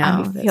risk. I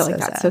know. I feel like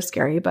that's so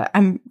scary, but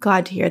I'm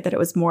glad to hear that it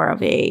was more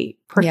of a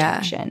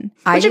protection.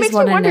 Yeah. Which it makes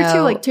me wonder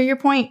too, like to your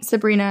point,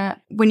 Sabrina,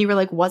 when you were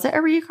like, was it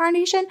a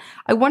reincarnation?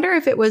 I wonder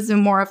if it was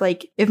more of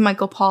like if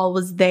Michael Paul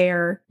was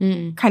there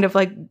kind of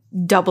like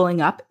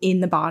doubling up in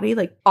the body,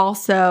 like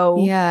also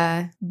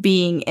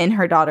being in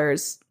her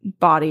daughter's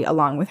body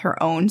along with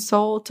her own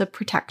soul to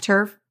protect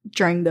her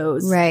during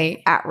those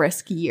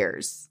at-risk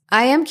years.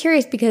 I am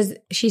curious because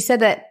she said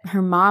that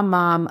her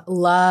mom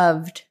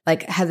loved,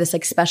 like, had this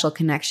like special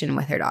connection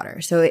with her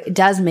daughter. So it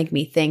does make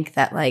me think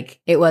that like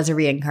it was a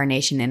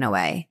reincarnation in a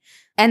way.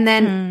 And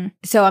then,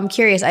 so I'm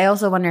curious. I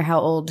also wonder how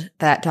old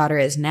that daughter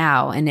is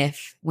now. And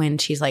if when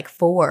she's like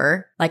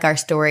 4, like our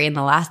story in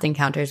the last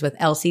encounters with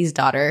Elsie's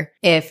daughter,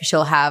 if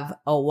she'll have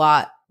a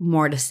lot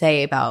more to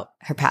say about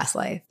her past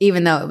life,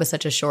 even though it was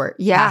such a short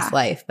past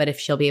life, but if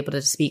she'll be able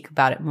to speak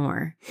about it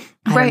more.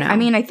 I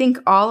mean, I think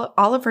all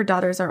of her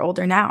daughters are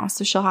older now,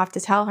 so she'll have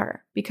to tell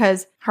her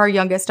because her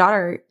youngest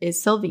daughter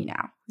is Sylvie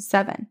now,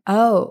 7.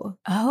 Oh.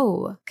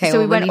 Okay. So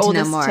we went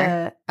oldest to know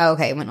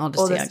more. Went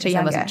oldest to youngest.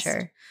 I wasn't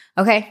sure.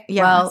 Okay.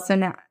 Yeah. Well, so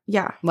now,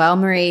 Well,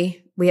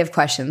 Marie, we have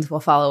questions. We'll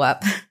follow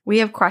up. We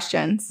have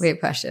questions.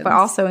 But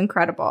also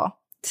incredible.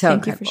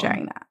 Thank you for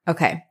sharing that.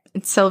 Okay.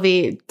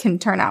 Sylvie can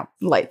turn out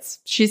lights.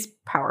 She's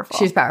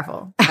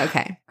powerful.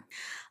 Okay.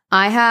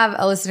 I have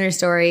a listener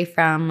story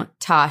from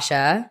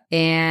Tasha,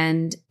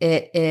 and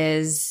it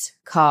is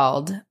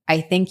called,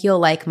 I Think You'll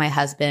Like My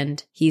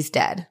Husband, He's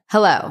Dead.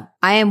 Hello.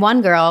 I am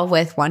one girl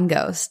with one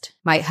ghost,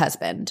 my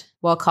husband.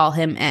 We'll call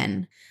him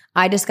N.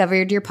 I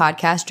discovered your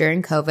podcast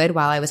during COVID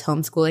while I was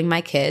homeschooling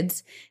my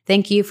kids.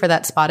 Thank you for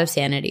that spot of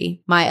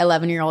sanity. My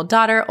 11-year-old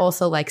daughter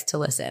also likes to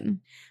listen.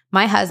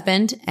 My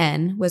husband,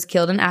 N, was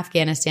killed in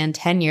Afghanistan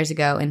 10 years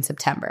ago in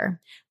September.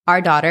 Our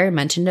daughter,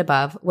 mentioned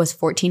above, was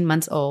 14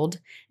 months old,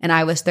 and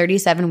I was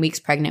 37 weeks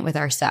pregnant with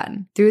our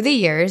son. Through the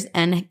years,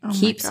 N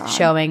keeps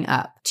showing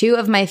up. 2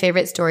 of my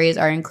favorite stories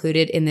are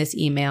included in this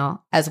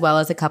email, as well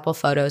as a couple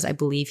photos I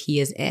believe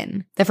he is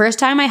in. The first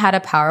time I had a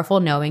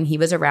powerful knowing he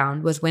was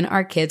around was when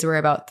our kids were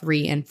about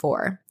 3 and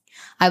 4.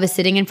 I was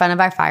sitting in front of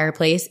our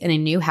fireplace in a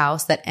new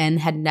house that N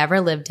had never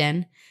lived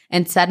in,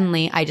 and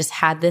suddenly I just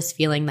had this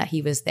feeling that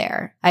he was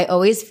there. I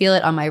always feel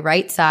it on my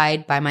right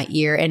side by my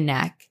ear and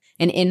neck.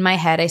 And in my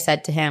head, I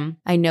said to him,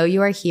 I know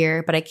you are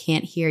here, but I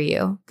can't hear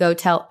you. Go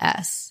tell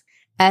S.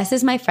 S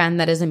is my friend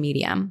that is a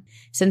medium.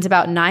 Since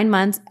about 9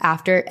 months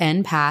after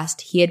N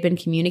passed, he had been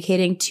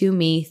communicating to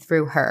me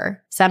through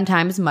her,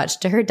 sometimes much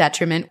to her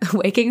detriment,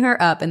 waking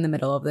her up in the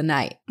middle of the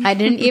night. I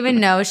didn't even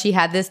know she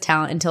had this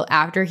talent until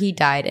after he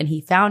died and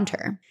he found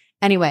her.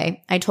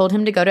 Anyway, I told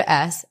him to go to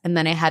S, and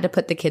then I had to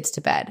put the kids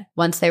to bed.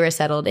 Once they were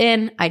settled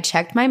in, I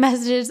checked my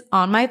messages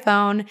on my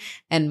phone,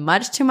 and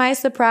much to my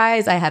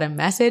surprise, I had a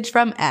message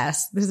from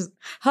S. This is,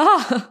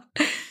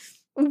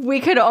 we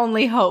could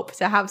only hope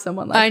to have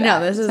someone like that. I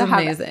know, this is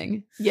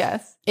amazing.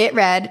 Yes. It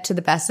read, to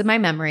the best of my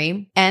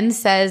memory, N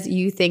says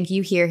you think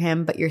you hear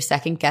him, but you're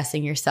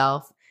second-guessing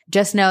yourself.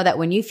 Just know that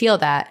when you feel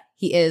that,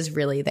 he is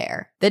really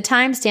there. The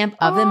timestamp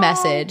of the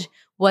message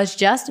was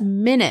just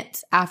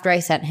minutes after I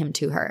sent him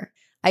to her.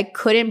 I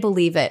couldn't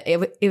believe it.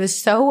 It was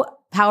so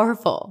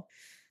powerful.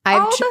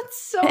 That's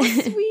so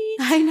sweet.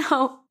 I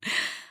know.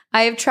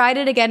 I have tried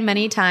it again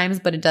many times,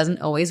 but it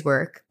doesn't always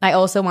work. I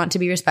also want to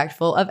be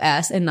respectful of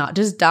S and not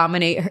just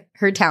dominate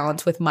her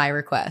talents with my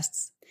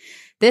requests.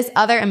 This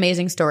other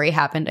amazing story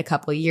happened a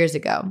couple years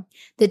ago.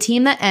 The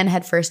team that N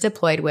had first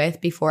deployed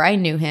with before I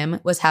knew him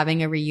was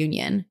having a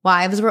reunion.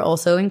 Wives were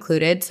also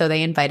included, so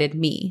they invited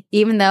me.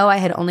 Even though I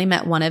had only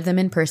met one of them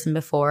in person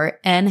before,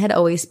 N had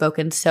always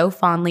spoken so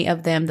fondly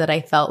of them that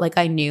I felt like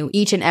I knew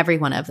each and every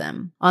one of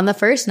them. On the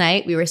first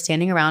night, we were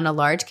standing around a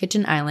large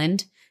kitchen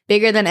island,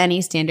 bigger than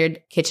any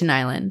standard kitchen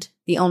island.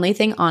 The only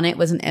thing on it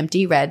was an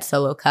empty red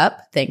Solo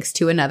cup, thanks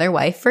to another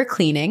wife for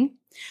cleaning.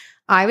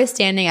 I was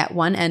standing at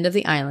one end of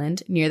the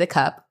island, near the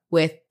cup,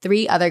 with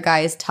 3 other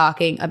guys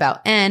talking about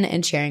N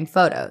and sharing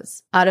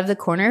photos. Out of the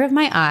corner of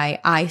my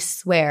eye, I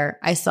swear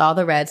I saw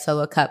the red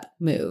Solo cup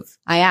move.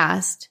 I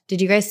asked,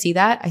 did you guys see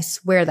that? I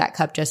swear that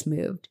cup just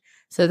moved.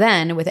 So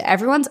then, with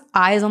everyone's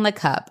eyes on the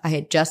cup I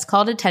had just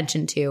called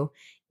attention to,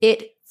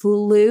 it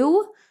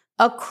flew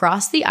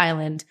across the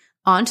island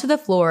onto the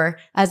floor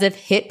as if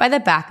hit by the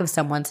back of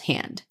someone's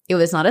hand. It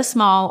was not a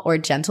small or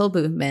gentle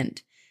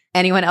movement.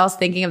 Anyone else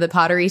thinking of the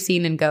pottery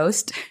scene in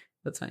Ghost?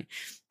 That's funny.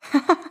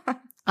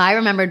 I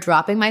remember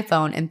dropping my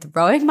phone and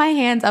throwing my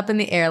hands up in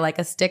the air like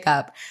a stick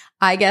up,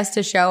 I guess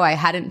to show I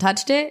hadn't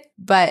touched it,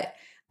 but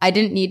I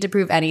didn't need to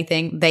prove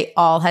anything. They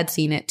all had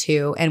seen it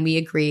too, and we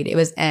agreed it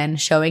was N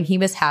showing he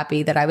was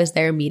happy that I was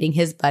there meeting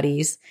his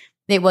buddies.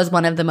 It was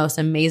one of the most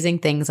amazing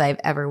things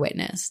I've ever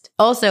witnessed.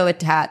 Also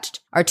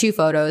attached are 2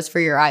 photos for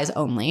your eyes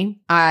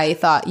only. I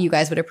thought you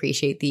guys would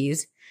appreciate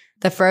these.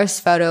 The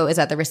first photo is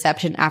at the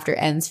reception after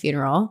N's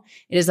funeral.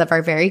 It is of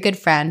our very good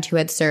friend who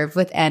had served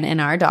with N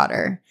and our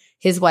daughter.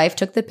 His wife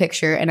took the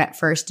picture and at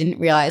first didn't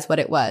realize what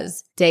it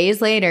was.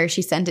 Days later,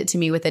 she sent it to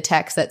me with a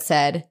text that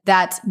said,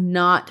 "That's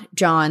not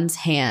John's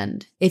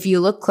hand. If you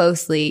look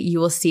closely, you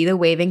will see the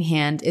waving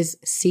hand is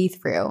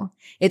see-through.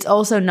 It's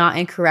also not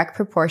in correct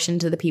proportion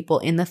to the people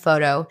in the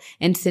photo,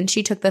 and since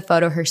she took the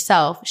photo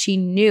herself, she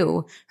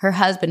knew her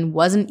husband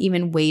wasn't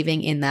even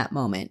waving in that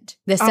moment."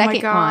 The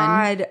second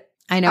one,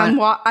 I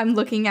know. I'm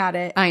looking at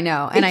it. I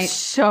know. And it's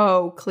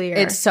so clear.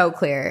 It's so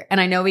clear.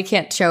 And I know we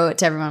can't show it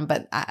to everyone,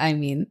 but I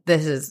mean,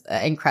 this is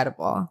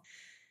incredible.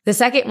 The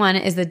second one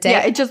is the day.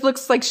 Yeah, it just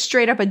looks like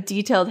straight up a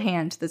detailed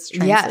hand that's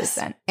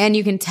translucent. Yes. And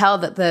you can tell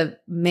that the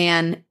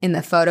man in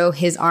the photo,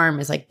 his arm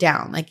is like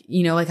down. Like,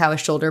 you know, like how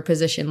his shoulder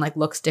position like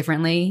looks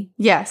differently.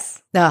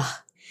 Yes. Ugh.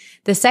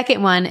 The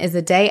second one is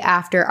the day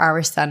after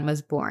our son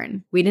was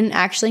born. We didn't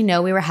actually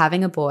know we were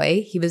having a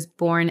boy. He was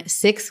born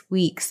 6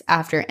 weeks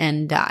after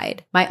N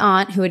died. My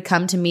aunt, who had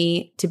come to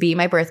me to be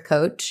my birth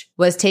coach,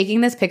 was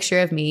taking this picture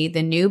of me,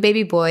 the new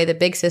baby boy, the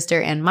big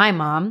sister, and my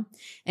mom.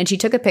 And she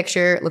took a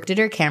picture, looked at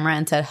her camera,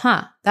 and said,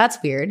 that's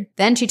weird.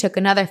 Then she took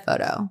another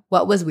photo.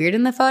 What was weird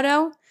in the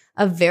photo?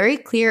 A very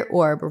clear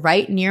orb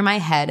right near my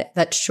head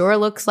that sure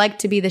looks like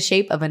to be the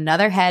shape of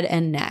another head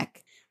and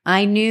neck.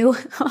 I knew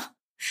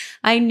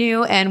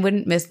N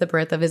wouldn't miss the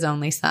birth of his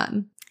only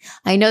son.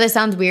 I know this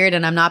sounds weird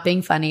and I'm not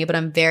being funny, but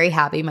I'm very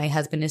happy my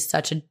husband is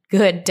such a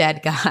good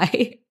dead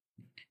guy.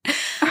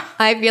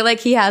 I feel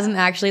like he hasn't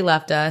actually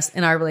left us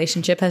and our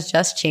relationship has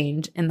just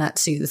changed, and that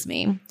soothes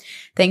me.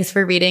 Thanks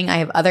for reading. I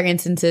have other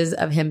instances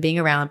of him being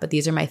around, but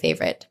these are my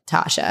favorite.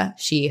 Tasha,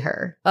 she,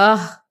 her.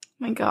 Oh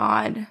my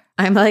God.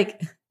 I'm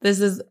like, this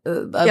is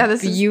a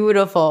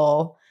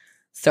beautiful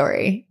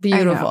story.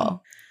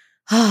 Beautiful.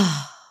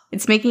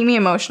 It's making me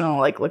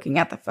emotional, like looking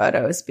at the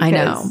photos. Because I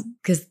know,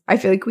 because I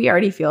feel like we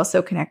already feel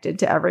so connected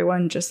to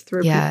everyone just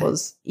through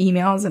people's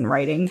emails and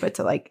writing, but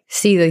to like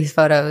see these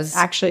photos,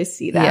 actually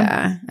see them.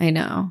 Yeah, I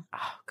know.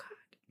 Oh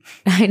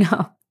God, I know.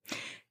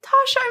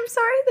 Tasha, I'm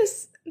sorry.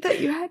 that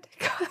you had to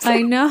go through.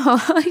 I know.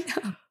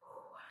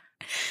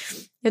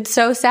 It's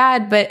so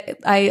sad, but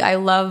I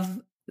love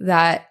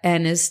that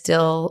N is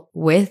still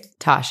with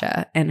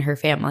Tasha and her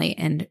family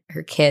and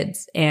her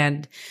kids,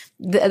 and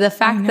the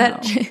fact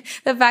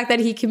that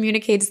he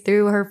communicates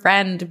through her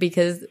friend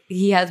because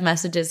he has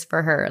messages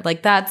for her.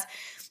 Like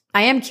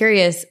I am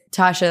curious,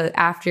 Tasha,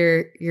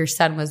 after your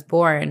son was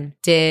born,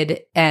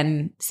 did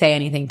N say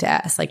anything to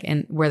us? Like,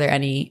 and were there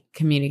any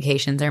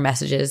communications or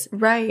messages?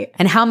 Right.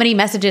 And how many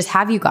messages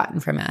have you gotten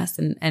from us?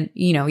 And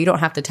you know, you don't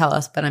have to tell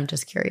us, but I'm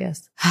just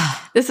curious.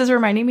 This is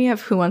reminding me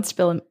of Who Wants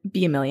to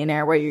Be a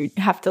Millionaire, where you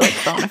have to like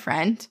phone a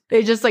friend.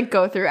 They just like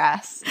go through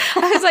us.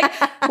 I was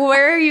like,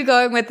 where are you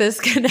going with this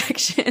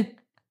connection?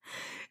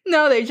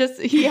 No,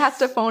 he has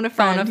to phone a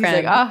friend. He's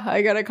like,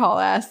 I gotta call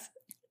S.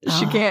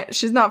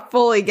 She's not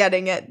fully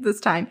getting it this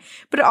time.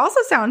 But it also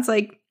sounds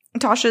like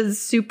Tasha's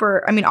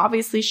super, I mean,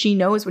 obviously she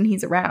knows when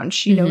he's around.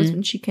 She knows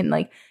when she can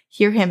like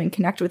hear him and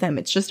connect with him.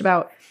 It's just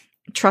about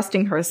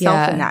trusting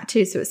herself in that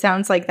too. So it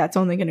sounds like that's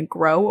only going to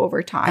grow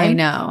over time. I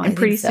know. And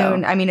pretty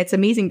soon, I mean, it's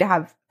amazing to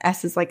have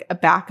S as like a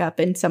backup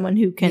and someone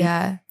who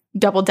can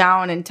double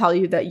down and tell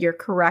you that you're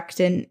correct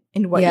in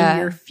what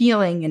you're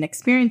feeling and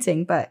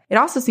experiencing. But it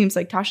also seems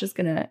like Tasha's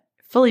going to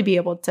fully be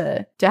able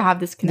to have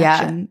this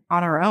connection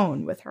on her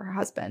own with her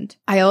husband.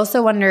 I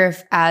also wonder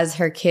if as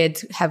her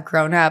kids have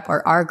grown up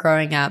or are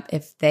growing up,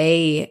 if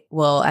they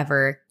will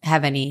ever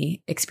have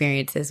any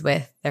experiences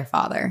with their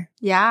father.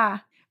 Yeah.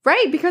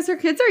 Right, because her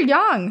kids are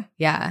young.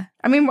 Yeah.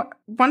 I mean,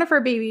 one of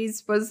her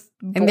babies was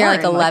born. And they're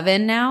like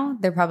 11 now.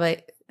 They're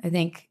probably, I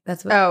think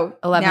that's what,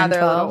 11, now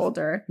they're 12. a little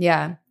older.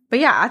 Yeah. But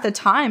yeah, at the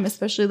time,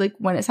 especially like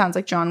when it sounds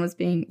like John was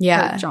being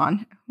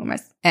John. Who am I?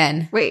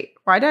 N. Wait,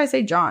 why did I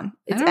say John?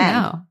 It's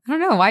I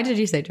don't know. Why did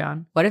you say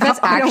John? What if that's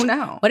I don't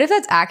know. What if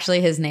that's actually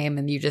his name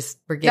and you just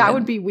forget? That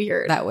would be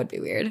weird. That would be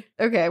weird.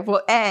 Okay,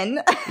 well, N.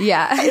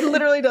 Yeah. It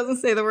literally doesn't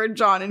say the word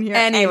John in here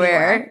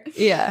anywhere.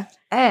 Yeah.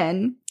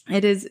 N.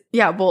 It is,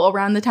 well,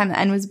 around the time that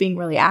N was being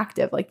really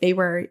active, like they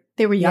were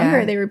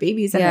younger, they were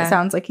babies, and it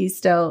sounds like he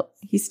still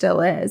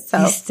is. So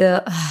he's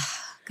still,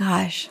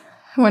 gosh.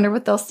 I wonder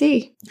what they'll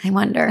see. I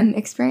wonder. And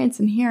experience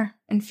and hear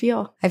and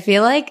feel. I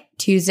feel like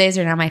Tuesdays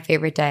are now my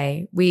favorite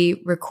day.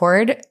 We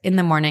record in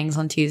the mornings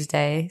on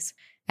Tuesdays,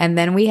 and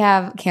then we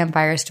have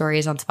campfire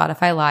stories on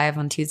Spotify Live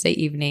on Tuesday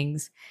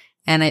evenings.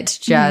 And it's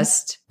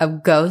just a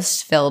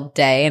ghost-filled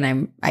day,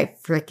 and I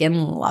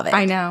freaking love it.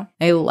 I know.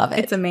 I love it.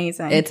 It's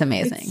amazing. It's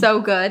amazing. It's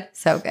so good.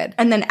 So good.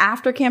 And then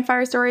after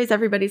Campfire Stories,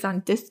 everybody's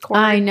on Discord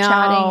chatting,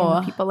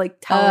 and people like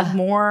tell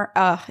more.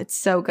 It's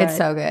so good. It's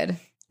so good.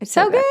 It's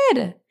so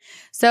good.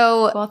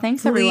 So, well,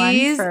 thanks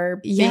everyone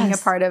for being a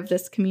part of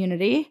this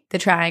community. The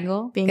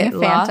Triangle. Being a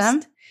phantom.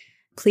 Lost.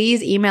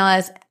 Please email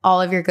us all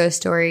of your ghost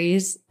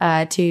stories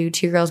to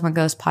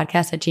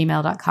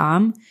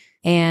 2girlsoneghost@gmail.com,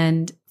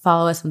 and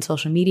follow us on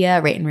social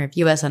media, rate and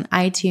review us on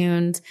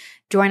iTunes,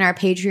 join our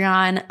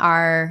Patreon,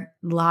 our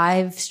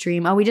live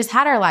stream. Oh, we just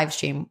had our live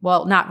stream.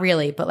 Well, not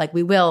really, but like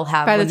we will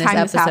have when this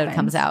episode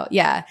comes out.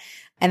 Yeah.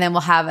 And then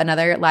we'll have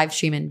another live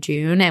stream in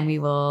June, and we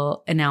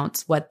will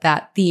announce what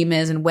that theme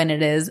is and when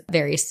it is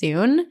very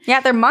soon.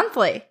 Yeah, they're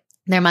monthly.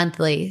 They're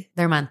monthly.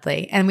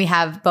 And we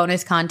have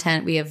bonus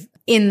content. We have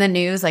in the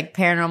news, like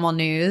paranormal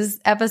news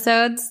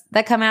episodes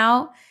that come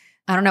out.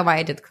 I don't know why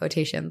I did the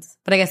quotations,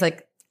 but I guess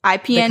like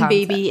IPN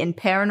baby and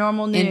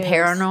paranormal news. And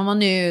paranormal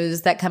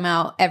news that come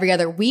out every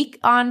other week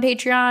on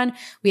Patreon.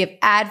 We have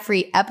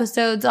ad-free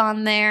episodes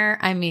on there.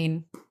 I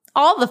mean,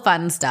 all the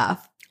fun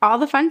stuff. All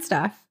the fun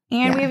stuff.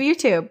 And we have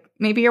YouTube.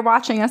 Maybe you're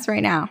watching us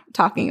right now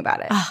talking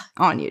about it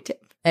on YouTube.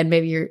 And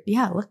maybe you're,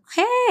 look,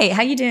 hey,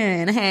 how you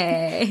doing?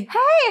 Hey.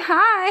 Hey,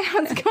 hi.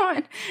 How's it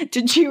going?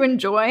 Did you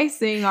enjoy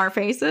seeing our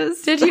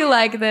faces? Did you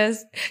like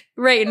this?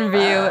 Rate and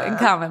review and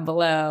comment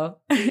below.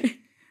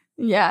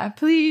 Yeah,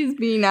 please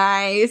be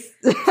nice.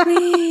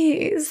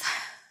 Please.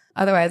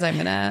 Otherwise, I'm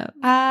going to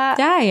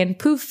die and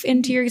poof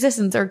into your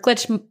existence or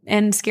glitch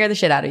and scare the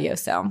shit out of you.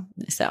 So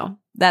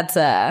that's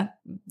what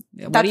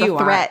do you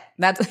want? Threat.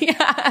 That's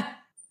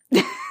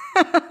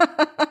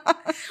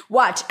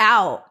watch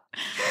out.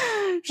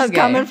 She's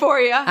coming for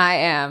you. I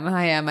am.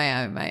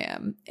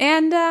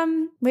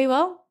 And we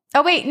will.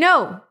 Oh, wait,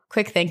 no.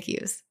 Quick thank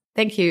yous.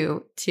 Thank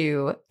you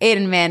to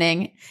Aiden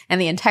Manning and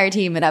the entire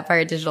team at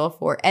Upfire Digital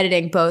for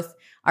editing both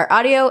our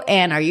audio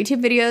and our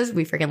YouTube videos.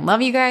 We freaking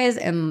love you guys,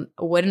 and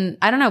we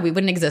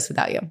wouldn't exist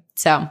without you.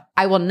 So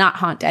I will not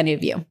haunt any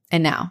of you.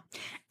 And now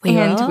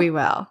we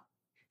will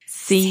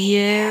see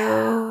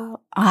you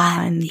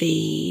on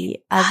the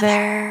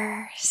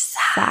other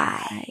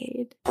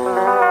side.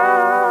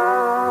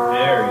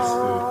 Very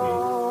spooky.